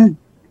 Chairman,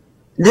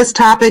 this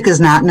topic is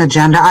not an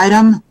agenda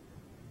item,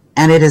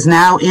 and it is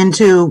now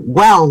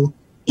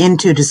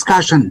into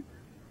discussion,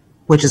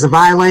 which is a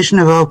violation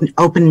of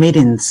open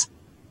meetings.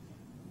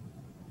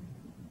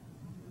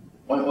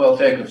 Point well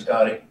taken,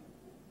 Scotty.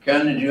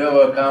 Ken, did you have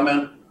a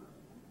comment?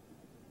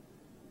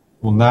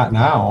 Well, not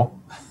now.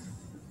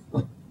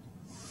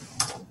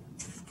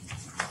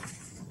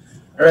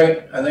 All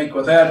right, I think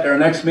with that, our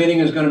next meeting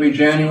is going to be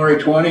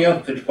January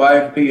 20th at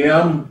 5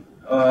 p.m.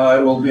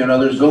 It will be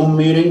another Zoom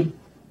meeting.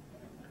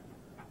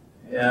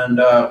 And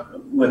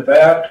with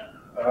that,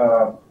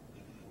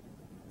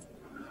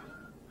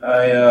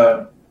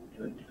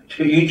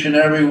 to each and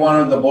every one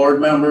of the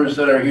board members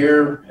that are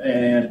here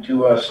and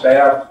to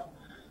staff,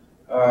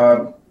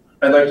 I'd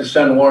like to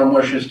send warm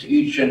wishes to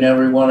each and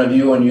every one of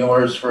you and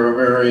yours for a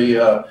very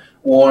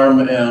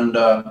warm and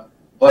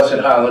blessed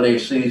holiday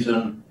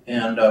season.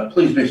 And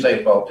please be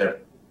safe out there.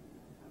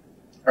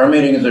 Our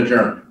meeting is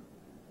adjourned.